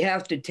 we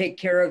have to take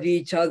care of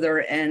each other,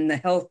 and the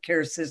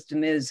healthcare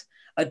system is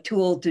a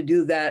tool to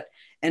do that.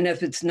 And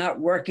if it's not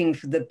working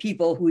for the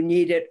people who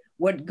need it,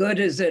 what good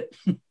is it?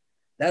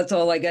 That's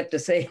all I got to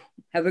say.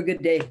 Have a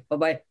good day.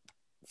 Bye-bye.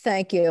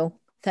 Thank you.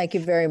 Thank you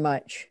very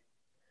much.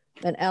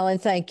 And Ellen,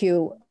 thank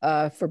you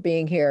for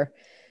being here.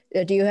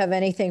 Do you have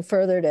anything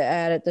further to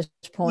add at this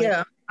point?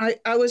 Yeah,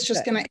 I was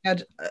just going to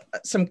add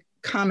some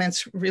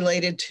comments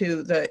related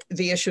to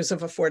the issues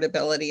of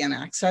affordability and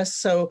access.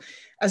 So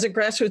as a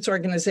grassroots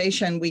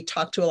organization, we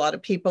talk to a lot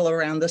of people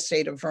around the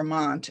state of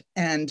Vermont,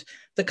 and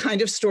the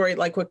kind of story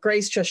like what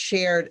Grace just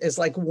shared is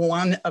like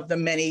one of the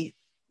many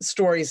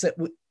stories that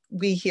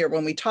we hear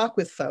when we talk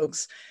with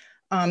folks.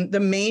 The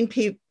main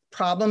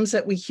problems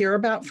that we hear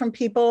about from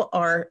people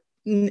are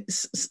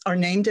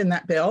named in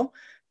that bill.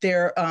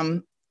 They're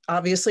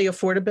obviously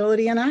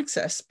affordability and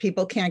access.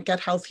 People can't get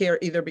health care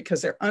either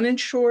because they're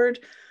uninsured,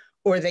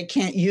 or they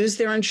can't use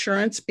their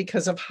insurance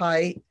because of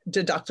high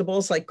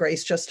deductibles like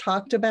Grace just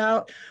talked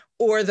about,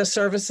 or the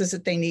services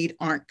that they need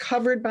aren't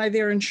covered by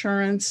their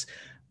insurance,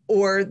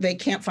 or they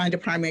can't find a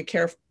primary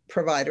care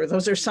provider.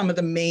 Those are some of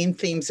the main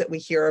themes that we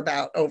hear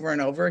about over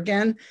and over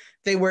again.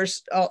 They were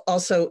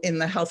also in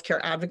the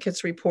Healthcare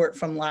Advocates report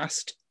from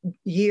last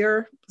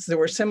year. There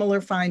were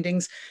similar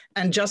findings.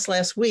 And just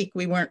last week,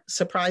 we weren't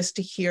surprised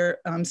to hear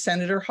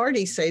Senator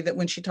Hardy say that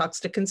when she talks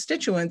to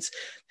constituents,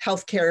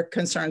 healthcare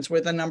concerns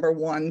were the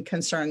 #1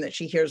 concern that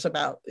she hears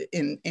about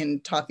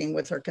in talking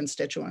with her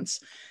constituents.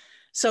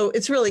 So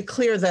it's really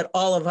clear that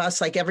all of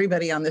us, like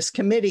everybody on this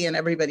committee and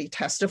everybody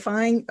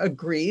testifying,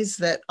 agrees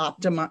that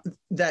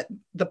that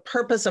the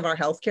purpose of our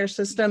healthcare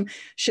system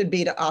should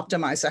be to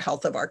optimize the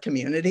health of our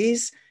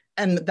communities.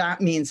 And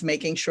that means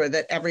making sure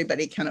that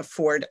everybody can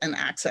afford and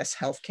access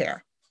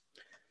healthcare.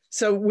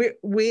 So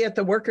we at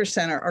the Workers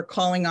Center are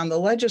calling on the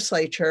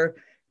legislature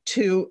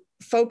to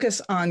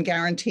focus on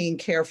guaranteeing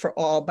care for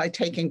all by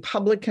taking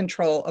public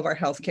control of our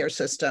healthcare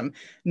system,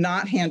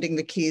 not handing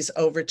the keys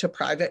over to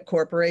private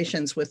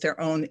corporations with their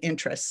own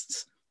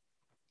interests.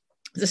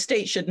 The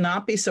state should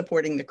not be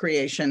supporting the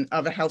creation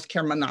of a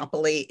healthcare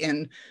monopoly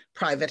in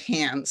private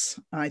hands.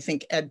 I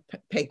think Ed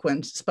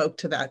Paquin spoke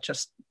to that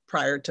just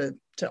prior to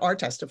our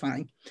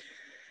testifying.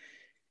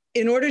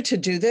 In order to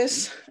do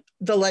this,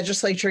 the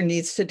legislature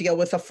needs to deal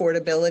with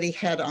affordability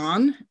head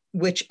on,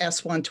 which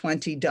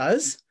S.120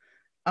 does.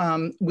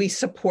 We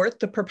support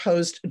the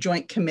proposed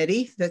joint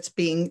committee that's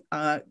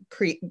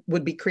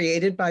would be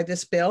created by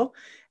this bill,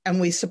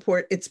 and we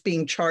support its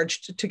being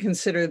charged to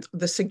consider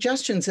the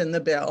suggestions in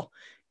the bill,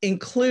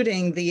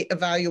 including the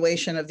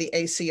evaluation of the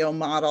ACO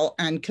model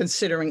and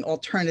considering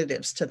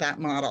alternatives to that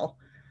model.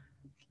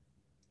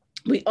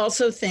 We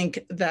also think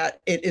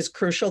that it is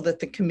crucial that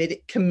the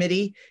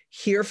committee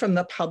hear from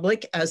the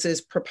public as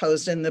is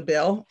proposed in the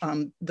bill.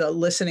 The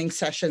listening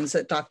sessions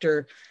that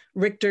Dr.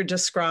 Richter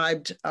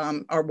described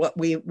are what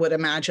we would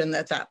imagine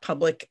that the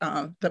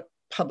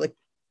public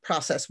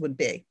process would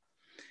be.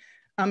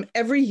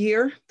 Every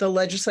year, the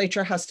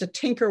legislature has to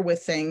tinker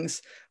with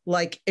things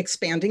like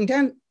expanding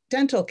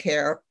dental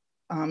care,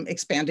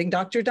 expanding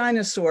Dr.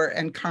 Dinosaur,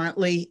 and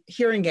currently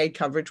hearing aid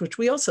coverage, which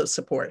we also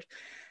support.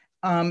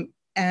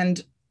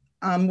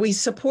 We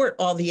support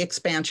all the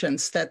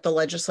expansions that the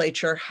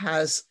legislature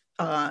has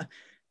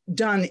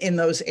done in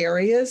those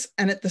areas.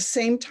 And at the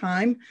same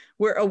time,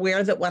 we're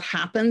aware that what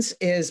happens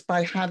is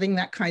by having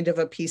that kind of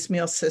a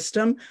piecemeal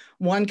system,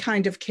 one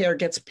kind of care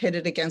gets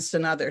pitted against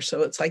another.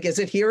 So it's like, is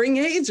it hearing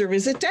aids or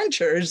is it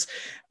dentures?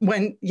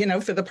 When,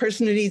 for the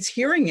person who needs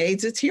hearing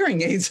aids, it's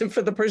hearing aids. And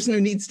for the person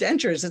who needs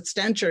dentures, it's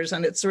dentures.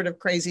 And it's sort of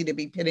crazy to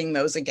be pitting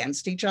those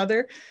against each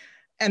other.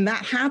 And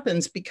that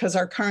happens because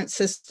our current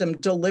system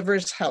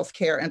delivers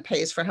healthcare and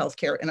pays for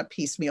healthcare in a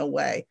piecemeal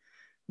way,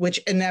 which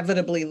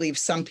inevitably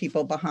leaves some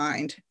people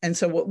behind. And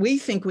so what we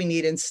think we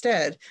need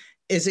instead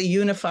is a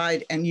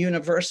unified and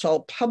universal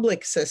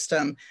public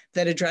system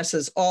that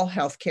addresses all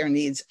healthcare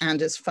needs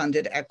and is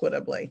funded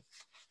equitably.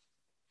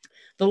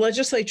 The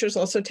legislature has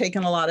also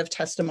taken a lot of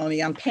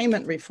testimony on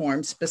payment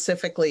reform,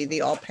 specifically the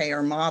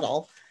all-payer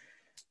model.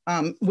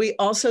 We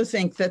also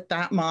think that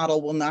that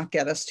model will not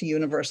get us to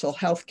universal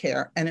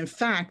healthcare, and in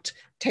fact,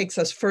 takes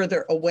us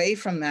further away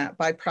from that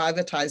by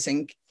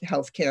privatizing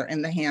healthcare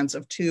in the hands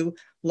of two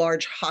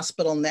large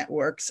hospital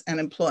networks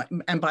and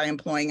by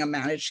employing a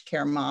managed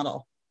care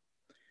model.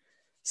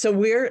 So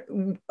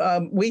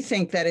we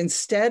think that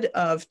instead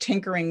of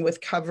tinkering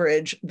with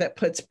coverage that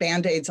puts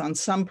Band-Aids on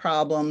some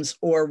problems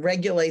or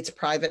regulates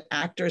private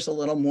actors a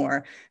little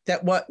more,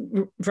 that what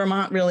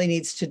Vermont really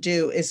needs to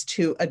do is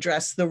to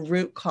address the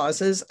root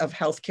causes of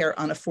healthcare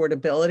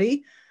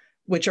unaffordability,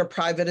 which are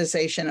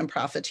privatization and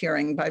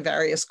profiteering by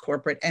various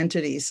corporate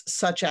entities,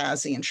 such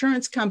as the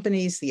insurance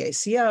companies, the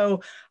ACO,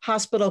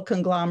 hospital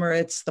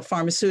conglomerates, the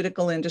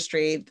pharmaceutical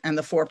industry, and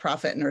the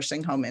for-profit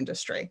nursing home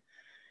industry.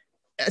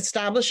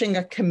 Establishing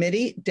a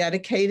committee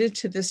dedicated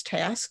to this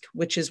task,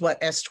 which is what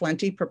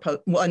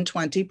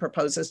S.120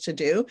 proposes to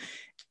do,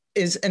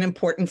 is an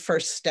important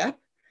first step.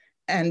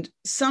 And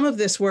some of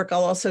this work,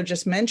 I'll also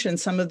just mention,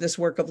 some of this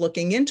work of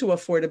looking into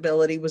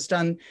affordability was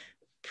done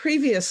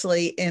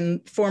previously in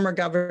former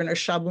Governor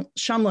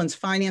Shumlin's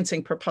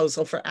financing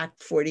proposal for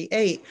Act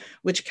 48,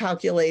 which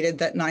calculated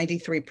that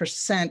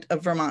 93%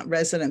 of Vermont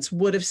residents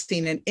would have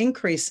seen an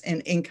increase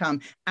in income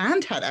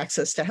and had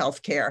access to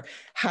health care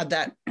had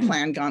that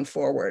plan gone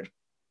forward.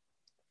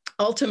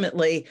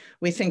 Ultimately,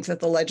 we think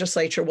that the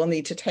legislature will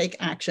need to take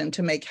action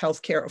to make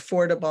healthcare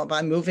affordable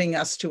by moving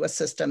us to a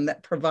system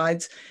that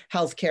provides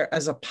healthcare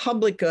as a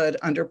public good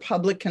under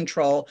public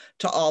control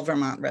to all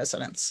Vermont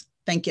residents.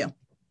 Thank you.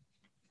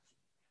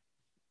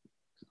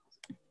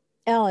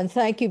 Ellen,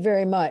 thank you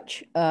very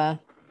much.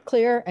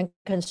 Clear and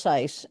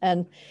concise.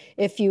 And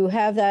if you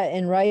have that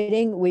in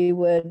writing, we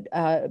would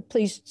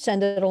please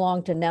send it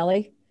along to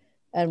Nellie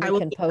and we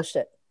can post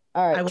it.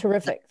 All right,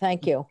 terrific.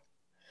 Thank you.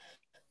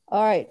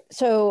 All right,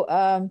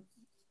 so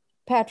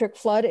Patrick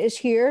Flood is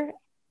here.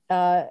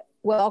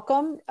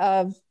 Welcome.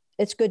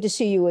 It's good to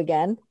see you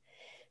again.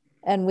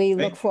 And we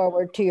look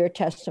forward to your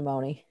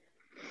testimony.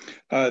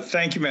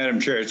 Thank you, Madam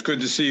Chair. It's good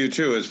to see you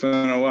too. It's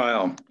been a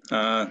while.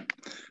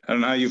 I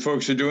don't know how you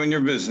folks are doing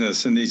your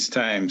business in these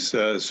times,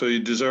 so you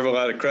deserve a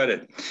lot of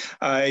credit.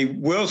 I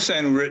will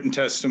send written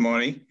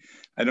testimony.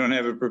 I don't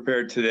have it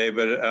prepared today,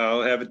 but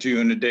I'll have it to you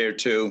in a day or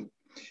two.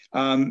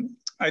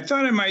 I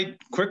thought I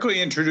might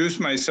quickly introduce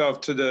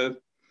myself to the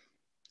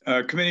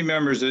committee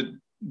members that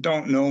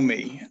don't know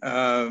me.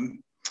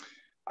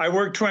 I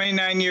worked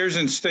 29 years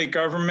in state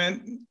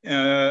government.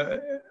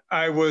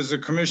 I was a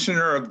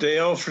commissioner of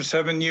Dale for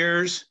 7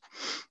 years.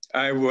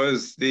 I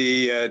was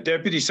the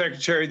Deputy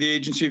Secretary of the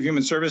Agency of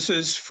Human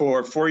Services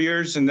for 4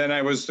 years, and then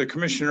I was the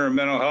Commissioner of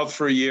Mental Health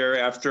for a year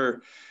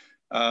after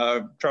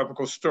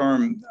Tropical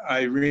Storm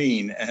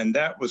Irene, and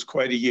that was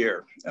quite a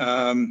year.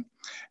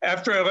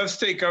 After I left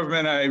state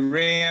government, I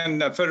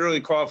ran a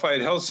federally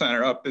qualified health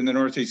center up in the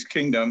Northeast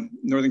Kingdom,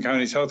 Northern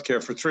Counties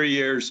Healthcare, for 3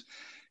 years.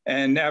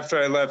 And after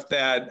I left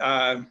that,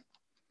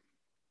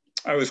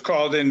 I was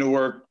called in to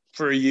work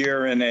for a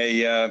year in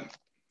a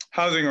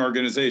housing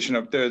organization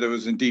up there that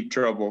was in deep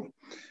trouble.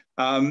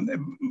 I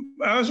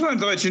also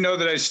wanted to let you know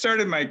that I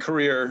started my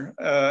career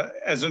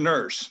as a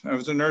nurse. I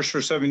was a nurse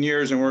for 7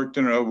 years and worked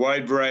in a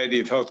wide variety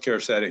of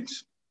healthcare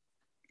settings.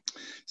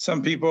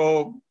 Some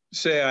people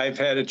say I've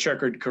had a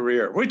checkered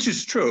career, which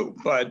is true,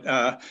 but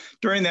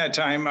during that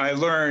time I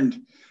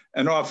learned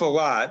an awful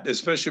lot,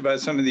 especially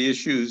about some of the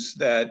issues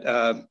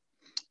that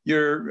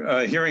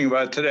you're hearing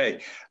about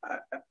today.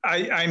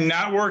 I'm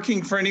not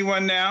working for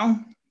anyone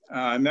now.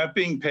 I'm not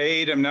being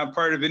paid. I'm not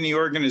part of any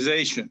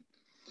organization.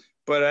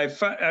 But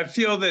I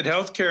feel that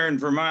healthcare in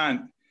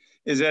Vermont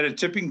is at a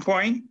tipping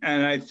point,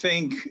 and I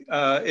think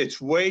it's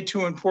way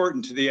too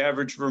important to the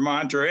average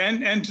Vermonter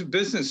and to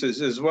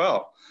businesses as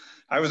well.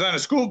 I was on a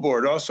school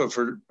board also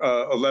for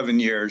 11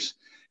 years,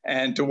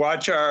 and to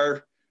watch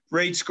our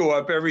rates go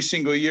up every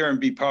single year and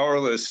be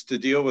powerless to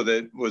deal with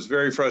it was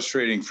very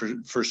frustrating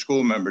for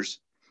school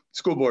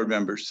board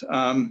members.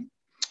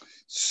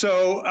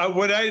 So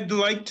what I'd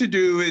like to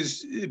do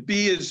is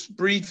be as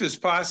brief as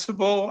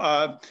possible.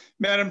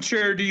 Madam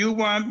Chair, do you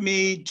want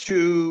me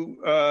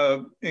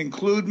to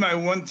include my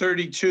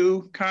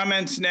 132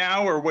 comments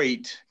now or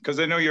wait? Because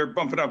I know you're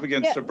bumping up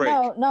against a break.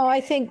 No,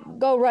 I think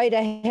go right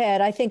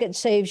ahead. I think it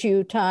saves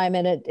you time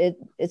and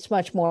it's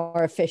much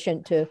more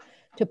efficient to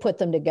put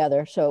them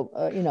together. So,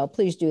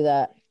 please do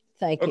that.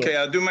 Thank you. Okay,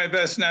 I'll do my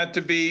best not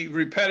to be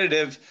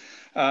repetitive.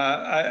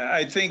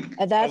 I think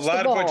a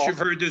lot of what you've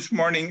heard this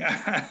morning,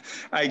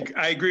 I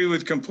agree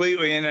with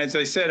completely. And as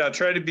I said, I'll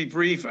try to be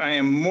brief. I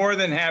am more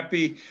than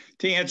happy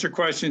to answer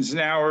questions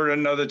now or at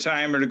another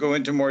time, or to go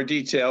into more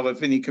detail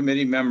if any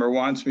committee member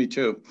wants me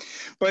to.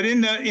 But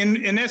in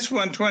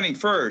S.120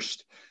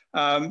 first,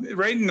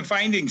 right in the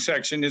findings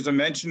section is a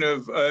mention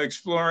of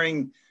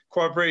exploring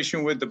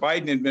cooperation with the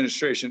Biden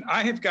administration.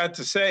 I have got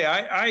to say,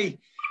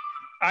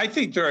 I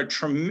think there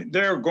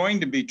are going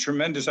to be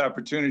tremendous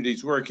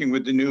opportunities working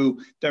with the new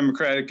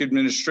Democratic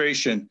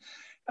administration.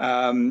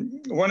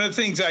 One of the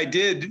things I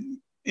did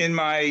in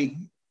my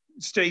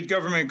state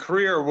government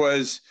career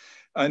was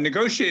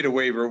negotiate a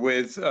waiver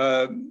with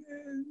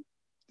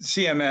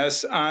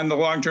CMS on the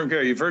long-term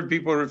care. You've heard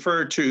people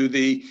refer to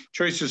the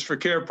Choices for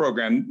Care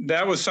program.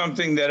 That was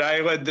something that I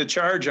led the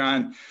charge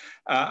on.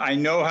 I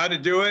know how to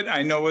do it.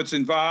 I know what's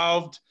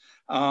involved.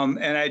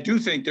 And I do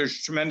think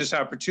there's tremendous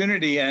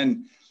opportunity.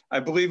 And I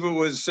believe it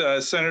was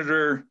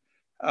Senator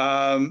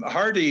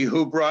Hardy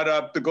who brought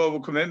up the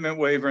global commitment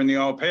waiver and the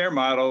all-payer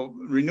model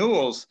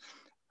renewals.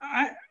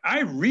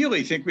 I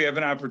really think we have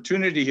an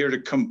opportunity here to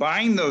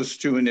combine those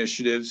two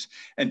initiatives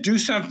and do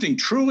something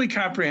truly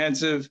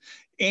comprehensive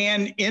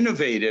and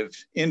innovative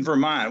in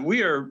Vermont.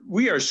 We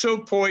are so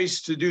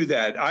poised to do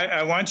that.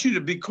 I want you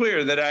to be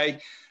clear that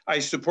I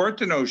support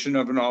the notion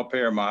of an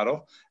all-payer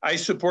model. I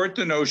support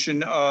the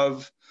notion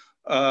of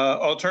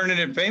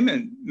alternative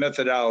payment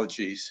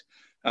methodologies.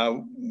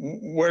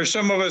 Where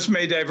some of us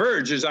may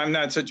diverge is I'm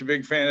not such a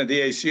big fan of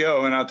the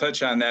ACO, and I'll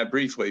touch on that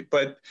briefly.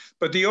 But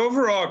the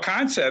overall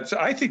concepts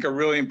I think are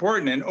really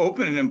important and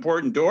open an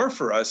important door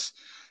for us.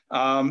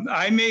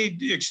 I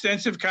made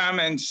extensive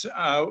comments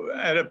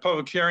at a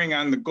public hearing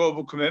on the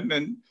global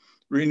commitment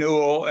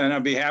renewal, and I'll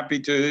be happy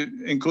to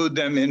include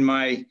them in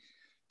my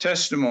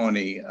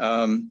testimony.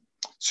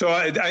 So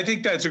I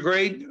think that's a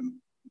great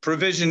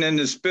provision in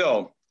this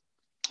bill.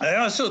 I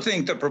also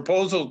think the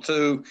proposal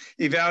to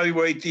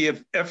evaluate the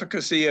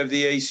efficacy of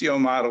the ACO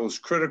model is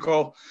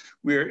critical.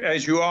 We're,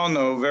 as you all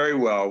know very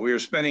well, we are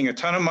spending a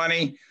ton of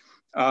money.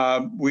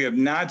 We have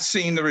not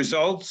seen the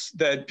results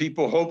that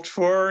people hoped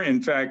for.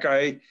 In fact,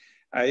 I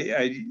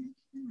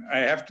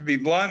have to be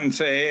blunt and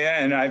say,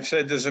 and I've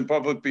said this in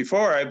public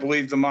before, I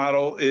believe the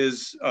model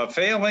is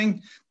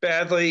failing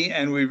badly,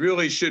 and we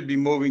really should be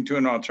moving to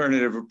an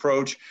alternative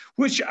approach,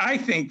 which I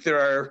think there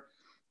are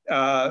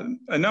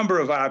a number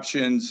of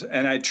options.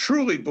 And I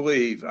truly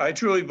believe,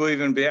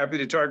 and be happy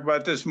to talk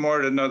about this more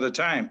at another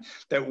time,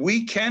 that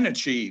we can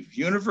achieve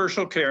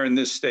universal care in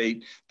this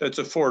state that's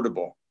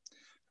affordable.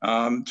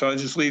 So I'll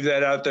just leave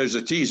that out there as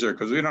a teaser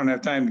because we don't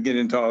have time to get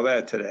into all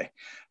that today.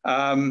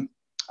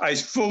 I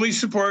fully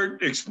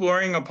support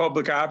exploring a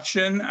public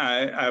option.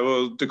 I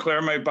will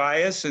declare my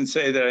bias and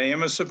say that I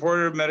am a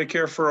supporter of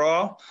Medicare for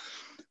all,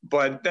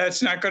 but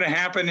that's not going to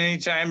happen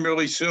anytime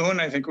really soon.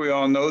 I think we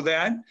all know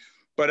that.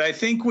 But I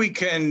think we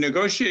can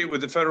negotiate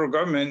with the federal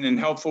government in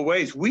helpful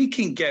ways. We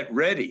can get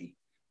ready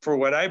for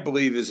what I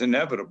believe is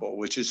inevitable,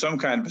 which is some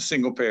kind of a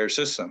single payer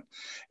system.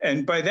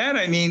 And by that,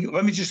 I mean,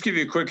 let me just give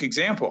you a quick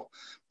example.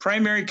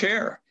 Primary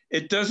care.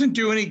 It doesn't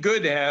do any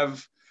good to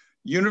have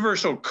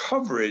universal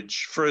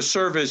coverage for a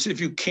service if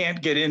you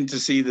can't get in to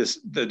see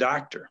the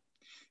doctor.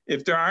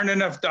 If there aren't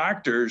enough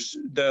doctors,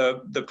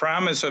 the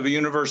promise of a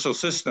universal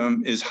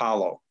system is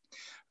hollow.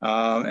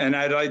 And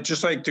I'd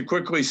just like to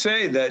quickly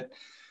say that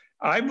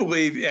I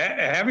believe,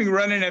 having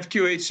run an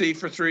FQHC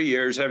for 3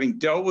 years, having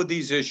dealt with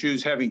these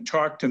issues, having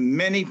talked to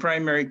many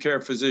primary care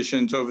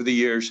physicians over the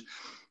years,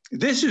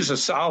 this is a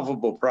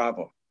solvable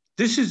problem.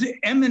 This is an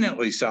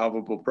eminently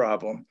solvable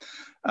problem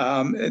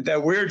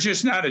that we're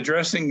just not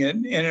addressing it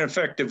in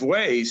effective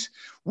ways.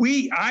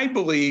 I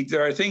believe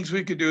there are things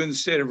we could do in the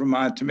state of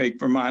Vermont to make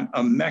Vermont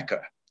a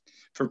mecca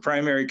for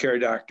primary care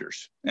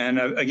doctors. And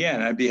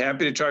again, I'd be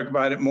happy to talk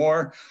about it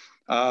more.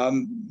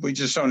 We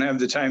just don't have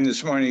the time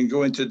this morning to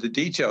go into the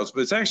details,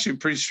 but it's actually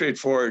pretty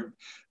straightforward,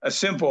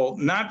 simple,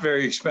 not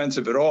very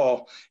expensive at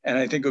all. And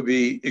I think it would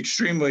be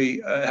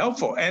extremely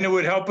helpful. And it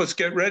would help us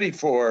get ready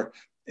for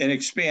an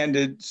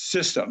expanded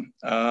system.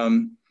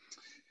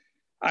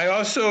 I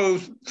also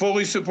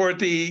fully support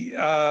the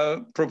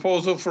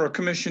proposal for a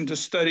commission to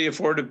study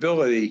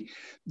affordability.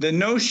 The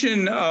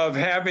notion of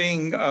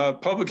having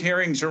public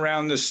hearings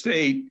around the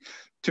state,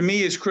 to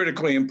me, is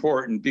critically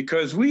important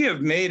because we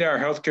have made our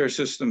healthcare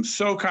system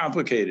so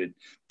complicated.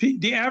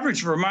 The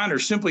average Vermonter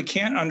simply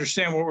can't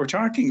understand what we're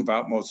talking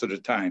about most of the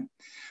time.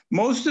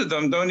 Most of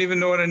them don't even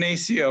know what an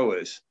ACO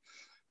is.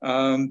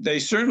 They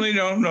certainly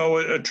don't know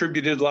what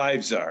attributed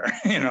lives are.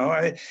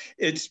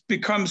 It's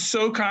become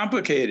so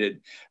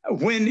complicated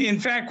when, in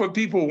fact, what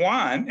people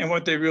want and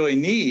what they really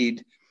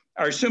need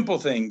are simple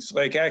things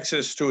like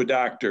access to a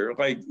doctor,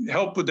 like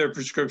help with their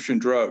prescription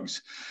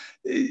drugs.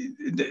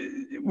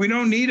 We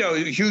don't need a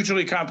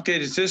hugely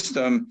complicated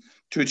system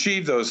to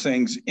achieve those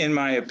things, in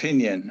my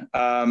opinion.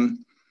 The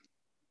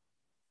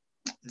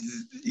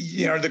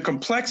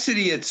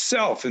complexity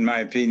itself, in my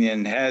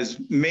opinion, has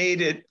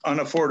made it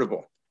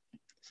unaffordable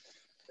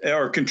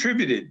or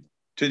contributed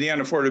to the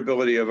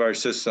unaffordability of our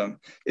system.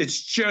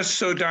 It's just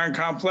so darn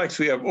complex.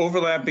 We have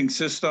overlapping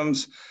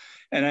systems.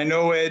 And I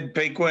know Ed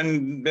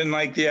Paquin didn't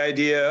like the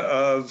idea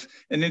of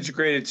an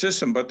integrated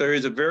system, but there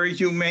is a very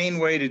humane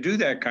way to do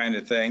that kind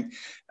of thing.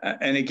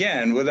 And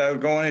again, without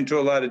going into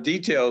a lot of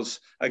details,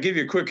 I'll give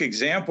you a quick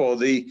example.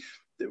 The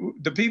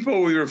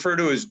people we refer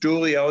to as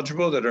dually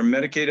eligible, that are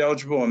Medicaid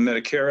eligible and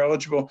Medicare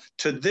eligible,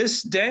 to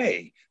this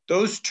day,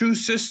 those two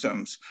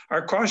systems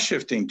are cost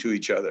shifting to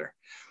each other.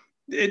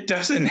 It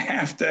doesn't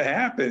have to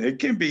happen. It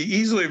can be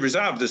easily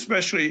resolved,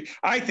 especially,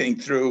 I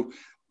think, through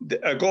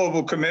a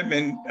global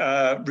commitment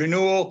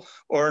renewal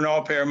or an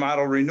all-payer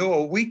model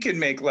renewal. We can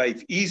make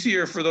life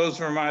easier for those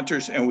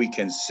Vermonters and we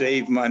can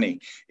save money.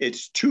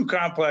 It's too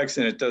complex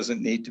and it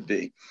doesn't need to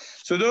be.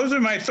 So those are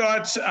my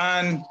thoughts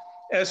on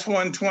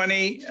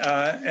S.120.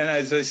 And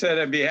as I said,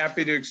 I'd be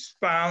happy to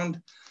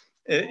expound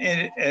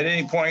at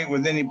any point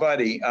with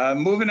anybody.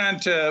 Moving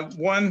on to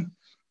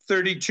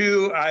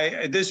 132,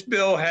 this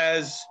bill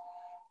has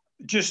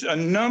just a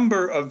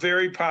number of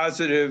very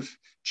positive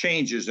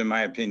changes, in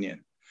my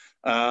opinion.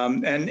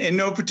 And in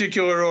no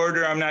particular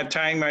order, I'm not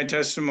tying my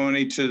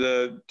testimony to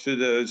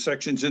the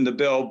sections in the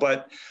bill,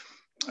 but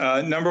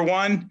number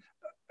one,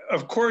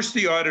 of course,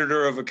 the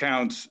auditor of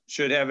accounts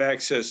should have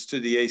access to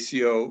the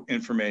ACO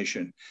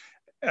information.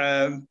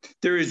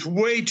 There is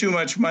way too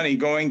much money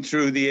going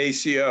through the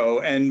ACO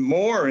and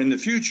more in the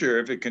future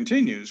if it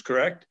continues,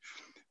 correct?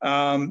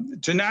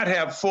 To not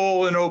have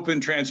full and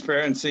open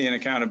transparency and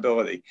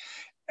accountability.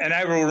 And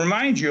I will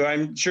remind you,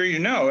 I'm sure you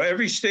know,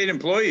 every state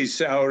employee's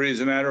salary is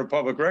a matter of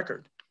public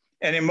record.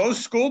 And in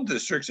most school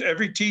districts,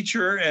 every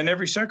teacher and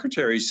every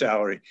secretary's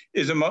salary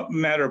is a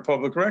matter of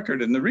public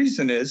record. And the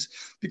reason is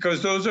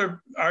because those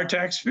are our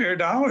taxpayer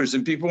dollars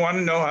and people want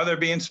to know how they're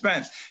being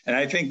spent. And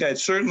I think that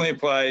certainly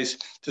applies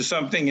to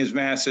something as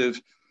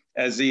massive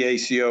as the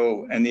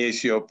ACO and the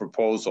ACO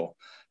proposal.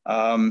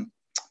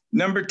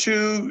 Number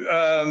two,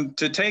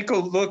 to take a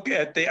look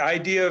at the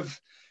idea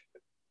of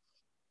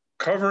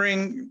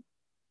covering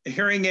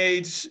hearing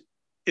aids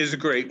is a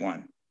great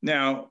one.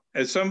 Now,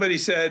 as somebody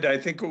said, I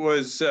think it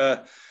was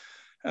our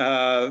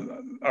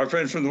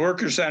friend from the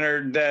Workers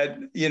Center, that,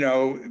 you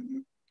know,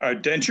 are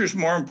dentures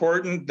more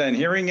important than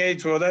hearing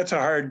aids? Well, that's a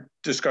hard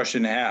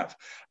discussion to have.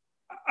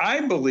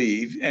 I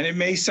believe, and it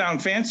may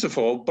sound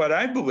fanciful, but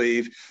I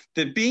believe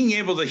that being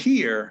able to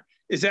hear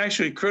is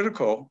actually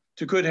critical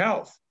to good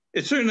health.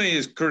 It certainly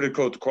is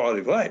critical to quality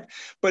of life.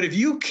 But if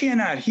you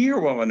cannot hear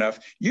well enough,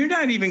 you're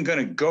not even going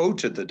to go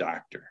to the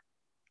doctor,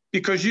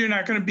 because you're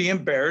not going to be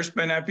embarrassed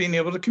by not being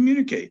able to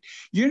communicate.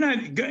 You're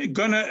not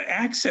going to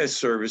access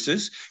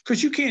services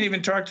because you can't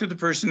even talk to the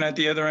person at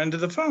the other end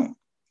of the phone.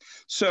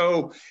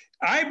 So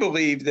I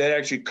believe that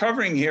actually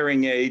covering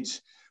hearing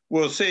aids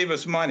will save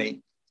us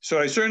money. So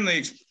I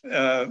certainly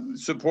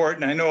support,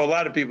 and I know a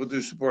lot of people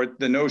do support,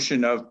 the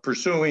notion of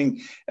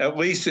pursuing at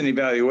least an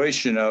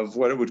evaluation of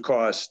what it would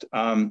cost.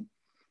 The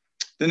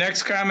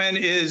next comment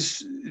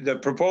is the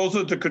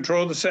proposal to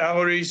control the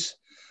salaries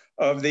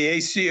of the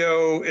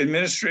ACO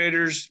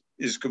administrators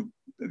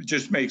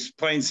just makes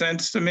plain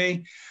sense to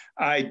me.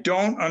 I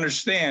don't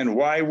understand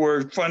why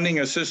we're funding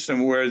a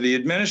system where the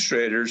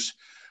administrators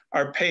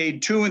are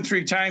paid 2 and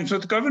 3 times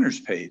what the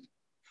governor's paid.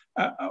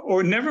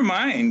 Or never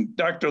mind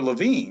Dr.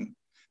 Levine,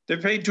 they're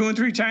paid 2 and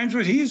 3 times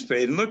what he's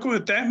paid. And look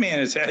what that man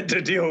has had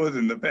to deal with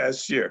in the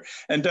past year,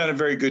 and done a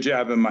very good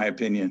job, in my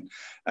opinion.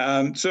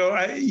 So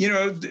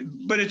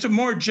but it's a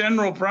more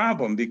general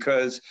problem,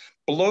 because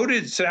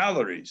bloated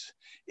salaries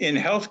in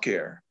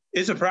healthcare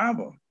is a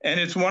problem. And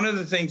it's one of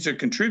the things that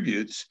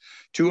contributes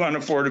to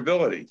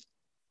unaffordability.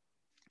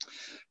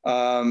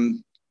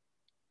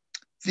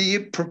 The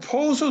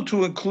proposal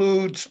to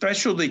include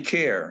specialty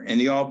care in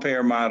the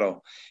all-payer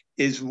model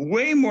is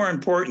way more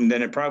important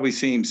than it probably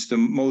seems to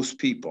most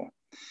people.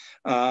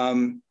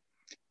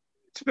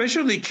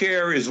 Specialty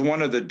care is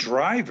one of the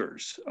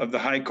drivers of the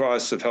high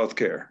costs of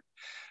healthcare.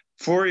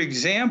 For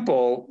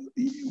example,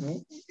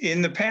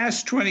 in the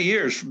past 20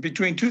 years,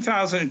 between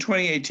 2000 and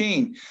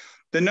 2018,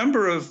 the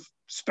number of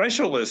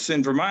specialists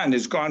in Vermont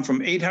has gone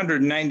from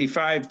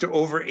 895 to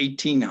over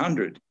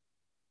 1,800,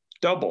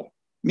 double.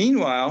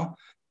 Meanwhile,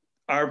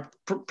 our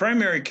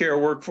primary care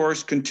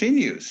workforce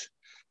continues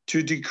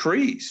to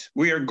decrease.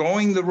 We are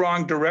going the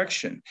wrong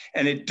direction,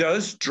 and it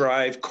does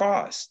drive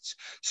costs.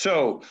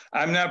 So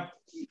I'm not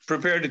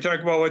prepared to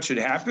talk about what should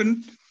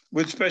happen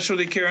with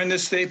specialty care in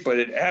this state, but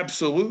it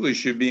absolutely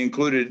should be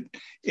included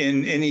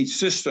in any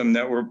system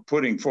that we're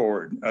putting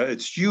forward.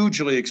 It's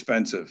hugely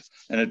expensive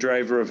and a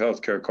driver of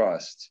healthcare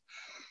costs.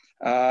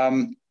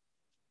 The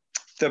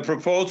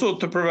proposal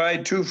to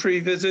provide 2 free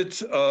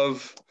visits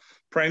of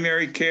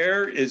primary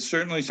care is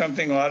certainly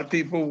something a lot of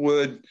people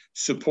would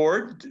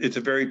support. It's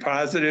a very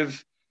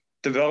positive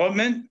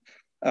development.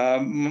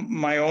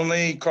 My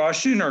only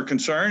caution or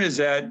concern is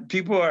that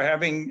people are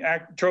having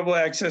trouble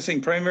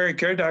accessing primary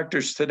care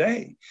doctors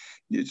today.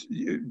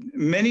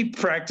 Many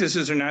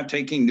practices are not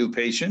taking new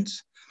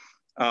patients.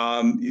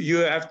 You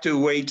have to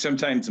wait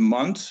sometimes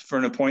months for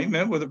an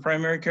appointment with a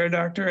primary care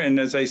doctor. And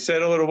as I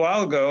said a little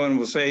while ago, and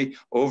we'll say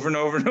over and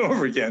over and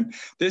over again,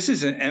 this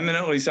is an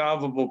eminently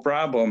solvable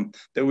problem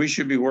that we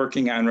should be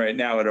working on right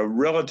now at a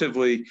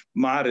relatively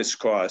modest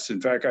cost.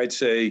 In fact, I'd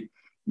say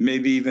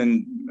maybe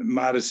even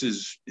modest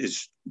is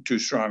too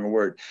strong a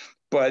word,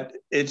 but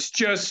it's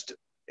just,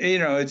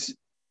 it's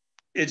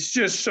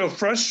just so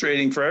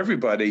frustrating for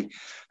everybody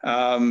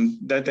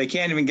that they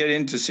can't even get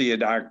in to see a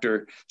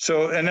doctor.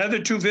 So another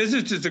 2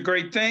 visits is a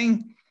great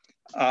thing,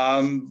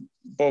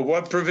 but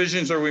what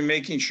provisions are we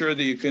making sure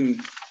that you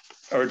can,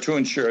 or to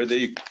ensure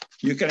that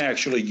you can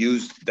actually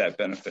use that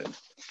benefit?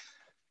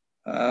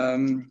 Let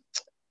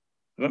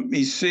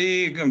me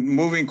see, I'm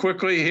moving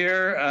quickly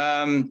here.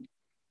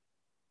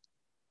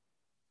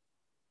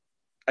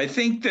 I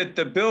think that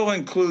the bill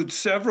includes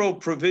several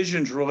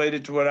provisions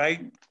related to what I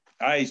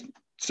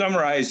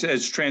summarize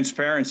as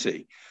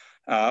transparency,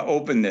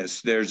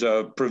 openness. There's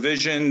a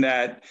provision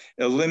that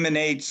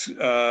eliminates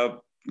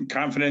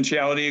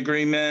confidentiality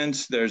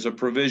agreements. There's a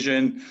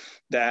provision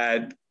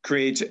that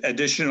creates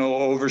additional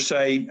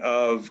oversight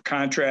of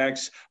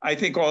contracts. I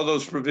think all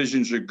those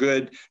provisions are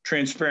good.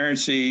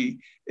 Transparency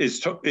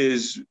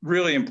is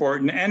really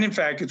important. And in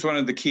fact, it's one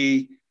of the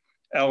key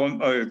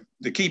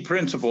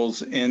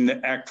principles in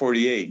the Act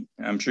 48.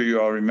 I'm sure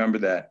you all remember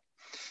that.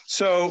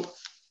 So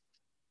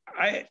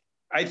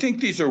I think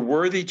these are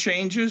worthy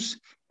changes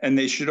and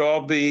they should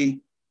all be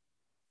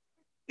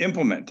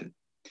implemented.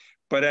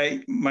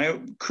 But my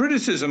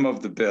criticism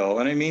of the bill,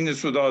 and I mean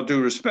this with all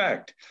due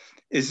respect,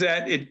 is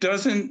that it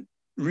doesn't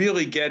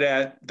really get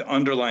at the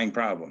underlying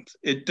problems.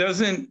 It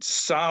doesn't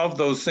solve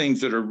those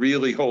things that are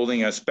really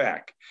holding us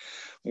back.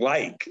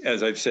 like,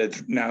 as I've said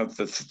now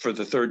for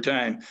the third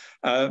time,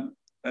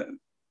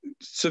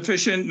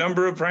 sufficient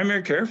number of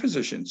primary care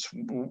physicians.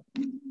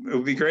 It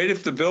would be great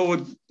if the bill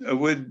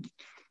would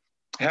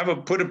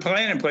put a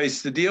plan in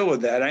place to deal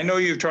with that. I know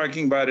you're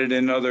talking about it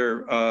in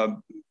other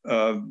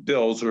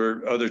bills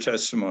or other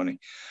testimony.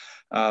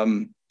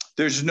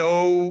 There's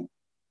no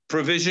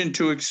provision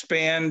to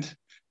expand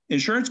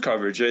insurance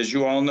coverage. As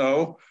you all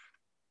know,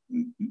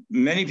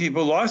 many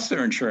people lost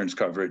their insurance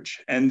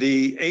coverage, and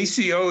the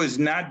ACO is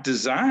not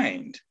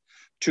designed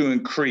to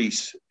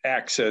increase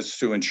access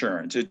to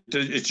insurance. It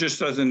just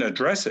doesn't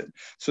address it.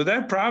 So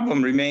that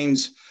problem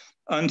remains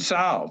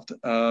unsolved.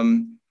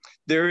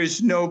 There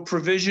is no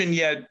provision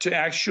yet to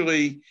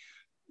actually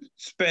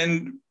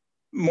spend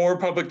more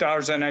public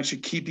dollars on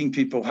actually keeping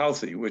people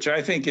healthy, which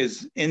I think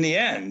is, in the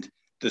end,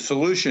 the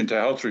solution to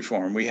health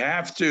reform. We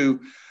have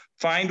to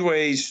find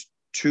ways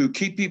to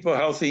keep people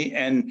healthy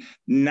and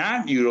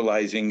not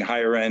utilizing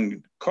higher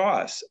end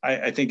costs.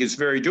 I think it's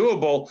very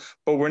doable,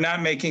 but we're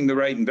not making the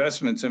right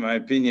investments, in my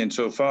opinion,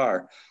 so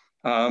far.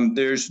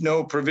 There's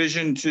no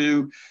provision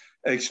to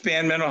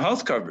expand mental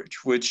health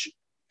coverage, which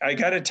I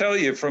got to tell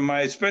you,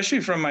 especially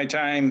from my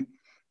time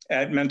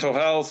at mental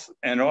health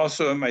and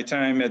also at my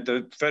time at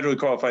the Federally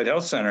Qualified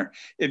Health Center,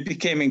 it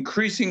became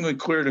increasingly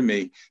clear to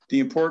me the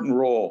important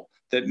role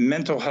that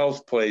mental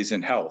health plays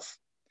in health.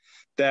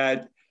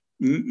 That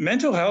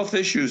mental health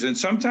issues, and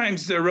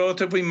sometimes they're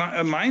relatively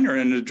minor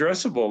and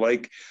addressable,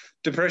 like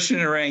depression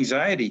or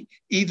anxiety,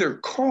 either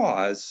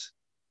cause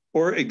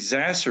or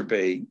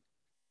exacerbate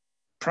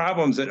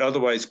problems that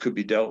otherwise could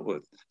be dealt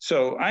with.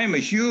 So I am a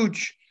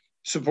huge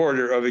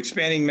supporter of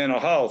expanding mental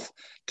health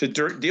to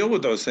deal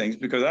with those things,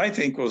 because I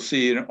think we'll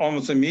see an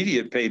almost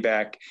immediate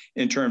payback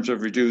in terms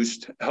of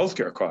reduced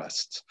healthcare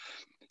costs.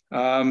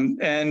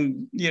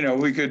 And, you know,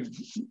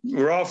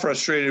 we're all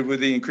frustrated with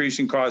the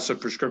increasing costs of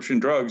prescription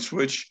drugs,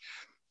 which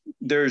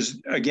there's,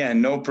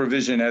 again, no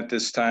provision at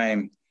this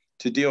time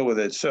to deal with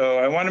it. So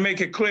I want to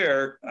make it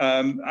clear,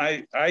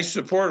 I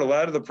support a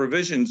lot of the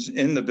provisions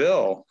in the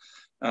bill.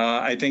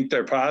 I think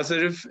they're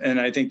positive, and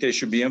I think they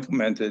should be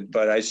implemented,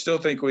 but I still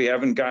think we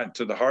haven't gotten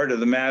to the heart of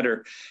the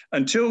matter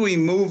until we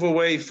move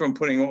away from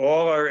putting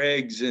all our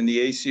eggs in the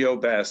ACO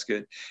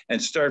basket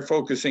and start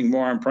focusing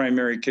more on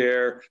primary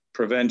care,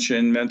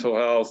 prevention, mental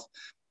health,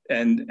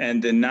 and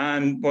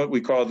what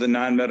we call the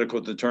non-medical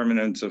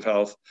determinants of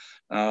health.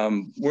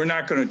 We're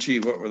not going to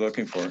achieve what we're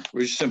looking for.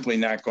 We're simply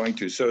not going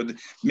to. So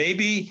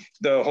maybe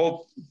the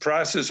whole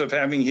process of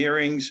having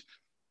hearings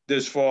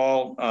this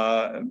fall,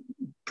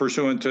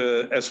 pursuant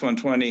to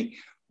S.120,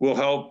 will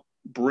help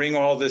bring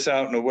all this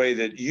out in a way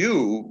that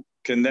you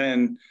can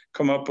then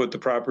come up with the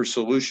proper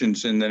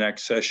solutions in the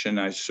next session.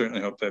 I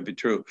certainly hope that be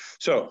true.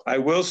 So I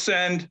will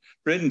send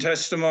written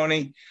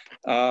testimony,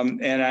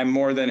 and I'm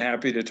more than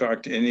happy to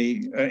talk to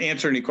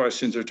answer any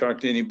questions or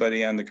talk to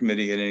anybody on the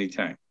committee at any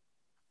time.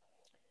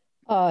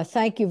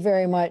 Thank you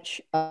very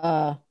much,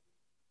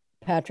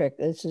 Patrick.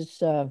 This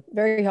is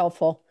very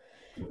helpful.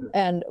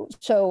 And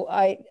so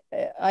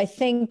I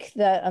think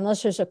that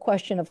unless there's a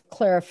question of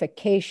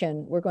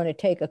clarification, we're going to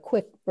take a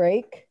quick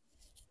break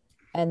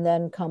and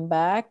then come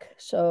back.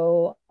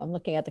 So I'm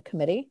looking at the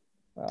committee.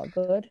 We're all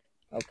good?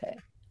 Okay.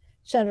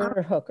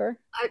 Senator Hooker.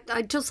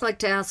 I'd just like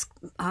to ask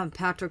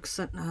Patrick,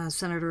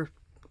 Senator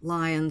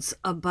Lyons,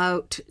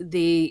 about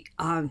the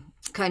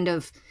kind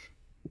of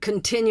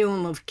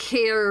continuum of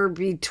care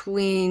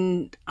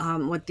between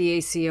what the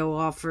ACO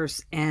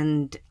offers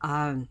and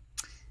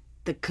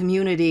the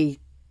community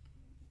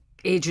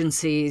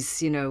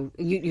agencies. You know,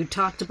 you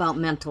talked about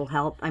mental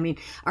health. I mean,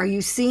 are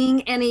you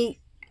seeing any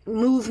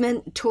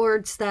movement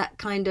towards that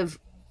kind of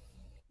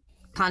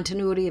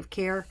continuity of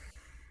care?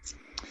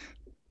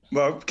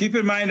 Well, keep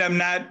in mind, I'm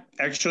not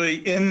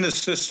actually in the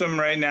system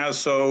right now,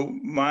 so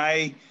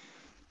my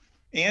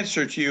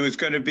answer to you is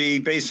going to be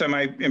based on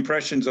my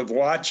impressions of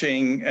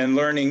watching and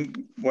learning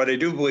what I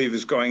do believe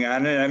is going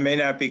on, and I may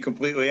not be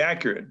completely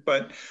accurate.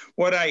 But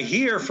what I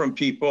hear from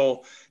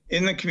people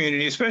in the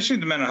community, especially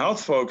the mental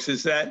health folks,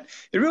 is that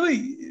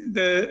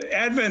the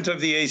advent of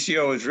the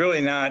ACO has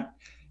really not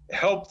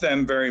helped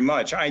them very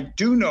much. I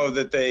do know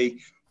that they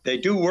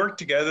do work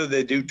together,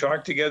 they do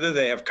talk together,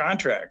 they have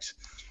contracts.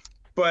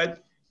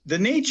 But the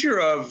nature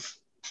of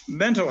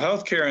mental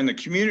health care in the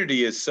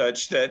community is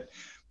such that,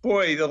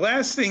 boy, the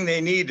last thing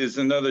they need is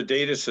another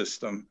data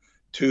system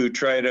to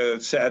try to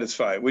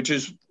satisfy, which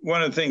is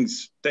one of the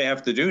things they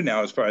have to do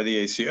now as part of the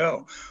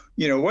ACO.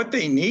 You know, what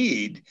they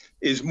need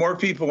is more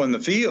people in the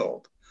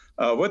field.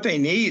 What they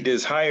need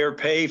is higher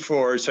pay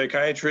for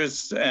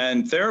psychiatrists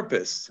and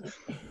therapists.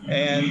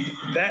 And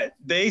that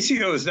the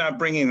ACO is not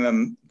bringing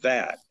them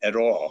that at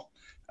all.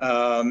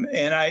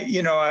 And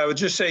I would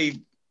just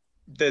say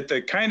that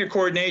the kind of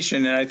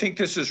coordination, and I think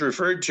this is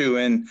referred to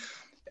in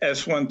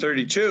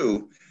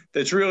S.132,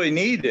 that's really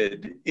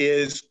needed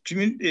is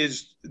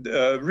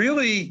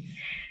really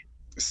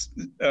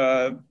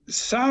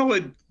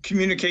solid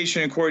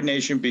communication and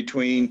coordination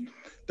between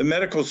the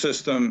medical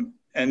system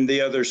and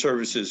the other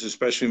services,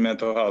 especially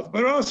mental health,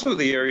 but also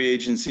the area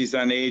agencies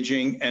on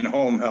aging and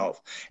home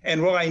health.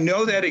 And while I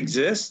know that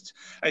exists,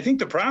 I think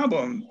the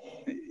problem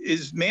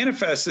is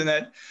manifest in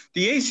that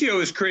the ACO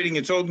is creating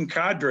its own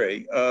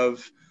cadre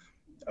of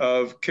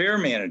care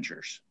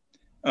managers.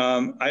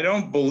 I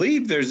don't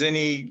believe there's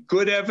any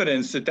good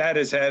evidence that that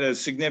has had a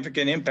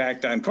significant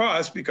impact on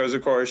costs because,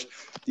 of course,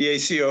 the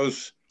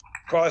ACO's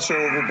costs are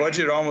over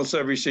budget almost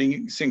every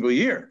single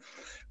year.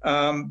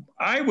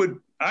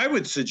 I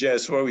would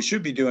suggest what we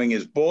should be doing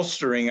is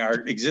bolstering our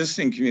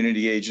existing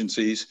community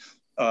agencies,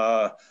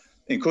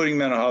 including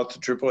mental health,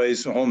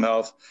 AAA's, home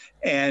health,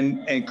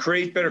 and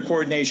create better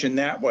coordination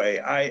that way.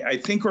 I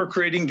think we're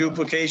creating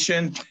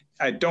duplication.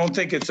 I don't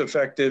think it's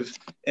effective,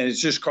 and it's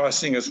just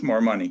costing us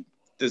more money.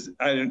 Does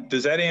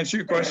that answer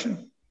your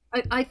question?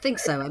 I think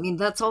so. I mean,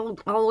 that's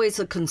always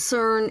a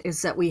concern,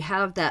 is that we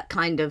have that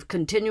kind of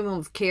continuum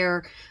of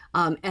care,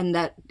 and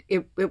that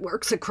it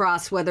works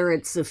across whether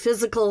it's the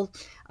physical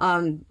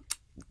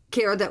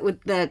care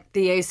that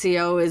the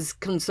ACO is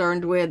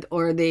concerned with,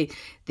 or the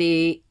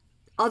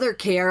other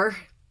care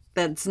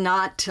that's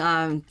not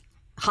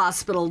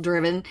hospital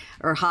driven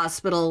or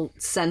hospital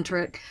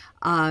centric.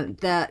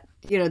 That,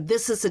 you know,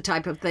 this is the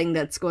type of thing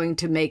that's going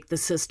to make the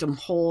system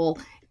whole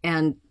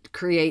and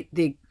create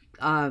the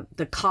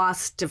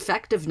cost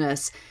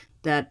effectiveness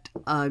that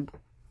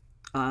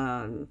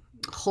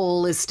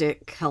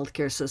holistic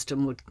healthcare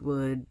system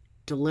would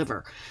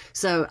deliver.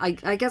 So I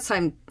guess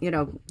I'm,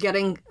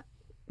 getting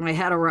my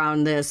head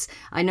around this.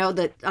 I know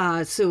that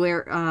Sue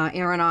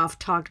Aronoff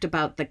talked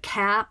about the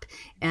cap,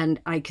 and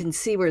I can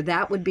see where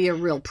that would be a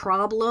real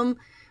problem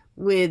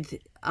with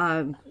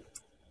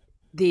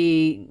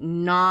the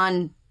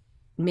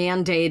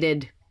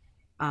non-mandated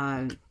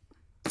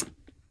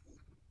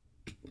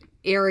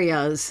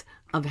areas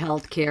of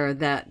healthcare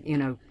that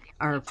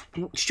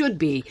should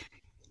be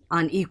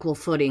on equal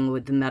footing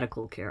with the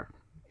medical care.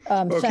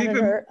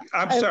 Senator,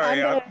 I'm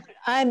sorry.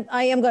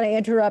 I am going to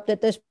interrupt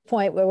at this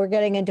point where we're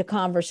getting into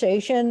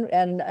conversation,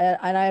 and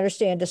I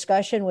understand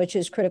discussion, which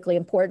is critically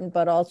important,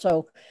 but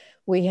also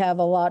we have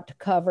a lot to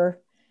cover.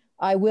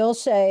 I will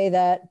say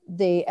that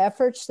the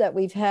efforts that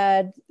we've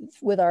had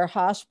with our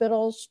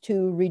hospitals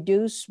to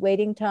reduce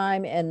waiting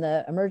time in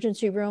the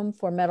emergency room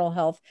for mental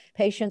health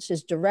patients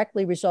has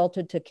directly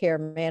resulted to care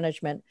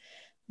management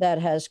that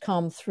has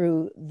come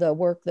through the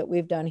work that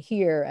we've done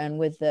here and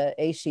with the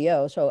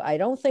ACO. So I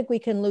don't think we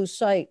can lose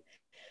sight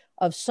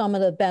of some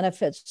of the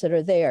benefits that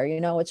are there.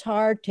 It's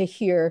hard to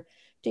hear,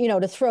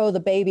 to throw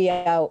the baby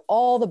out,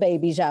 all the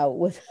babies out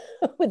with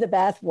the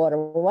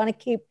bathwater. We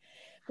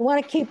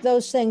want to keep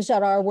those things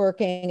that are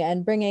working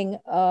and bringing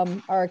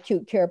our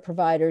acute care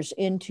providers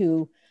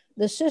into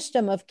the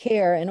system of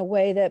care in a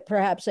way that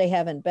perhaps they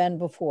haven't been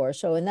before.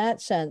 So in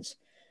that sense,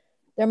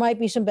 there might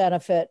be some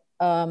benefit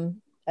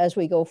as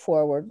we go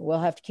forward. We'll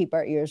have to keep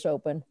our ears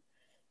open.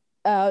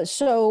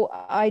 So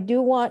I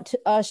do want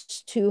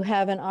us to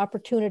have an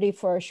opportunity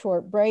for a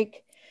short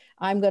break.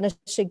 I'm going to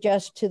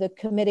suggest to the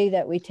committee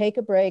that we take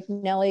a break.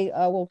 Nellie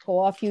will go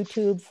off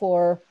YouTube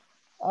for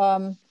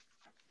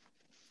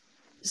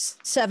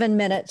 7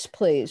 minutes,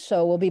 please.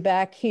 So we'll be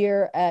back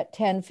here at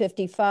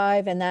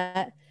 10:55, and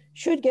that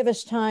should give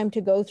us time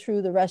to go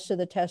through the rest of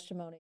the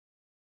testimony.